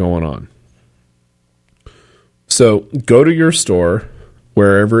that are going on. So go to your store,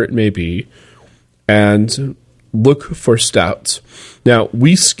 wherever it may be, and look for stouts. Now,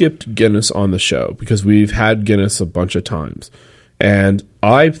 we skipped Guinness on the show because we've had Guinness a bunch of times. And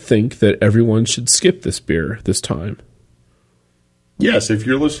I think that everyone should skip this beer this time. Yes, if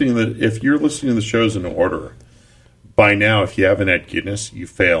you're listening to the shows in order, by now, if you haven't had Guinness, you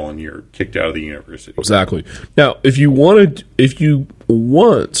fail and you're kicked out of the university. Exactly. Now, if you want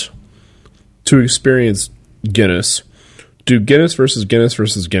to experience Guinness, do Guinness versus Guinness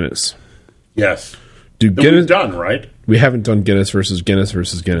versus Guinness. Yes. That Guinness. we've done, right? We haven't done Guinness versus Guinness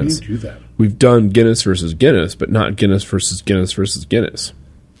versus Guinness. We do that. We've done Guinness versus Guinness, but not Guinness versus Guinness versus Guinness.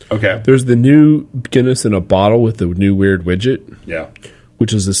 Okay. There's the new Guinness in a bottle with the new weird widget, Yeah.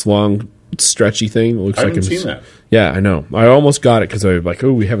 which is this long, stretchy thing. It looks I like haven't seen that. Yeah, I know. I almost got it because I was like,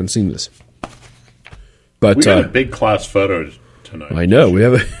 oh, we haven't seen this. But We got a big class photo tonight. I know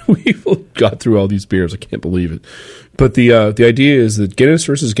we've got through all these beers. I can't believe it. But the idea is that Guinness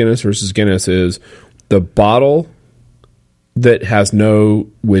versus Guinness versus Guinness is the bottle that has no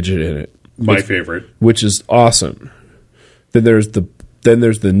widget in it, My favorite. which is awesome. Then there's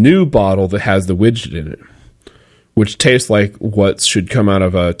the new bottle that has the widget in it, which tastes like what should come out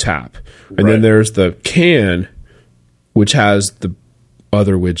of a tap. And then Right. there's the can, which has the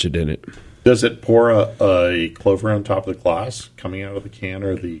other widget in it. Does it pour a clover on top of the glass coming out of the can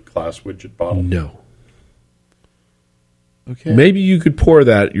or the glass widget bottle? No. Okay. Maybe you could pour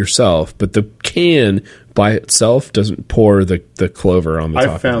that yourself, but the can by itself doesn't pour the clover on the top.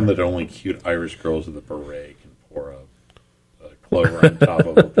 I found that only cute Irish girls with a beret can pour a clover on top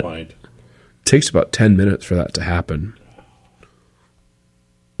of a pint. It takes about 10 minutes for that to happen.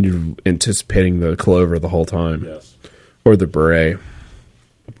 You're anticipating the clover the whole time. Yes. Or the beret.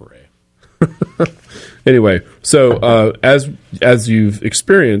 A beret. Anyway, so as you've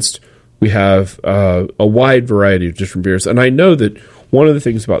experienced, we have a wide variety of different beers. And I know that one of the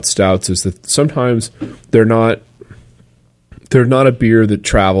things about stouts is that sometimes they're not a beer that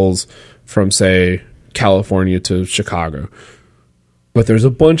travels from, say, California to Chicago. But there's a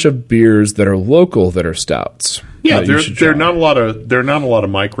bunch of beers that are local that are stouts. Yeah, that you should try. there are not a lot of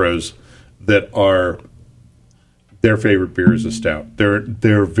micros that are their favorite beer is a stout. There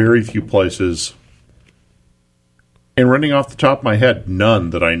are very few places, and running off the top of my head, none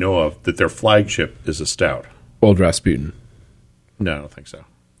that I know of that their flagship is a stout. Old Rasputin. No, I don't think so.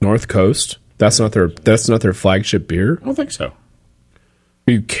 North Coast. That's not their flagship beer. I don't think so.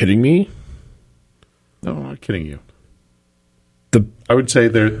 Are you kidding me? No, I'm not kidding you. The I would say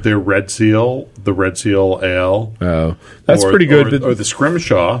their Red Seal, the Red Seal Ale. Oh, that's or- pretty good. Or the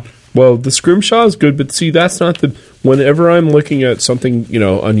Scrimshaw. Well, the Scrimshaw is good, but see, that's not the. Whenever I'm looking at something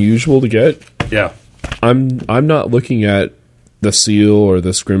unusual to get, Yeah. I'm not looking at the Seal or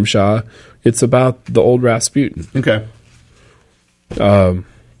the Scrimshaw. It's about the Old Rasputin. Okay.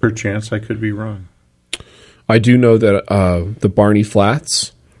 Perchance I could be wrong. I do know that the Barney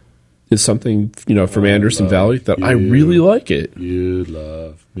Flats is something from Anderson Valley that I really like it. You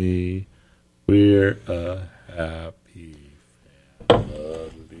love me. We're a happy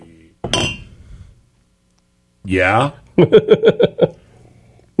family. Yeah?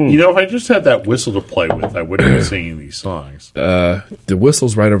 If I just had that whistle to play with, I wouldn't be singing these songs. The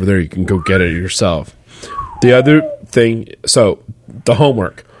whistle's right over there. You can go get it yourself. The other thing, so the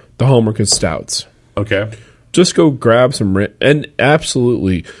homework is stouts. Okay. Just go grab some and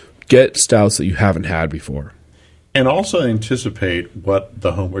absolutely get stouts that you haven't had before. And also anticipate what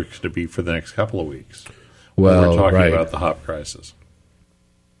the homework's going to be for the next couple of weeks. Well, We're talking right. about the hop crisis.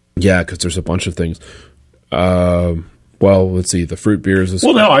 Yeah, because there's a bunch of things. Well, let's see. The fruit beers is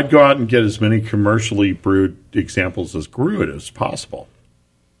Well, no, I'd go out and get as many commercially brewed examples as Gruit as possible.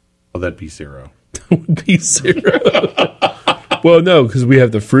 Well, that'd be zero. would be zero. Well, no, because we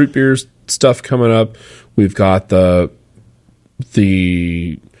have the fruit beers stuff coming up. We've got the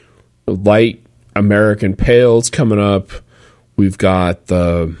light American pales coming up. We've got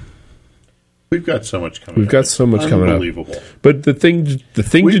so much coming up. Unbelievable. But the thing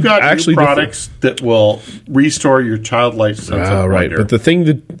We've to got actually new products that will restore your childlike sense of right. wonder. But the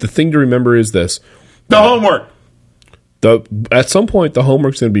thing to remember is this: the homework. at some point the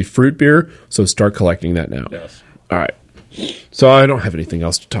homework's going to be fruit beer. So start collecting that now. Yes. All right. So I don't have anything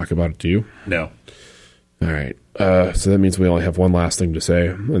else to talk about. Do you? No. All right. So that means we only have one last thing to say,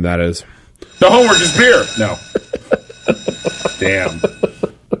 and that is The homework is beer. No. Damn.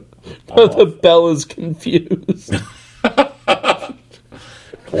 the bell is confused.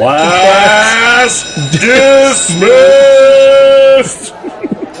 Class dismissed.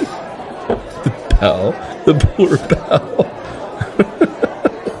 Bell, the poor bell.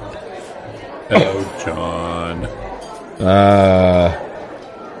 Oh, John.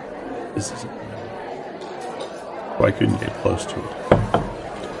 This is. Oh, I couldn't get close to it.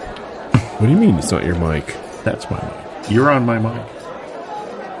 What do you mean it's not your mic? That's my mic. You're on my mic.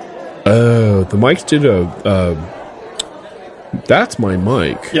 Oh, the mics did that's my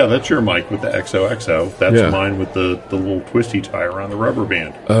mic. Yeah, that's your mic with the XOXO. That's Yeah. mine with the little twisty tie around the rubber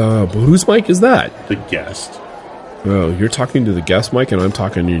band. But whose mic is that? The guest. Oh, you're talking to the guest mic and I'm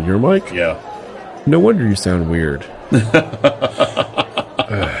talking to your mic? Yeah.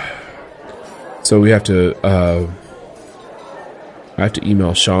 So we have to. I have to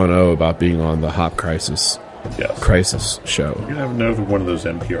email Sean O about being on the Hop Crisis show. You're gonna have another one of those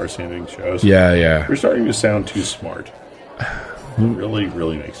NPR sounding shows. Yeah, yeah. You're starting to sound too smart. It really,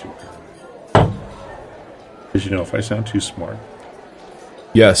 really makes me paranoid. Because if I sound too smart,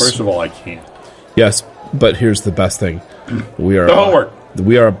 Yes. first of all, I can't. Yes, but here's the best thing: we are The homework.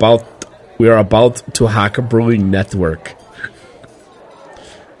 We are about to hack a brewing network.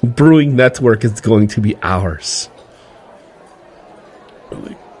 Brewing network is going to be ours.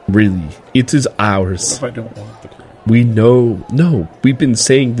 Really, it is ours. If I don't want the crew. We know. No, we've been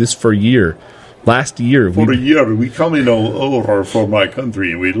saying this for a year. Last year, For a year, we come in all over for my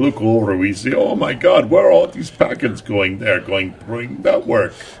country, and we look over, we see, oh my God, where are all these packets going there, going Brewing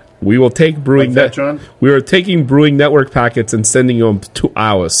Network? we will take brewing Like that, John? We are taking brewing network packets and sending them to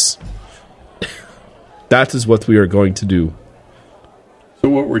ours. That is what we are going to do. So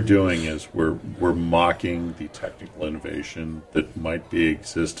what we're doing is we're mocking the technical innovation that might be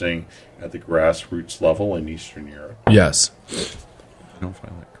existing at the grassroots level in Eastern Europe. Yes. I don't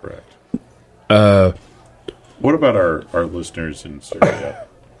find that correct. What about our listeners in Serbia?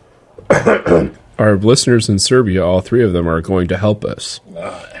 Our listeners in Serbia, all three of them, are going to help us.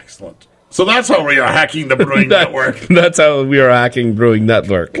 Excellent. So that's how we are hacking the Brewing Network. That's how we are hacking Brewing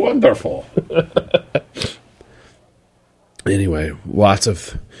Network. Wonderful. Anyway, lots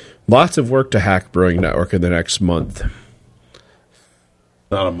of work to hack Brewing Network in the next month.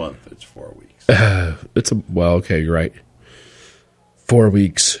 Not a month, it's 4 weeks. Okay, you're right. 4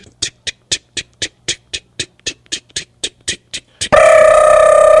 weeks.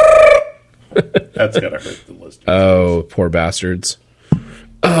 That's gotta hurt the listeners. Oh, poor bastards.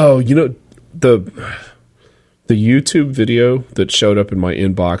 Oh, the YouTube video that showed up in my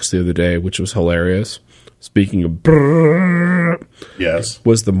inbox the other day, which was hilarious. Speaking of Yes.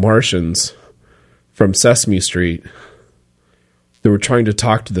 was the Martians from Sesame Street. They were trying to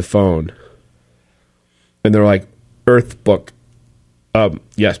talk to the phone. And they're like, Earth book.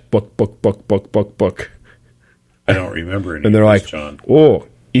 Yes, book. I don't remember any And they're of like, this, John. oh,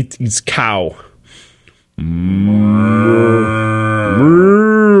 it's cow.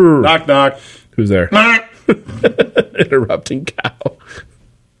 Knock, knock. Who's there? Knock. Interrupting cow.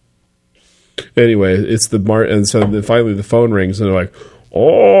 Anyway, it's the and so then finally the phone rings and they're like,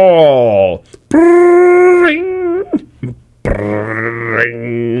 oh,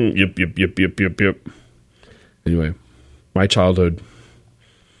 yep. Anyway, my childhood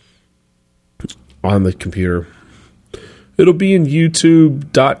on the computer. It'll be in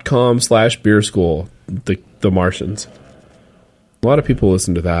youtube.com/beer school, the Martians. A lot of people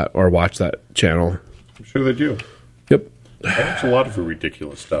listen to that or watch that channel. I'm sure they do. Yep. There's a lot of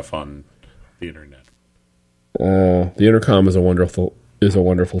ridiculous stuff on the internet. The intercom is a wonderful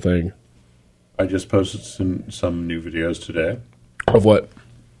thing. I just posted some new videos today. Of what?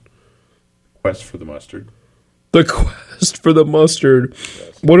 Quest for the mustard. The quest for the mustard.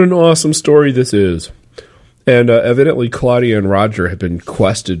 Yes. What an awesome story this is. And evidently Claudia and Roger have been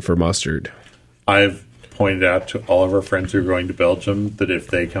quested for mustard. I've pointed out to all of our friends who are going to Belgium that if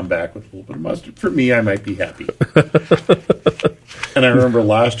they come back with a little bit of mustard for me, I might be happy. And I remember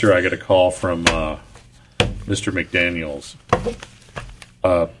last year I got a call from Mr. McDaniels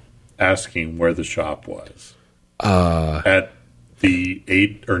asking where the shop was. At the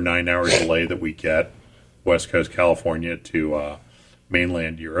 8 or 9 hour delay that we get, West Coast California to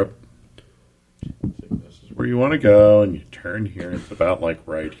mainland Europe. This is where you want to go, and you turn here, and it's about like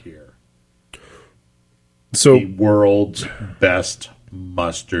right here. So The world's best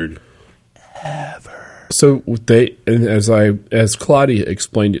mustard ever. So they, and as Claudia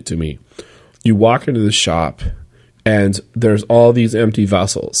explained it to me, you walk into the shop and there's all these empty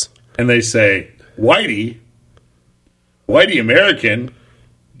vessels. And they say, Whitey American,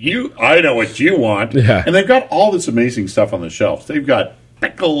 I know what you want. Yeah. And they've got all this amazing stuff on the shelves. They've got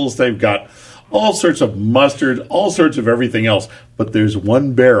pickles, they've got all sorts of mustard, all sorts of everything else. But there's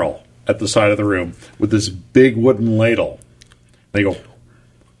one barrel at the side of the room with this big wooden ladle. They go,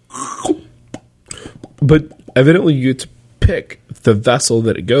 but evidently you get to pick the vessel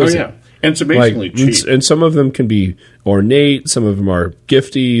that it goes in. And it's amazingly cheap. And some of them can be ornate, some of them are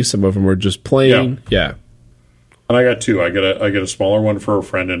gifty, some of them are just plain. Yeah. And I got two. I got a smaller one for a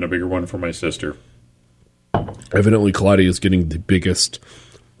friend and a bigger one for my sister. Evidently Claudia is getting the biggest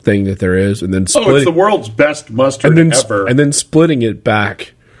thing that there is, and then splitting, it's the world's best mustard ever. And then splitting it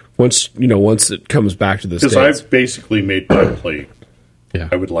back once it comes back to the States. Because I've basically made my plate. Yeah.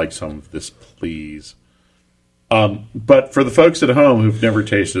 I would like some of this, please. But for the folks at home who've never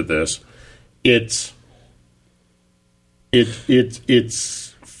tasted this, it's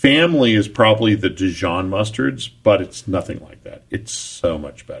family is probably the Dijon mustards, but it's nothing like that. It's so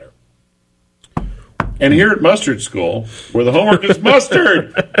much better. And here at Mustard School, where the homework is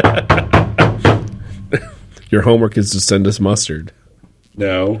mustard. Your homework is to send us mustard.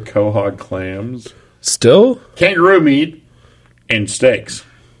 No, quahog clams. Still? Kangaroo meat and steaks.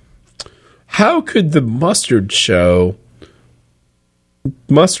 How could the mustard school,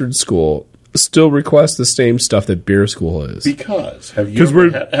 still request the same stuff that beer school is? Because have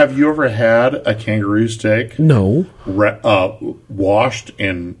you ever had a kangaroo steak? No. Washed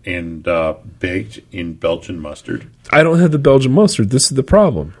and baked in Belgian mustard? I don't have the Belgian mustard. This is the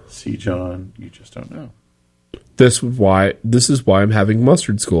problem. See, John, you just don't know. This is why I'm having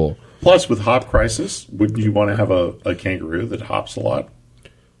mustard school. Plus, with hop crisis, wouldn't you want to have a kangaroo that hops a lot?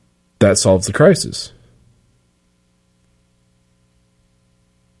 That solves the crisis.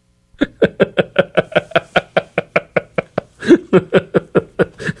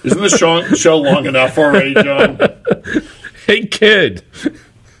 Isn't the show long enough already, John? Hey, kid.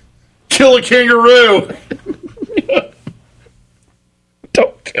 Kill a kangaroo!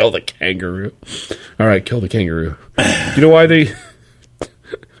 Don't kill the kangaroo. All right, kill the kangaroo. You know why they...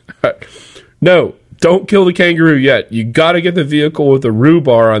 No, don't kill the kangaroo yet. You got to get the vehicle with the roo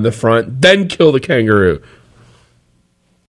bar on the front, then kill the kangaroo.